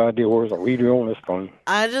have no idea where's a reader on this phone.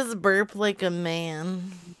 I just burp like a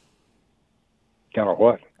man. Kind of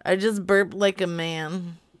what? I just burped like a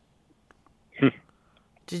man.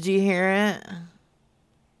 Did you hear it?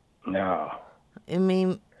 No. It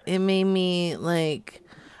made me like,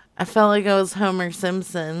 I felt like I was Homer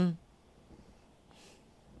Simpson.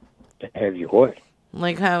 Have you what?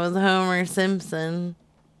 Like I was Homer Simpson.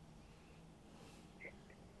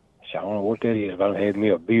 I don't know what that is. But I had me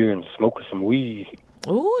a beer and smoking some weed.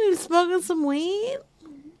 Ooh, you smoking some weed?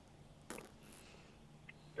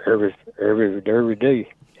 Every day.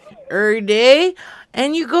 Every day?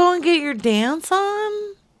 And you go and get your dance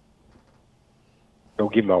on? Go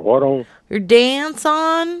get my what on? Your dance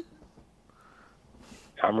on?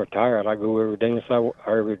 I'm retired. I go every dance I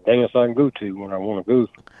can go to when I want to go.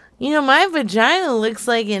 You know, my vagina looks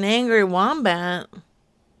like an angry wombat.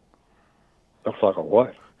 Looks like a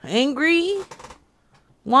what? Angry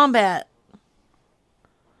wombat.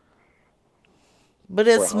 But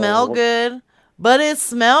it smell good.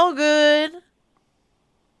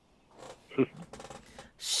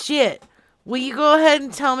 Shit. Will you go ahead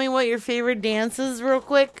and tell me what your favorite dance is real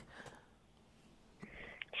quick?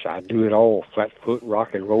 Should I do it all? Flat foot,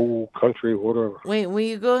 rock and roll, country, whatever. Wait, will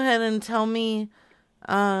you go ahead and tell me,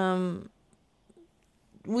 will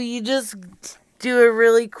you just do a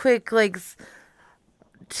really quick, like,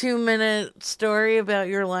 2-minute story about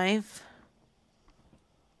your life?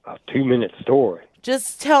 A 2-minute story?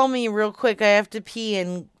 Just tell me real quick. I have to pee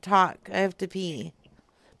and talk. I have to pee.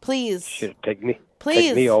 Please. Should take me. Please.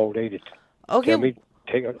 Take me all day to. Okay.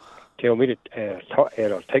 Tell me to talk.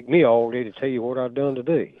 It'll take me all day to tell you what I've done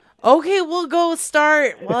today. Okay, we'll go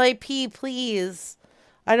start while I pee, please.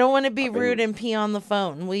 I don't want to be rude and pee on the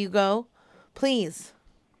phone. Will you go? Please.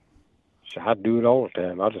 I do it all the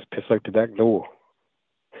time. I just piss out the back door.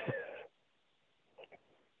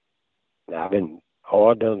 Now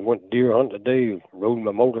I've done went deer hunting today, rode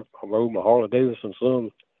my Harley Davidson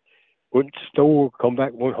some, went to the store, come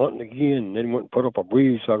back, went hunting again, and then went and put up a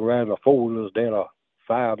bridge so I could ride my 4-wheelers down a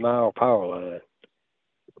 5-mile power line.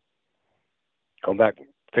 Come back,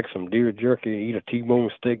 fix some deer jerky, eat a T-bone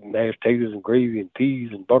steak, mashed potatoes and gravy and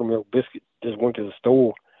peas and buttermilk biscuit. Just went to the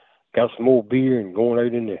store, got some more beer, and going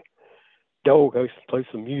out in the doghouse to play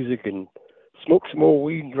some music and smoke some more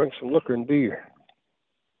weed and drink some liquor and beer.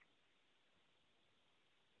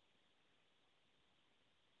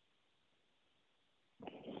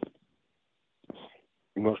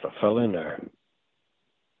 You must have fell in there.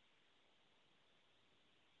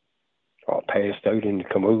 Or passed out in the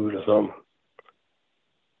commode or something.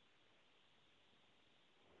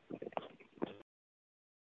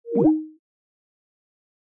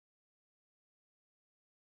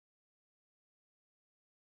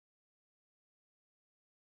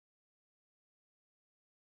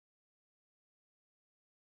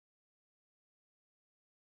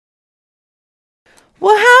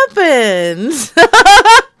 What happened?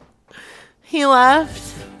 He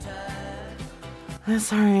left. I'm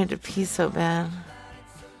sorry I had to pee so bad.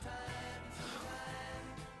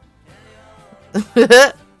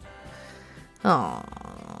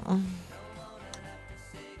 Aww.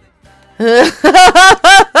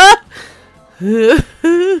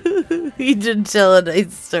 He did tell a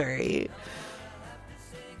nice story.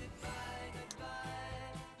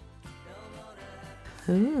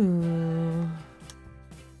 Ooh.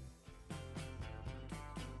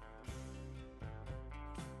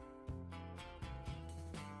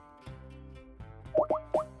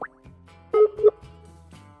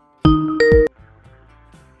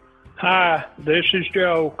 Hi, this is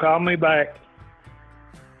Joe. Call me back.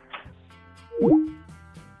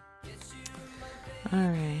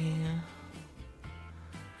 Alright.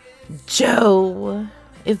 Joe,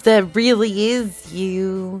 if that really is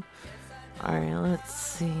you. Alright, let's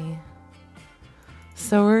see.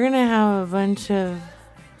 So we're gonna have a bunch of...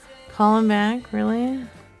 Call him back, really?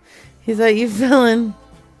 He's like, you feeling...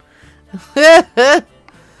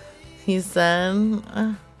 He said...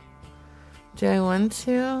 do I want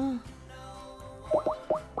to?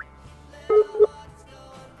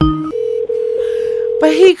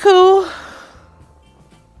 But he cool.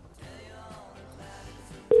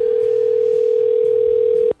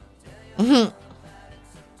 Tell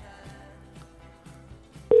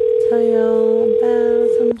you about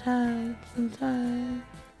sometimes.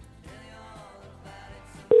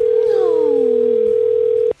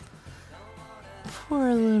 Oh,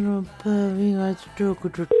 poor little puppy got stuck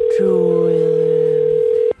with the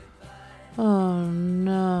toilet. Oh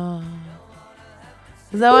no.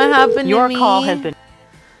 Is that what happened Your to me? call has been...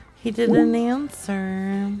 He didn't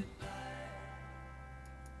answer.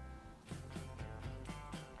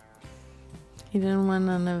 He didn't want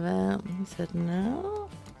none of it. He said no.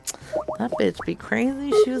 That bitch be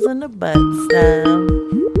crazy. She was in the butt stuff.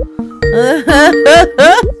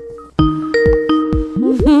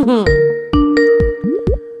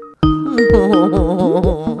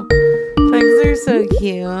 Pigs are so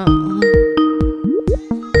cute.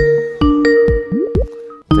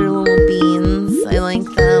 They're little beans. I like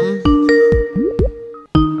them.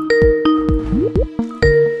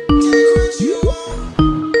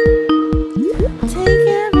 Take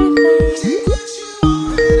everything.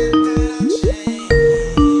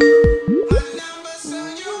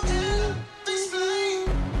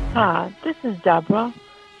 Hi, this is Deborah.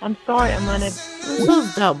 I'm sorry I'm unable. This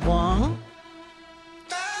is Deborah.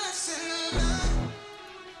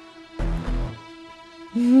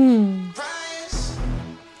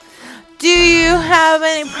 Do you have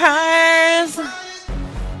any prayers?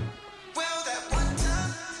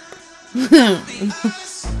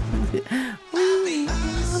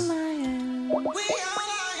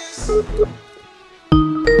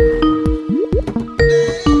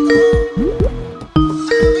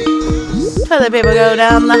 Toilet paper go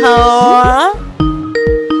down the hole.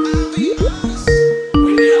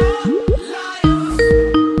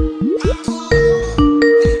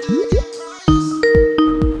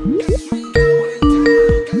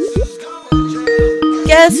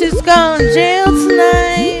 Guess who's going to jail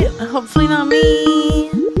tonight? Hopefully not me.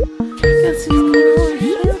 Guess who's going to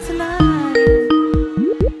jail tonight?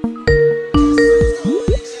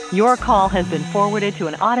 Your call has been forwarded to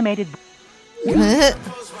an automated...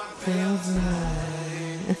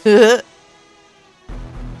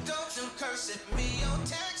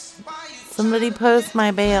 Somebody post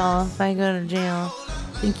my bail if I go to jail.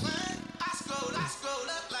 Thank you.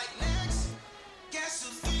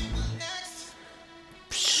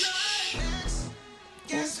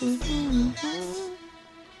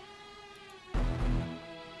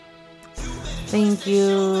 Thank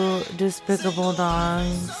you, despicable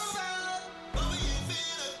dogs.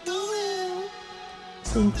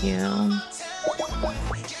 Thank you. I'm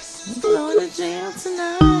going to jail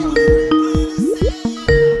tonight.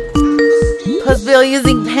 Post bill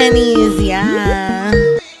using pennies, yeah.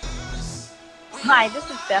 Hi, this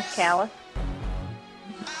is Beth Callis.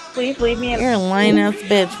 Please leave me You're a lying-ass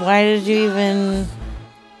bitch. Why did you even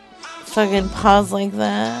fucking pause like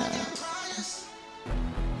that?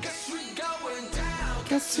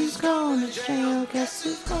 Guess who's going to jail? Guess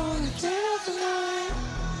who's going to jail tonight?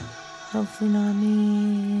 Hopefully not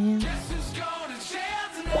me.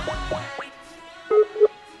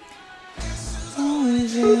 Going to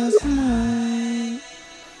jail tonight.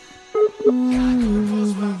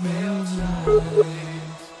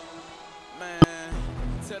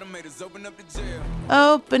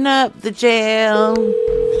 Open up the jail.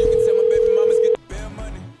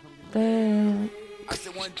 Babe.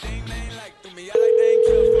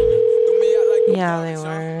 Yeah, they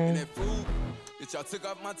were.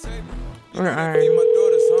 Or are.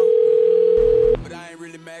 But I ain't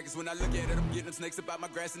really mad, cause when I look at it, I'm getting them snakes about my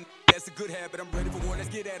grass, and that's a good habit. I'm ready for war, let's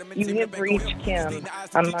get at them. You have reached Kim.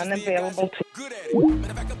 I'm unavailable to... Good at it.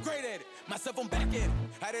 Matter of fact, I'm great at it. Myself, I'm back at it.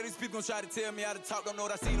 How dare these people gonna try to tell me how to talk? Don't know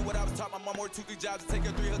what I seen or what I was taught. My mom worked 2-3 jobs to take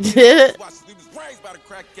her 3 kids. We was raised by the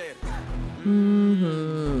crack at it.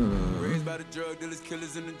 Raised by the drug dealers,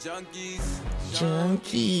 killers, and the junkies.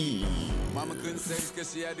 Junkies. Mama couldn't save us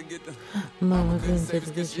cause she had to get the... Mama couldn't save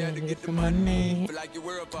us cause she had to get the money. Feel like your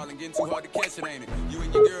world falling, getting too hard to catch it, ain't it? You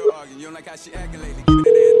and your girl arguing, you don't like how she acting lately. Giving it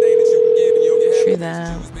everything that you can give and you don't get happy. True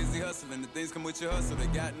that. You was busy hustling, the things come with your hustle. They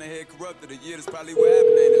got in their head corrupted. A year, that's probably what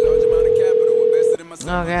happened. Ain't a large amount of capital invested in myself.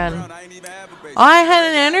 Oh, God. I had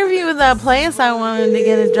an interview with that place I wanted to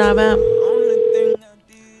get a job at.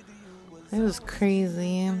 It was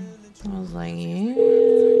crazy. I was like, yeah.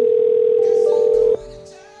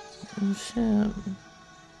 Oh, shit.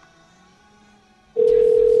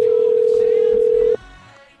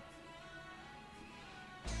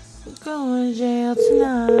 Going to jail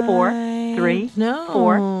tonight. 4, 3, no.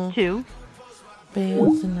 4, 2.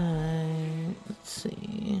 Bail tonight. Let's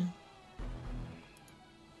see.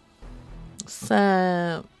 So,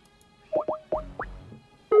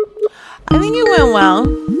 I think it went well.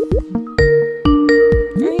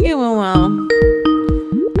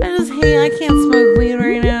 I can't smoke weed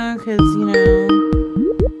right now because, you know,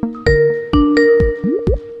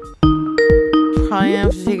 probably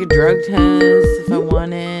have to take a drug test if I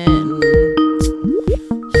want it. And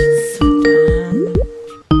it's so dumb.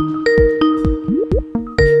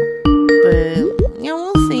 But, yeah,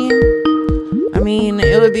 we'll see. I mean,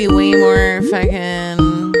 be way more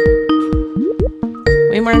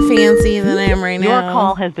fancy than I am right now. Your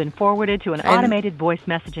call has been forwarded to an automated voice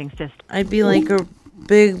messaging system. I'd be like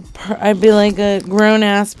a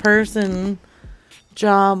grown-ass person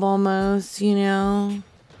job almost, you know?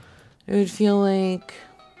 It would feel like...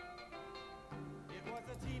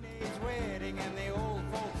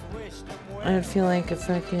 I would feel like a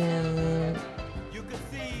fucking...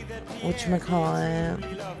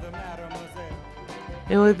 whatchamacallit?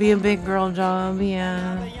 It would be a big girl job,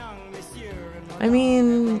 yeah. I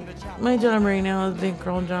mean, my job right now is a big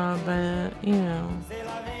girl job, but, you know.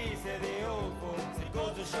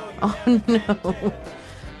 Oh, no.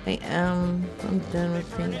 I am. I'm done with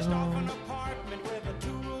things all.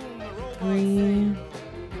 3.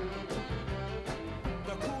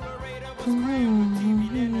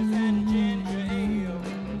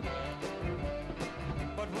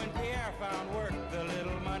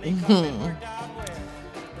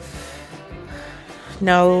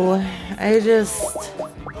 No, I just,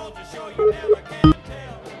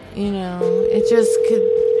 you know, it just could,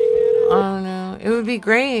 I don't know. It would be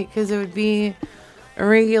great because it would be a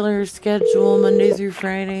regular schedule, Monday through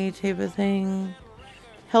Friday type of thing.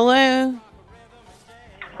 Hello?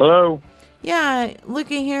 Hello? Yeah,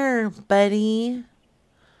 looky here, buddy.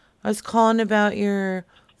 I was calling about your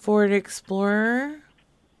Ford Explorer.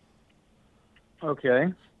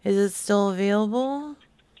 Okay. Is it still available?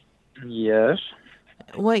 Yes.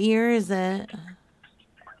 What year is it?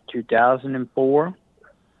 2004.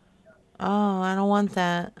 Oh, I don't want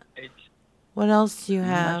that. What else do you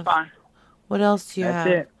have? That's fine. What else do you have?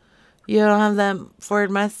 That's it. You don't have that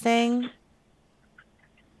Ford Mustang?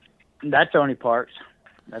 That's only parts.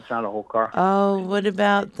 That's not a whole car. Oh, what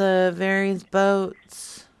about the various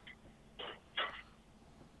boats?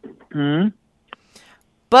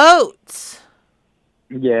 Boats!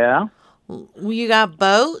 Yeah. You got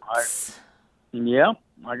boats? Yeah.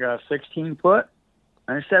 I got a 16-foot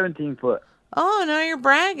and a 17-foot. Oh, now you're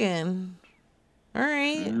bragging. All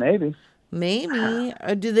right. Maybe.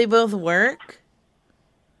 Do they both work?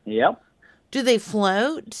 Yep. Do they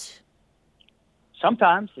float?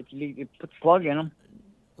 Sometimes, if you put the plug in them.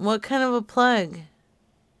 What kind of a plug?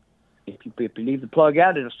 If you leave the plug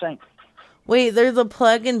out, it'll sink. Wait, there's a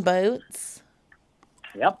plug in boats?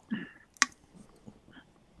 Yep.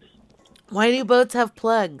 Why do boats have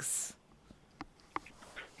plugs?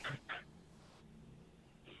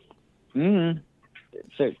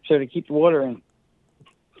 So to keep the water in.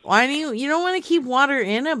 Why do you don't want to keep water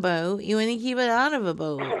in a boat? You want to keep it out of a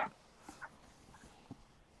boat.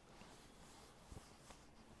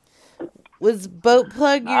 Was boat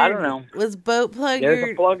plug your... I don't know. Was boat plug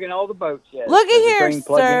There's a plug in all the boats, yes. Look at here, There's a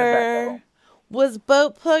plug in the back of sir. them. Was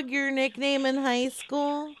boat plug your nickname in high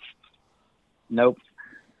school? Nope.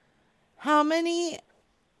 How many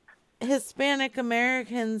Hispanic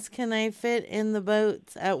Americans can I fit in the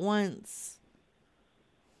boats at once?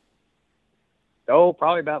 Oh,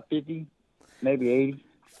 probably about 50, maybe 80.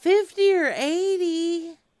 50 or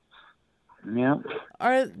 80? Yeah.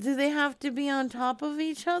 Do they have to be on top of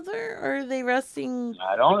each other, or are they resting?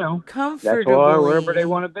 I don't know. Comfortably. That's why wherever they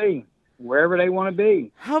want to be. Wherever they want to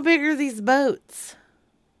be. How big are these boats?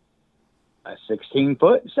 A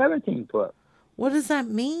 16-foot, 17-foot. What does that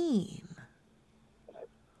mean?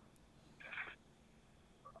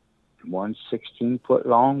 One's 16-foot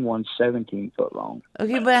long, one's 17-foot long.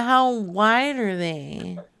 Okay, but how wide are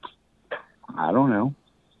they? I don't know.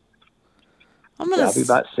 Probably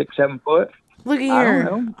about 6-7 foot. Look at I here.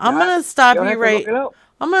 don't know. I'm gonna stop you right.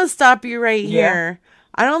 I'm gonna stop you right Yeah. here.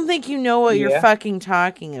 I don't think you know what you're fucking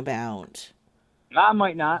talking about. I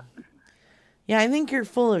might not. Yeah, I think you're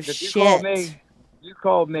full of If shit. you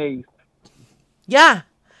called me. Yeah.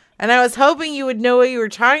 And I was hoping you would know what you were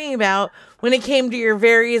talking about when it came to your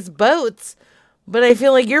various boats, but I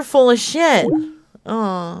feel like you're full of shit.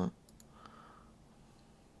 Oh.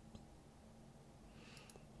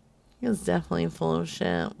 He was definitely full of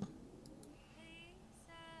shit.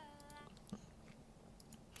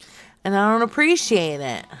 And I don't appreciate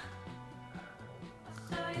it.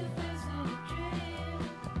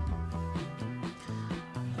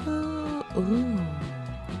 Ooh.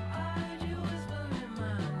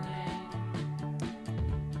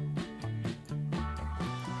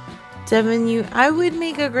 Devon, I would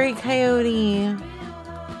make a great coyote.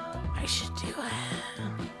 I should do it.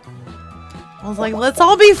 I was like, let's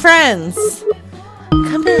all be friends.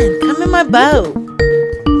 Come in my boat.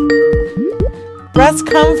 Rest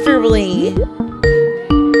comfortably.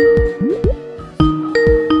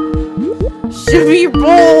 Should be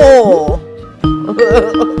bowl.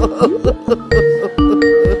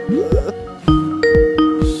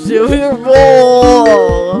 Should be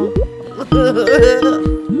bowl. Oh,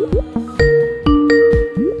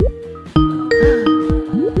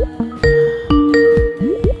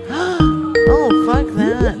 fuck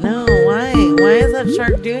that. No, why? Why is that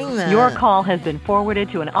shark doing that? Your call has been forwarded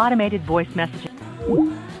to an automated voice messaging.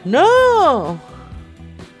 No!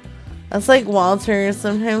 That's like Walter.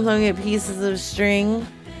 Sometimes I'll get pieces of string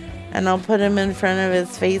and I'll put him in front of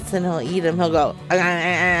his face and he'll eat them. He'll go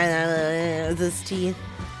with his teeth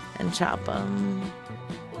and chop them.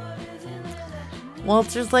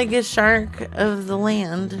 Walter's like a shark of the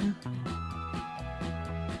land.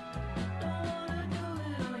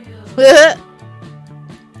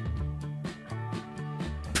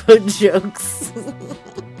 Put jokes.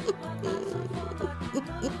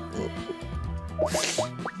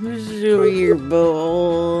 Show your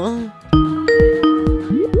bowl.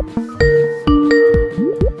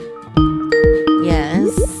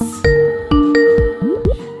 Yes.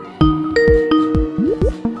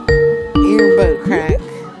 Your boat crack.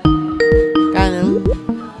 Got him.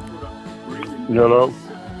 Hello.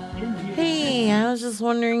 Hey, I was just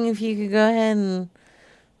wondering if you could go ahead and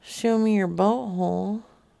show me your boat hole.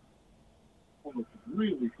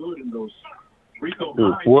 Really good in those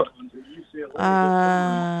what?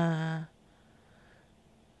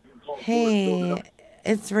 Hey,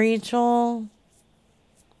 it's Rachel.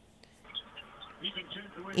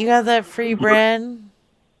 You got that free bread?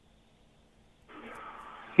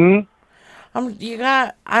 I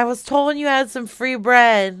was told you had some free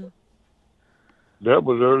bread. That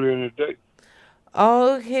was earlier in the day.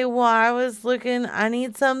 Oh, okay, well, I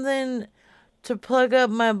need something to plug up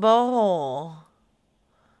my bowl.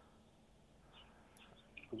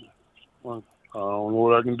 Well, I don't know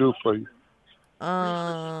what I can do for you.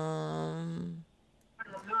 I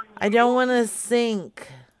don't want to sink.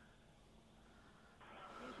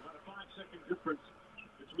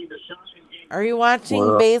 Are you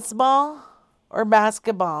watching baseball or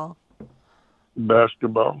basketball?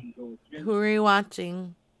 Basketball. Who are you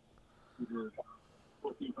watching?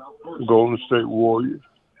 Golden State Warriors.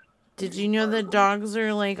 Did you know that dogs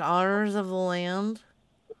are like otters of the land?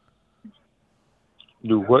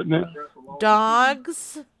 Do what now?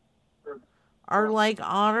 Dogs are like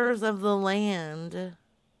otters of the land.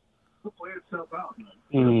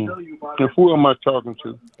 And who am I talking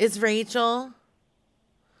to? It's Rachel.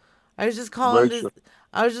 I was just calling to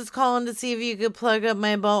see if you could plug up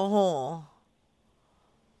my boat hole.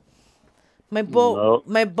 My boat's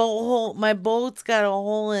got a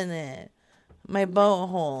hole in it. My boat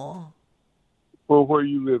hole. Well, where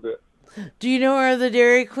you live at? Do you know where the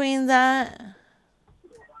Dairy Queen's at?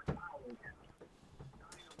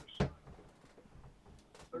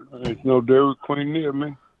 There's no Dairy Queen near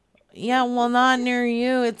me. Yeah, well, not near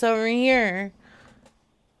you. It's over here.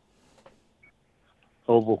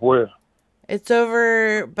 Over where? It's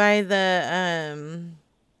over by the,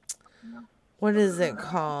 what is it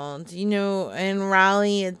called? You know, in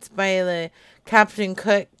Raleigh, it's by the Captain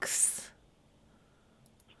Cook's.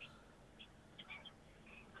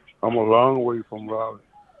 I'm a long way from Raleigh.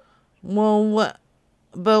 Well, what?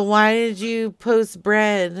 But why did you post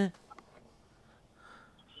bread?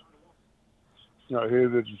 Now,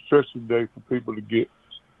 here's a special day for people to get.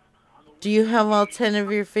 Do you have all 10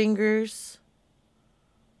 of your fingers?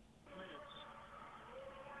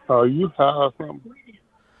 Are you high or something?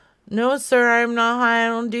 No, sir, I'm not high. I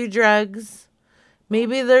don't do drugs.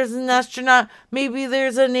 Maybe there's an astronaut. Maybe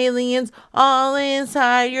there's an aliens all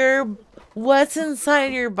inside your... What's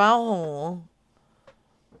inside your butthole?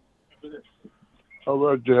 All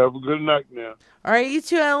right, you have a good night now. All right, you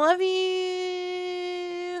too. I love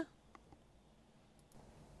you.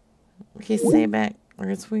 Okay, say it back. Or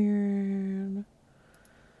it's weird.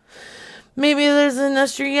 Maybe there's an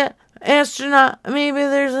astronaut. Maybe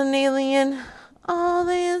there's an alien all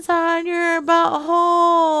inside your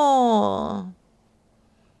butthole.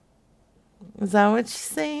 Is that what she's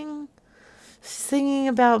saying? She's singing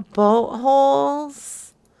about boat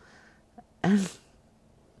holes and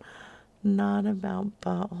not about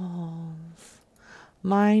buttholes.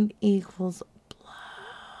 Mind equals blood.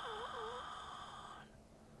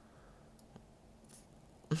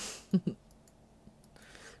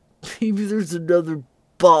 Maybe there's another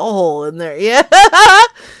butthole in there. Yeah. I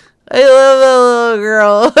love that little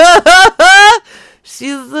girl.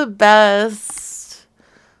 She's the best.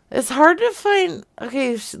 It's hard to find.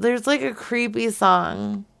 Okay, there's like a creepy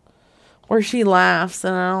song where she laughs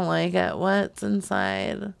and I don't like it. What's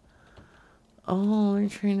inside? Oh, they're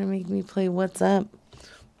trying to make me play What's Up.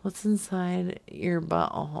 What's inside your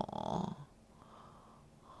butthole?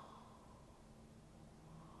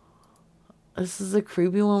 This is a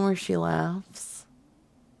creepy one where she laughs.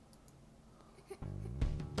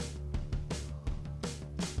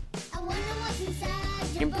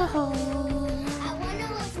 your butthole.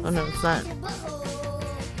 Oh no, it's not.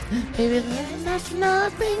 Baby, there's an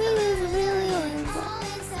astronaut. Baby, there's a million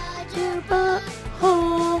inside your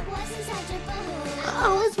butthole. I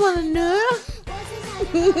always want to know.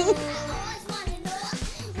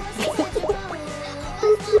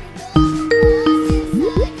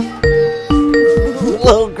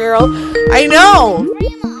 Little girl. I know.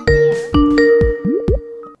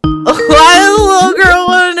 Why does the little girl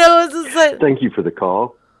want to know what's inside? Thank you for the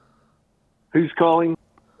call. Who's calling?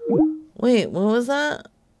 Wait, what was that?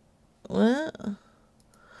 What?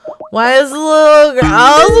 Why is the little girl?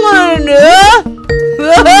 I always want to know.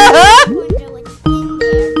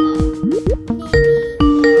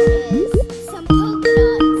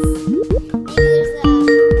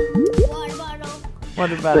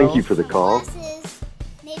 Water bottle. Thank you for the call.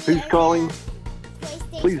 Who's calling?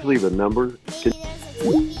 Please leave a number.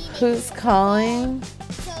 Who's calling?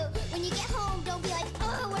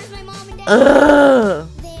 Ugh.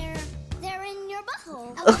 They're in your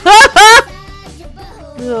butthole.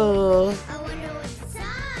 Oh.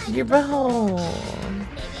 Your butthole.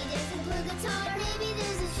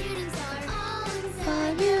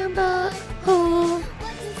 Inside your butthole.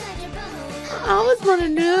 I always want to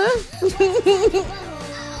know.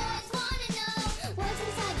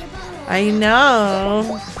 I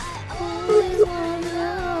know.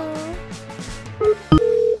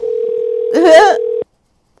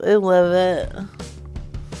 I love it.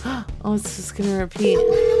 Oh, it's just gonna repeat.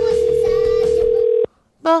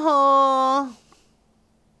 Butthole.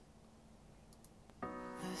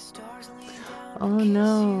 Oh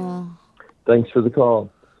no. Thanks for the call.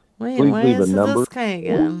 Wait, Please why leave a is it number. this guy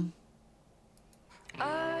again?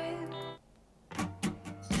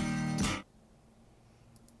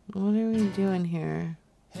 What are we doing here?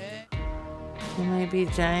 We might be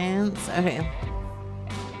giants. Okay.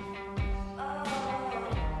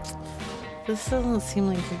 This doesn't seem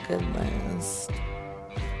like a good list.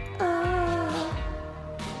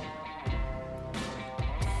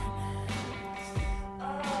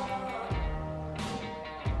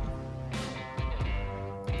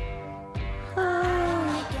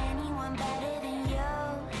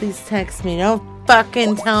 Please text me. Don't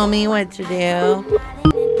fucking tell me what to do.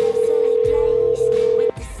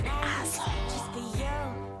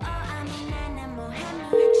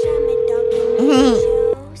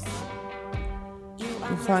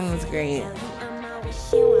 The song was great.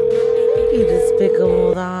 You just big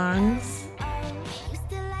old arms.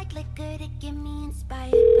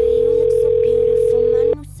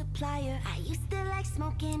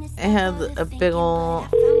 I had a big ol'.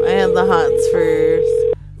 I had the hots for.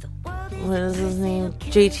 What is his name?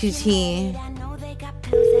 JTT.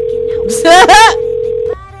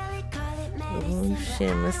 Oh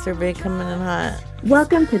shit, Mr. Big coming in hot.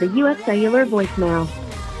 Welcome to the U.S. Cellular voicemail.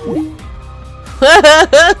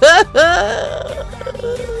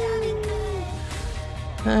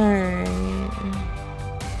 Alright.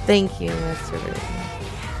 Thank you, Mr.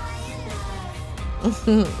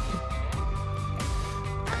 Big.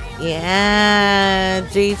 Yeah,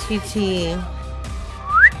 JTT.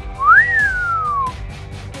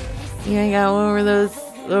 Yeah, I got one of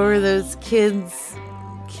those kids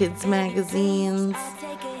magazines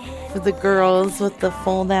for the girls with the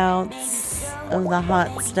fold outs of the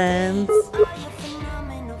hot studs.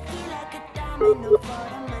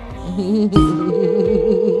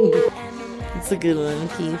 It's a good one,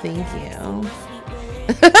 P. Thank you.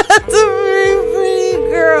 That's a very pretty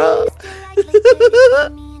girl.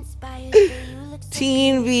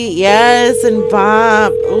 Teen Beat, yes, and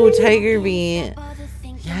Bop. Oh, Tiger Beat.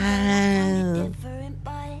 Yes.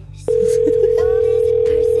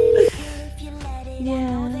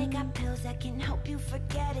 Yeah.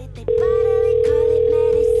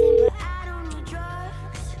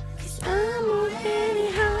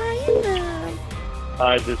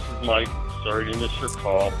 Hi, this is Mike. Sorry to miss your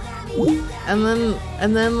call. And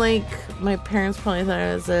then like my parents probably thought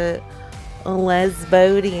I was a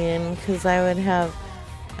lesbodian because I would have.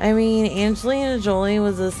 I mean, Angelina Jolie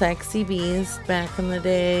was a sexy beast back in the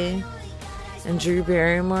day, and Drew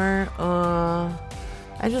Barrymore. Oh,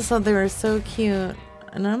 I just thought they were so cute.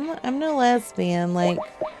 And I'm no lesbian. Like,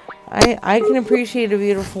 I can appreciate a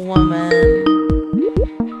beautiful woman.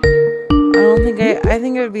 I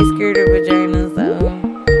think I would be scared of vaginas though,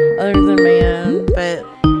 other than my own. But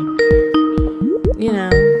you know,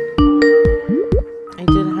 I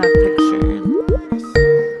did have pictures.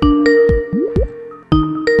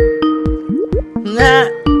 Nah.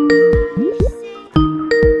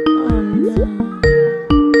 Oh no.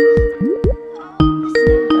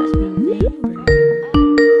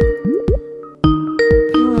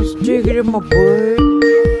 You want to stick it in my butt?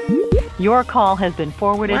 Your call has been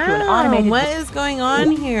forwarded to an automated... What is going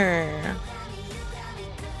on here?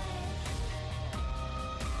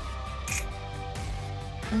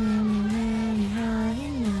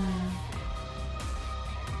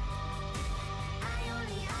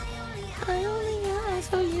 I only eyes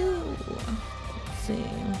for you. Let's see.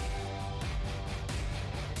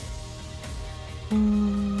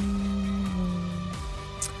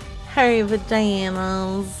 Hurry with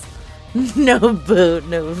Diana's. No boat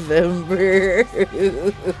November.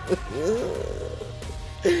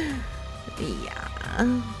 Yeah.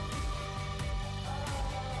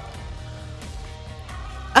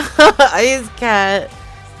 I use cat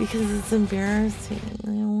because it's embarrassing. I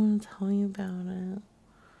don't want to tell you about it.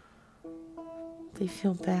 They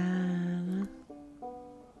feel bad.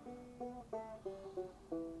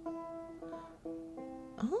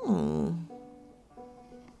 Oh.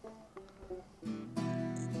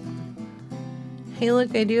 Hey,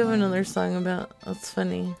 look, I do have another song about. That's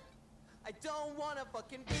funny. I don't wanna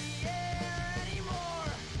fucking be here anymore.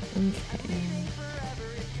 Okay.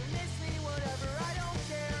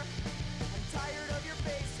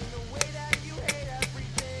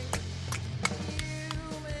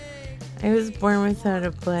 I was born without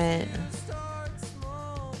a butt.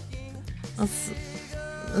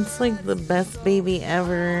 It's like the best baby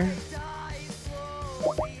ever.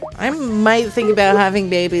 I might think about having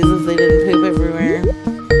babies if they didn't poop everywhere.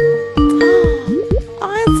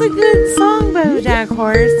 Oh, it's a good song, BoJack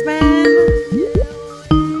Horseman.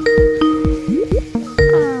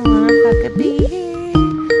 I wanna fucking be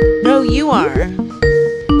here. No, you are.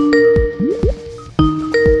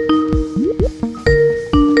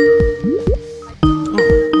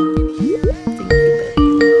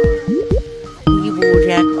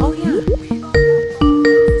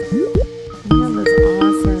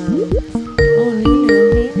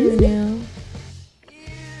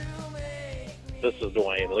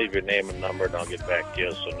 Leave your name and number, and I'll get back to you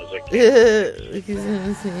as soon as I can.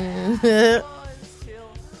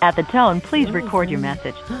 At the tone, please record your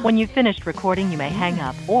message. When you've finished recording, you may hang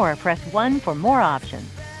up or press 1 for more options.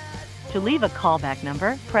 To leave a callback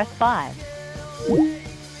number, press 5.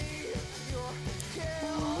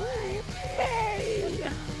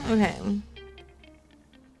 Okay.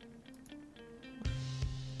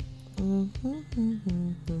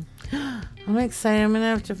 I'm excited. I'm gonna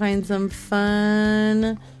have to find some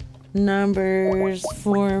fun numbers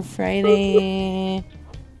for Friday.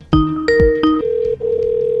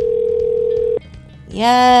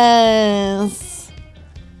 Yes.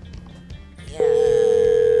 I'll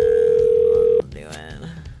do it.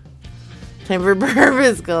 Time for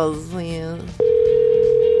purpose calls, please.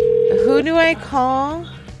 Who do I call?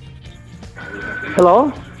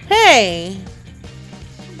 Hello? Hey.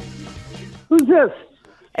 Who's this?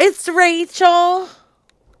 It's Rachel.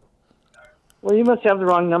 Well, you must have the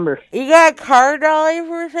wrong number. You got a car dolly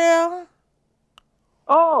for sale?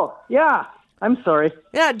 Oh, yeah. I'm sorry.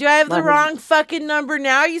 Yeah, do I have the wrong fucking number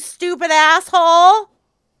now, you stupid asshole?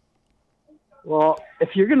 Well,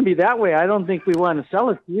 if you're going to be that way, I don't think we want to sell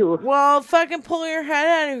it to you. Well, fucking pull your head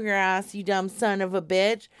out of your ass, you dumb son of a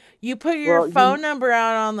bitch. You put your phone number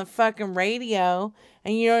out on the fucking radio,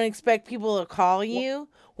 and you don't expect people to call you?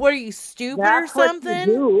 What, are you stupid or something? What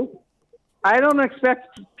you do. I don't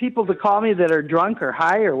expect people to call me that are drunk or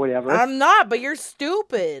high or whatever. I'm not, but you're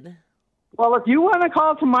stupid. Well, if you want to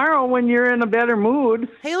call tomorrow when you're in a better mood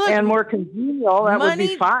and more congenial, that would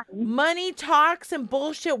be fine. Money talks and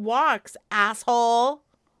bullshit walks, asshole.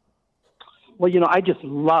 Well, you know, I just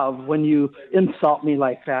love when you insult me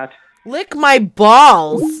like that. Lick my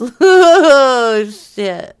balls. Oh,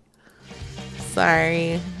 shit.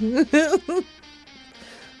 Sorry.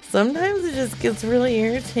 Sometimes it just gets really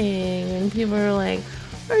irritating when people are like,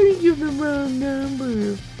 I didn't give the wrong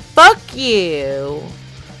number. Fuck you.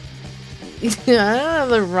 I don't have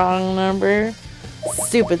the wrong number.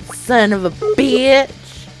 Stupid son of a bitch.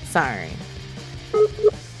 Sorry.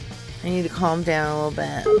 I need to calm down a little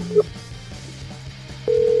bit.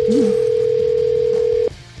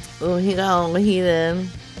 Oh, he got a little heated.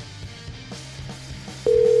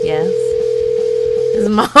 Yes. His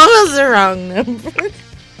mom has the wrong number.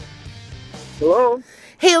 Hello?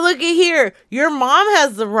 Hey, looky here. Your mom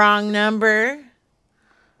has the wrong number.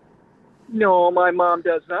 No, my mom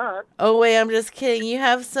does not. Oh, wait, I'm just kidding. You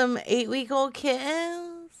have some 8-week-old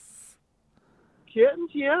kittens?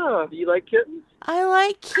 Kittens? Yeah. Do you like kittens? I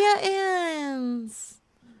like kittens.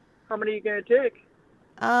 How many are you going to take?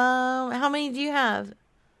 How many do you have?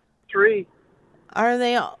 3.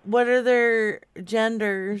 What are their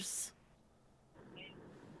genders?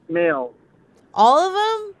 Male. All of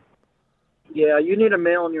them? Yeah, you need a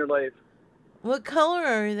male in your life. What color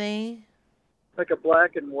are they? like a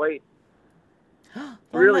black and white.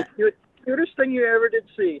 Really cute. Cutest thing you ever did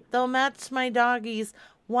see. They'll match my doggies.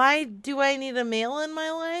 Why do I need a male in my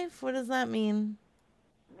life? What does that mean?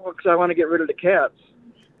 Well, because I want to get rid of the cats.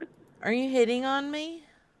 Are you hitting on me?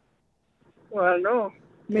 Well, I don't know.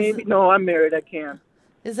 Maybe. No, I'm married. I can't.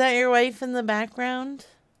 Is that your wife in the background?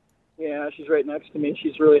 Yeah, she's right next to me.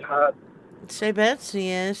 She's really hot. I bet she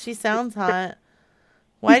is. She sounds hot.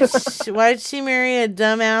 Why'd she marry a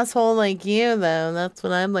dumb asshole like you, though? That's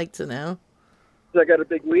what I'd like to know. I got a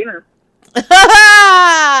big wiener.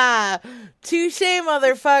 Touche,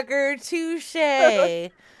 motherfucker.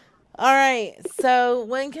 Touche. All right. So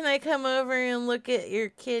when can I come over and look at your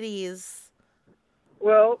kitties?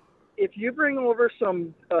 Well, if you bring over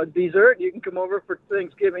some dessert, you can come over for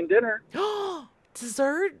Thanksgiving dinner.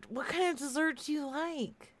 Dessert? What kind of dessert do you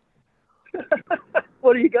like?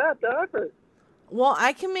 What do you got to offer? Well,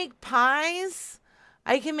 I can make pies.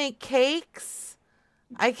 I can make cakes.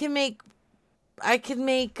 I can make,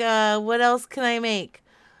 what else can I make?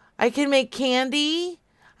 I can make candy.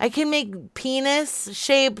 I can make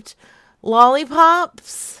penis-shaped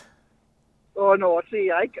lollipops. Oh, no,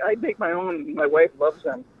 see, I make my own. My wife loves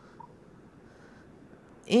them.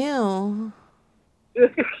 Ew.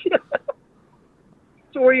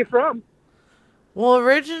 So where are you from? Well,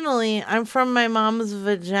 originally, I'm from my mom's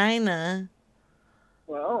vagina.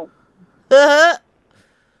 Wow. That's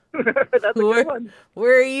a good one.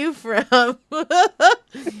 Where are you from?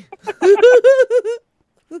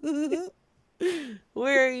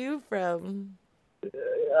 Where are you from?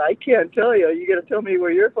 I can't tell you. You got to tell me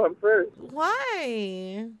where you're from first.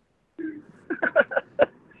 Why?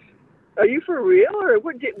 Are you for real, or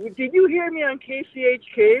what, did you hear me on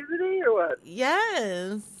KCHK today, or what?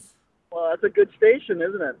 Yes. Well, that's a good station,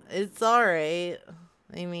 isn't it? It's all right.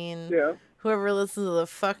 I mean, yeah. Whoever listens to the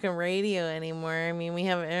fucking radio anymore. I mean, we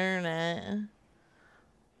have internet.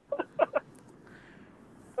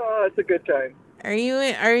 Oh, it's a good time. Are you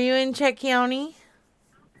in Chet County?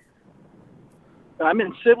 I'm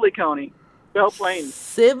in Sibley County, Belle Plaine.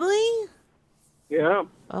 Sibley? Yeah.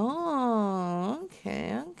 Oh,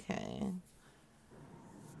 okay.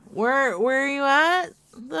 Where are you at,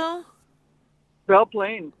 though? Belle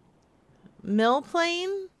Plaine. Mill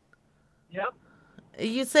Plain? Yep.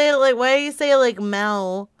 You say it like, why do you say it like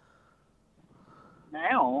Mel?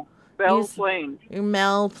 Now? Belle Plaine. You're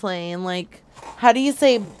Mel Plain. Like, how do you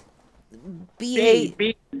say how do you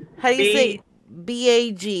say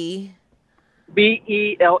B-A-G?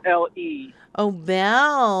 B-E-L-L-E. Oh,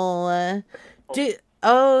 Belle.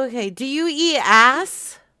 Okay. Do you eat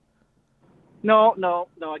ass? No,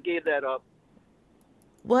 I gave that up.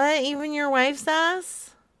 What? Even your wife's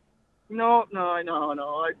ass? No. I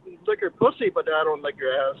lick her pussy, but I don't lick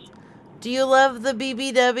her ass. Do you love the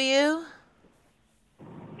BBW?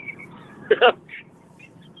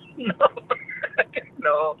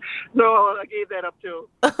 No, I gave that up too.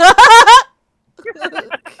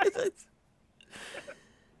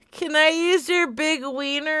 Can I use your big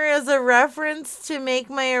wiener as a reference to make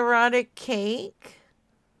my erotic cake?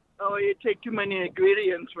 Oh, you take too many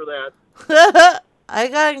ingredients for that. I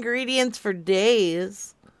got ingredients for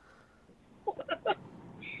days.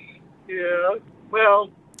 Yeah, well,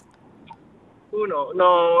 who knows?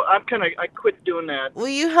 No, I quit doing that. Will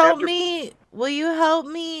you help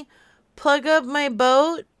me plug up my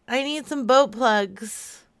boat? I need some boat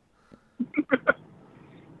plugs.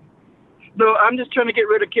 No, I'm just trying to get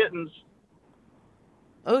rid of kittens.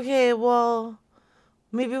 Okay, well,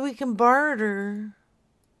 maybe we can barter.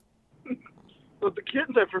 Well, the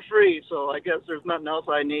kittens are for free, so I guess there's nothing else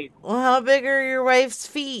I need. Well, how big are your wife's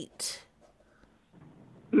feet?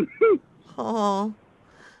 Oh.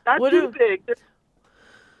 Not too big.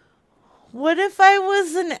 What if I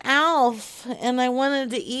was an elf and I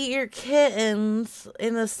wanted to eat your kittens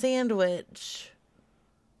in a sandwich?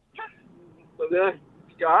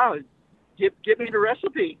 God, give me the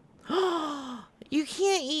recipe. You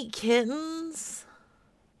can't eat kittens?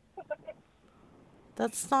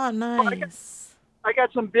 That's not nice. I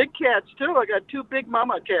got some big cats, too. I got 2 big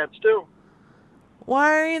mama cats, too.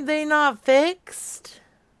 Why are they not fixed?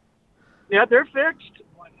 Yeah, they're fixed.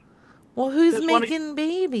 Well, who's making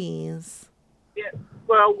babies? Yeah,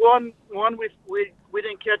 well, one we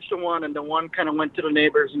didn't catch the one, and the one kind of went to the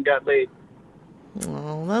neighbors and got laid.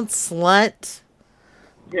 Oh, that slut.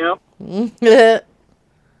 Yeah. Do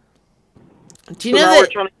you know that we're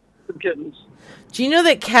trying to get some kittens? Do you know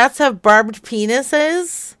that cats have barbed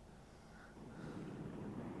penises?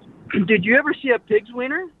 Did you ever see a pig's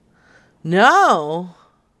wiener? No.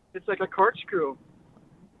 It's like a corkscrew.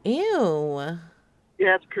 Ew.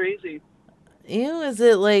 Yeah, it's crazy. Ew, is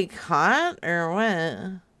it like hot or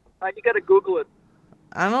what? You got to Google it.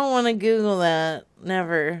 I don't want to Google that.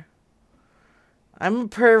 Never. I'm a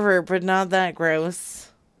pervert, but not that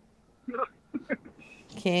gross.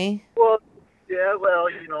 Okay. Well, yeah, well,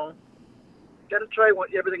 got to try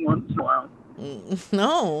everything once in a while.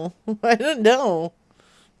 No, I don't know.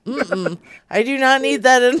 I do not need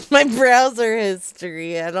that in my browser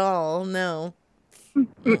history at all. No.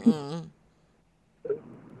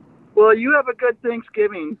 Well, you have a good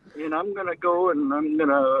Thanksgiving, and I'm going to go and I'm going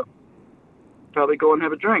to probably go and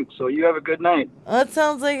have a drink. So you have a good night. Well, that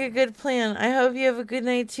sounds like a good plan. I hope you have a good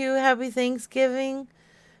night too. Happy Thanksgiving.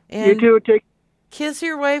 And you too. Kiss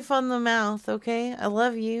your wife on the mouth, okay? I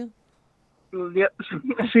love you. Yep.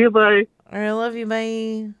 See you, bye. All right, I love you,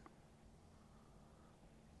 bye.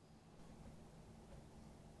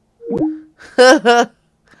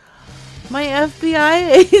 My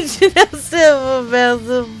FBI agent has to have a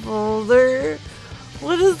massive folder.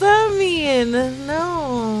 What does that mean?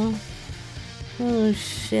 No. Oh,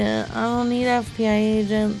 shit. I don't need FBI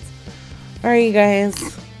agents. Alright, you guys.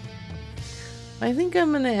 I think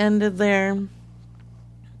I'm going to end it there.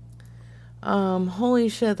 Holy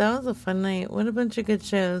shit, that was a fun night. What a bunch of good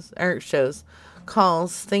shows.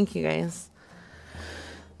 Calls. Thank you, guys.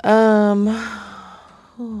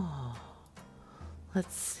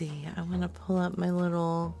 Let's see. I'm going to pull up my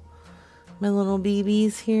little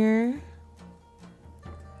BBs here.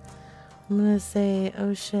 I'm going to say,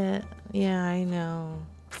 oh shit. Yeah, I know.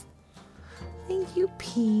 Thank you,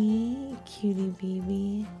 P. Cutie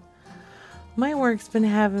BB. My work's been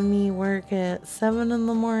having me work at 7 in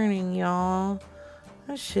the morning, y'all.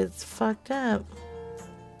 That shit's fucked up.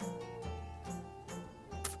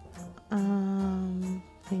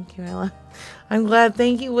 Thank you. I'm glad.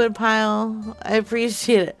 Thank you, Woodpile. I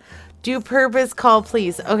appreciate it. Do purpose call,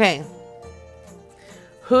 please. Okay.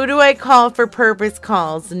 Who do I call for purpose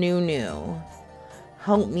calls? New.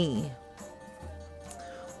 Help me.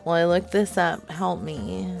 While I look this up, help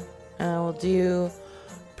me. And I will do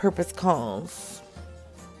purpose calls.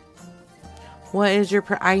 What is your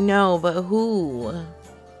I know, but who?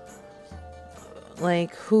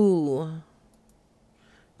 Like, who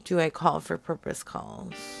do I call for purpose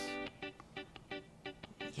calls?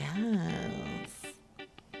 Yes.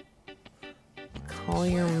 Call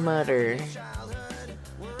your mother.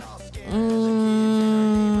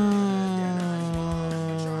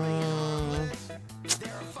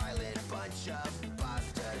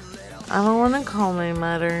 I don't want to call my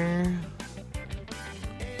mother.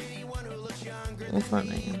 What's that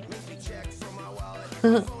name?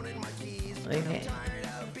 Okay.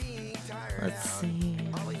 Let's see.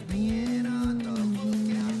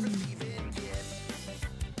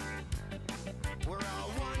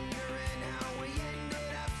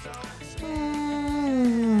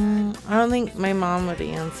 I don't think my mom would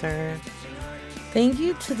answer. Thank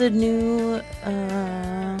you to the new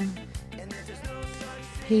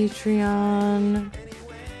Patreon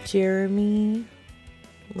Jeremy,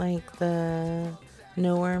 like the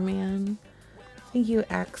Nowhere Man. Thank you,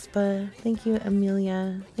 Axpa. Thank you,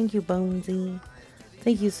 Amelia. Thank you, Bonesy.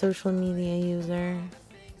 Thank you, social media user.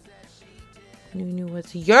 New,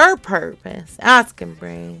 what's your purpose? Ask him,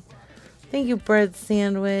 Bray. Thank you, Bread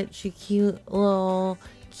Sandwich. You cute little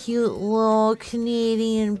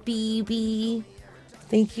Canadian BB.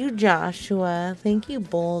 Thank you, Joshua. Thank you,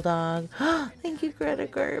 Bulldog. Thank you, Greta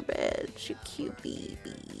Garbage. You cute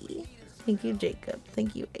baby. Thank you, Jacob.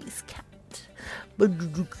 Thank you, Ace Cat. But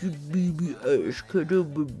you cute baby Ace Cat,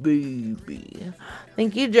 baby.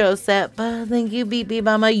 Thank you, Joseph. Thank you, BB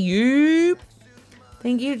Mama. Yeep.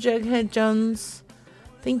 Thank you, Jughead Jones.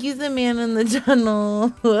 Thank you, the man in the tunnel.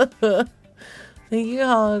 Thank you,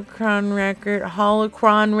 Holocron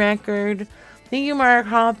Record. Thank you, Mark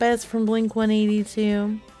Hoppus from Blink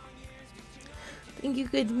 182. Thank you,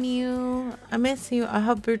 Good Mew. I miss you. I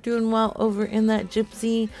hope you're doing well over in that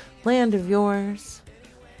gypsy land of yours.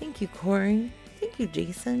 Thank you, Corey. Thank you,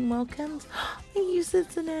 Jason. Welcome. Thank you,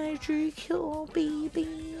 Cincinnati. Cool, baby.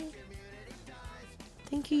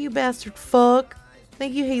 Thank you, you bastard fuck.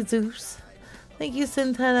 Thank you, Jesus. Thank you,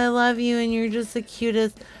 Syntet. I love you, and you're just the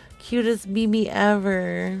cutest BB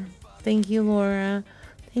ever. Thank you, Laura.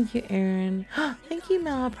 Thank you, Aaron. Thank you,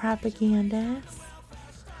 Malapropagandist.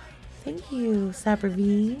 Thank you, Sapper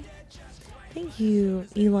V. Thank you,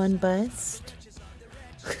 Elon Bust.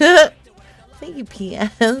 Thank you,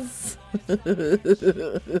 PS.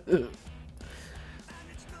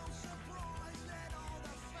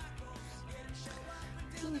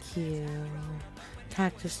 Thank you,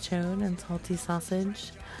 Cactus Chode and Salty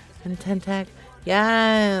Sausage and Tentac.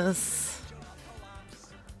 Yes.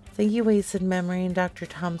 Thank you, Wasted Memory and Dr.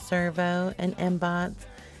 Tom Servo and Mbots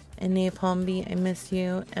And Napalm Beat, I miss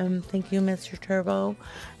you. And thank you, Mr. Turbo.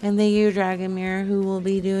 And thank you, Dragomir, who will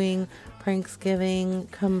be doing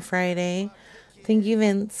Pranksgiving come Friday. Thank you,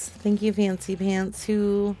 Vince. Thank you, Fancy Pants,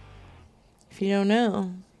 who, if you don't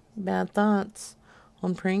know, Bad Thoughts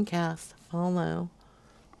on Prankcast. Follow.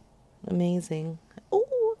 Amazing.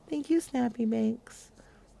 Oh, thank you, Snappy Bakes.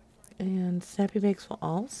 And Snappy Bakes will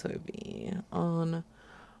also be on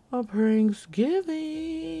a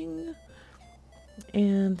Pranksgiving.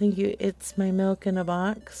 And thank you, It's My Milk in a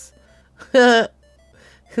Box, who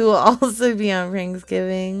will also be on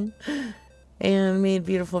Pranksgiving and made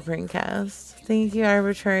beautiful prankcast. Thank you,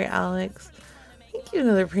 Arbitrary Alex. Thank you,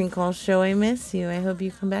 another prank call show. I miss you. I hope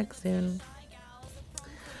you come back soon.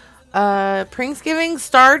 Pranksgiving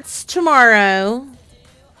starts tomorrow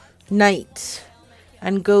night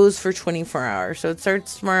and goes for 24 hours. So it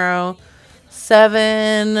starts tomorrow,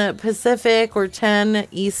 7 Pacific or 10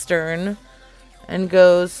 Eastern, and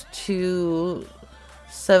goes to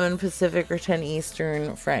 7 Pacific or 10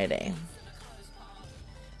 Eastern Friday.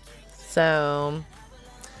 So,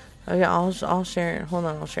 okay, I'll share it. Hold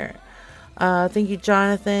on, I'll share it. Thank you,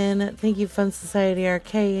 Jonathan. Thank you, Fun Society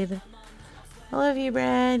Arcade. I love you,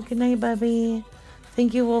 Brad. Good night, Bubby.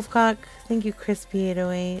 Thank you, Wolfcock. Thank you,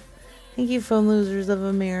 Crispy808. Thank you, Phone Losers of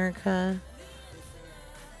America.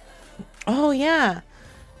 Oh, yeah.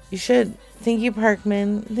 You should. Thank you,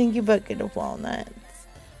 Parkman. Thank you, Bucket of Walnuts.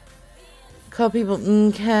 Call people.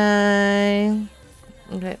 Okay.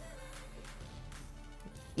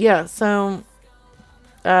 Yeah, so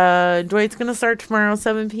Dwight's gonna start tomorrow,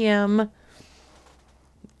 7 p.m.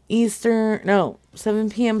 Eastern. No, 7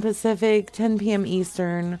 p.m. Pacific, 10 p.m.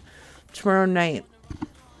 Eastern tomorrow night.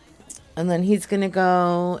 And then he's gonna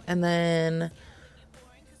go, and then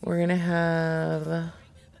we're gonna have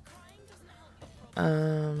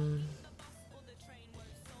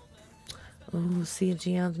see,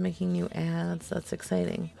 Gion's making new ads. That's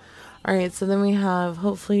exciting. Alright, so then we have,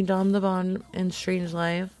 hopefully, Dom the Bond and Strange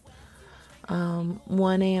Life.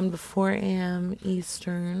 1 a.m. to 4 a.m.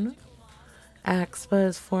 Eastern. Axpa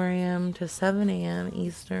is 4 a.m. to 7 a.m.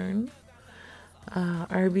 Eastern.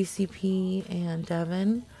 RBCP and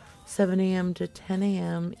Devon, 7 a.m. to 10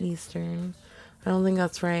 a.m. Eastern. I don't think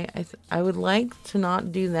that's right. I would like to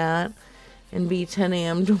not do that and be 10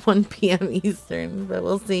 a.m. to 1 p.m. Eastern, but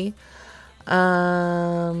we'll see.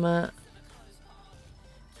 And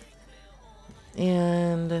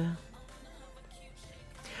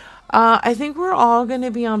I think we're all going to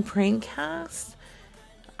be on Prankcast,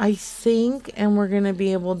 I think, and we're going to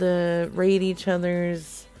be able to rate each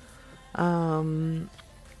other's chat.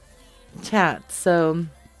 So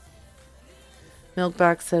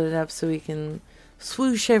Milkbox set it up so we can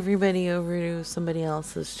swoosh everybody over to somebody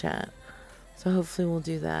else's chat. So hopefully we'll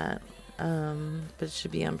do that. But it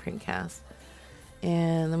should be on Prankcast.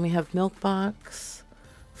 And then we have Milkbox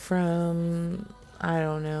from, I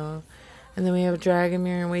don't know. And then we have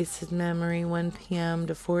Dragomir and Wasted Memory, 1 p.m.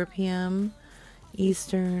 to 4 p.m.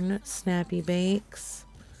 Eastern. Snappy Bakes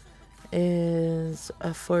is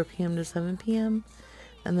 4 p.m. to 7 p.m.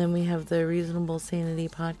 And then we have the Reasonable Sanity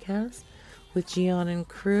podcast with Gian and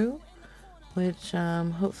crew, which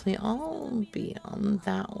hopefully I'll be on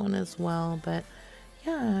that one as well. But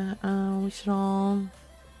yeah, we should all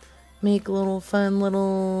make little fun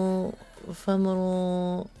little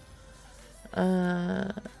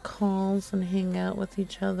calls and hang out with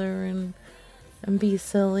each other and be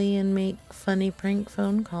silly and make funny prank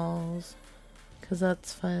phone calls, because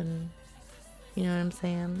that's fun. You know what I'm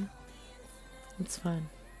saying? It's fun.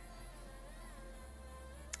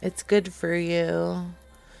 It's good for you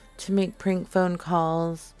to make prank phone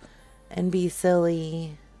calls and be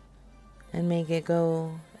silly and make it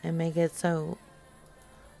go and make it so.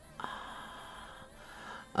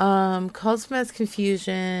 Cosmetics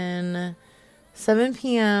Confusion, 7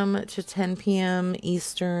 p.m. to 10 p.m.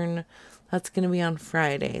 Eastern. That's going to be on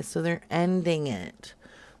Friday. So they're ending it.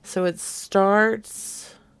 So it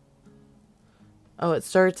starts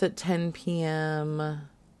at 10 p.m.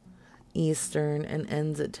 Eastern and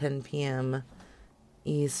ends at 10 p.m.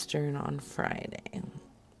 Eastern on Friday.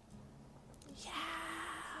 Yeah.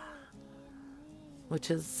 Which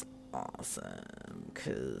is awesome,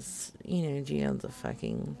 because, you know, Gion's a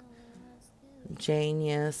fucking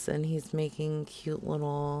genius and he's making cute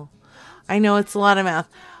little, I know it's a lot of math.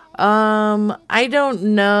 I don't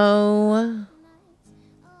know,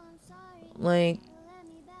 like,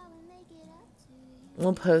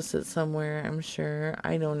 we'll post it somewhere, I'm sure.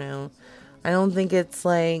 I don't know. I don't think it's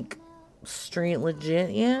like straight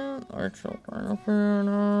legit yet, or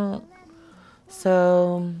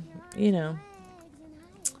so, you know,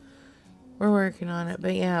 We're working on it,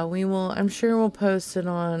 but yeah, we will. I'm sure we'll post it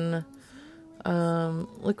on.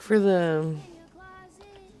 Look for the.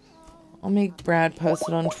 I'll make Brad post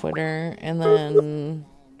it on Twitter, and then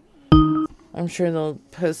I'm sure they'll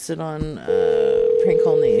post it on Prank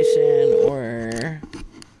Call Nation or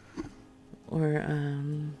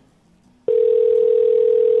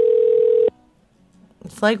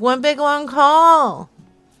it's like one big long call.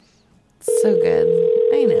 It's so good.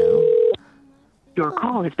 I know. Your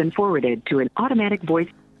call has been forwarded to an automatic voice.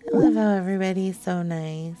 I love how everybody's so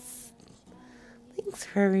nice. Thanks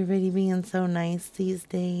for everybody being so nice these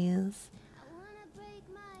days.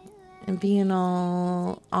 And being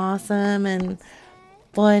all awesome and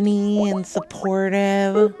funny and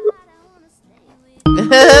supportive.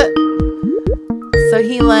 So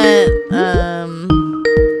he let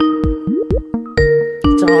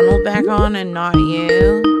Donald back on and not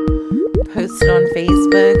you. Posted on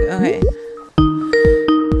Facebook. Okay.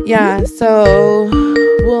 Yeah, so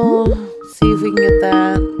we'll see if we can get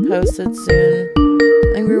that posted soon.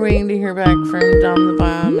 I think we're waiting to hear back from Dom the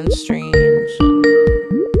Bomb and Strange. And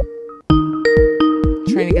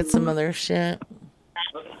trying to get some other shit.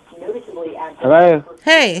 Hello?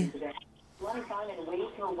 Hey.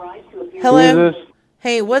 Hello? Who is this?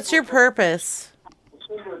 Hey, what's your purpose?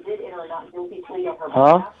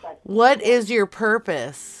 Huh? What is your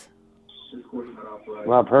purpose?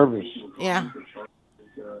 My purpose? Yeah.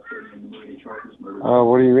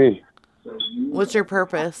 What do you mean? What's your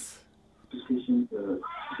purpose? Who is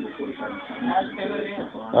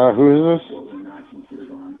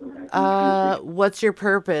this? What's your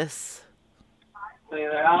purpose?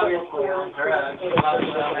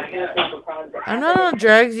 I'm not on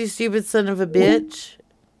drugs, you stupid son of a bitch.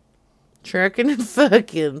 Trucking and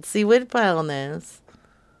fucking. See what pile this.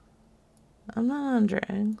 I'm not on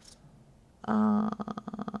drugs.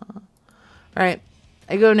 Alright,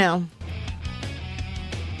 I go now.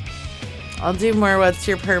 I'll do more What's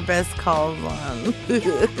Your Purpose calls on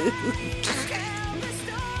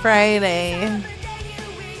Friday.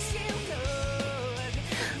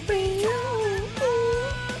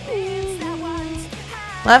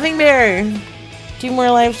 Laughing Bear. 2 more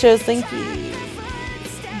live shows, thank you.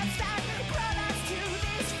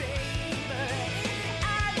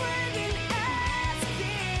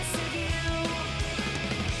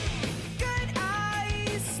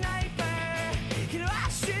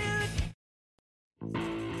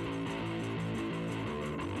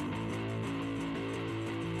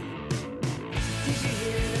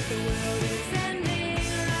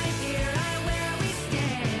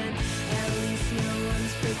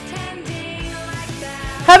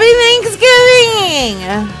 Happy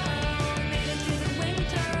Thanksgiving!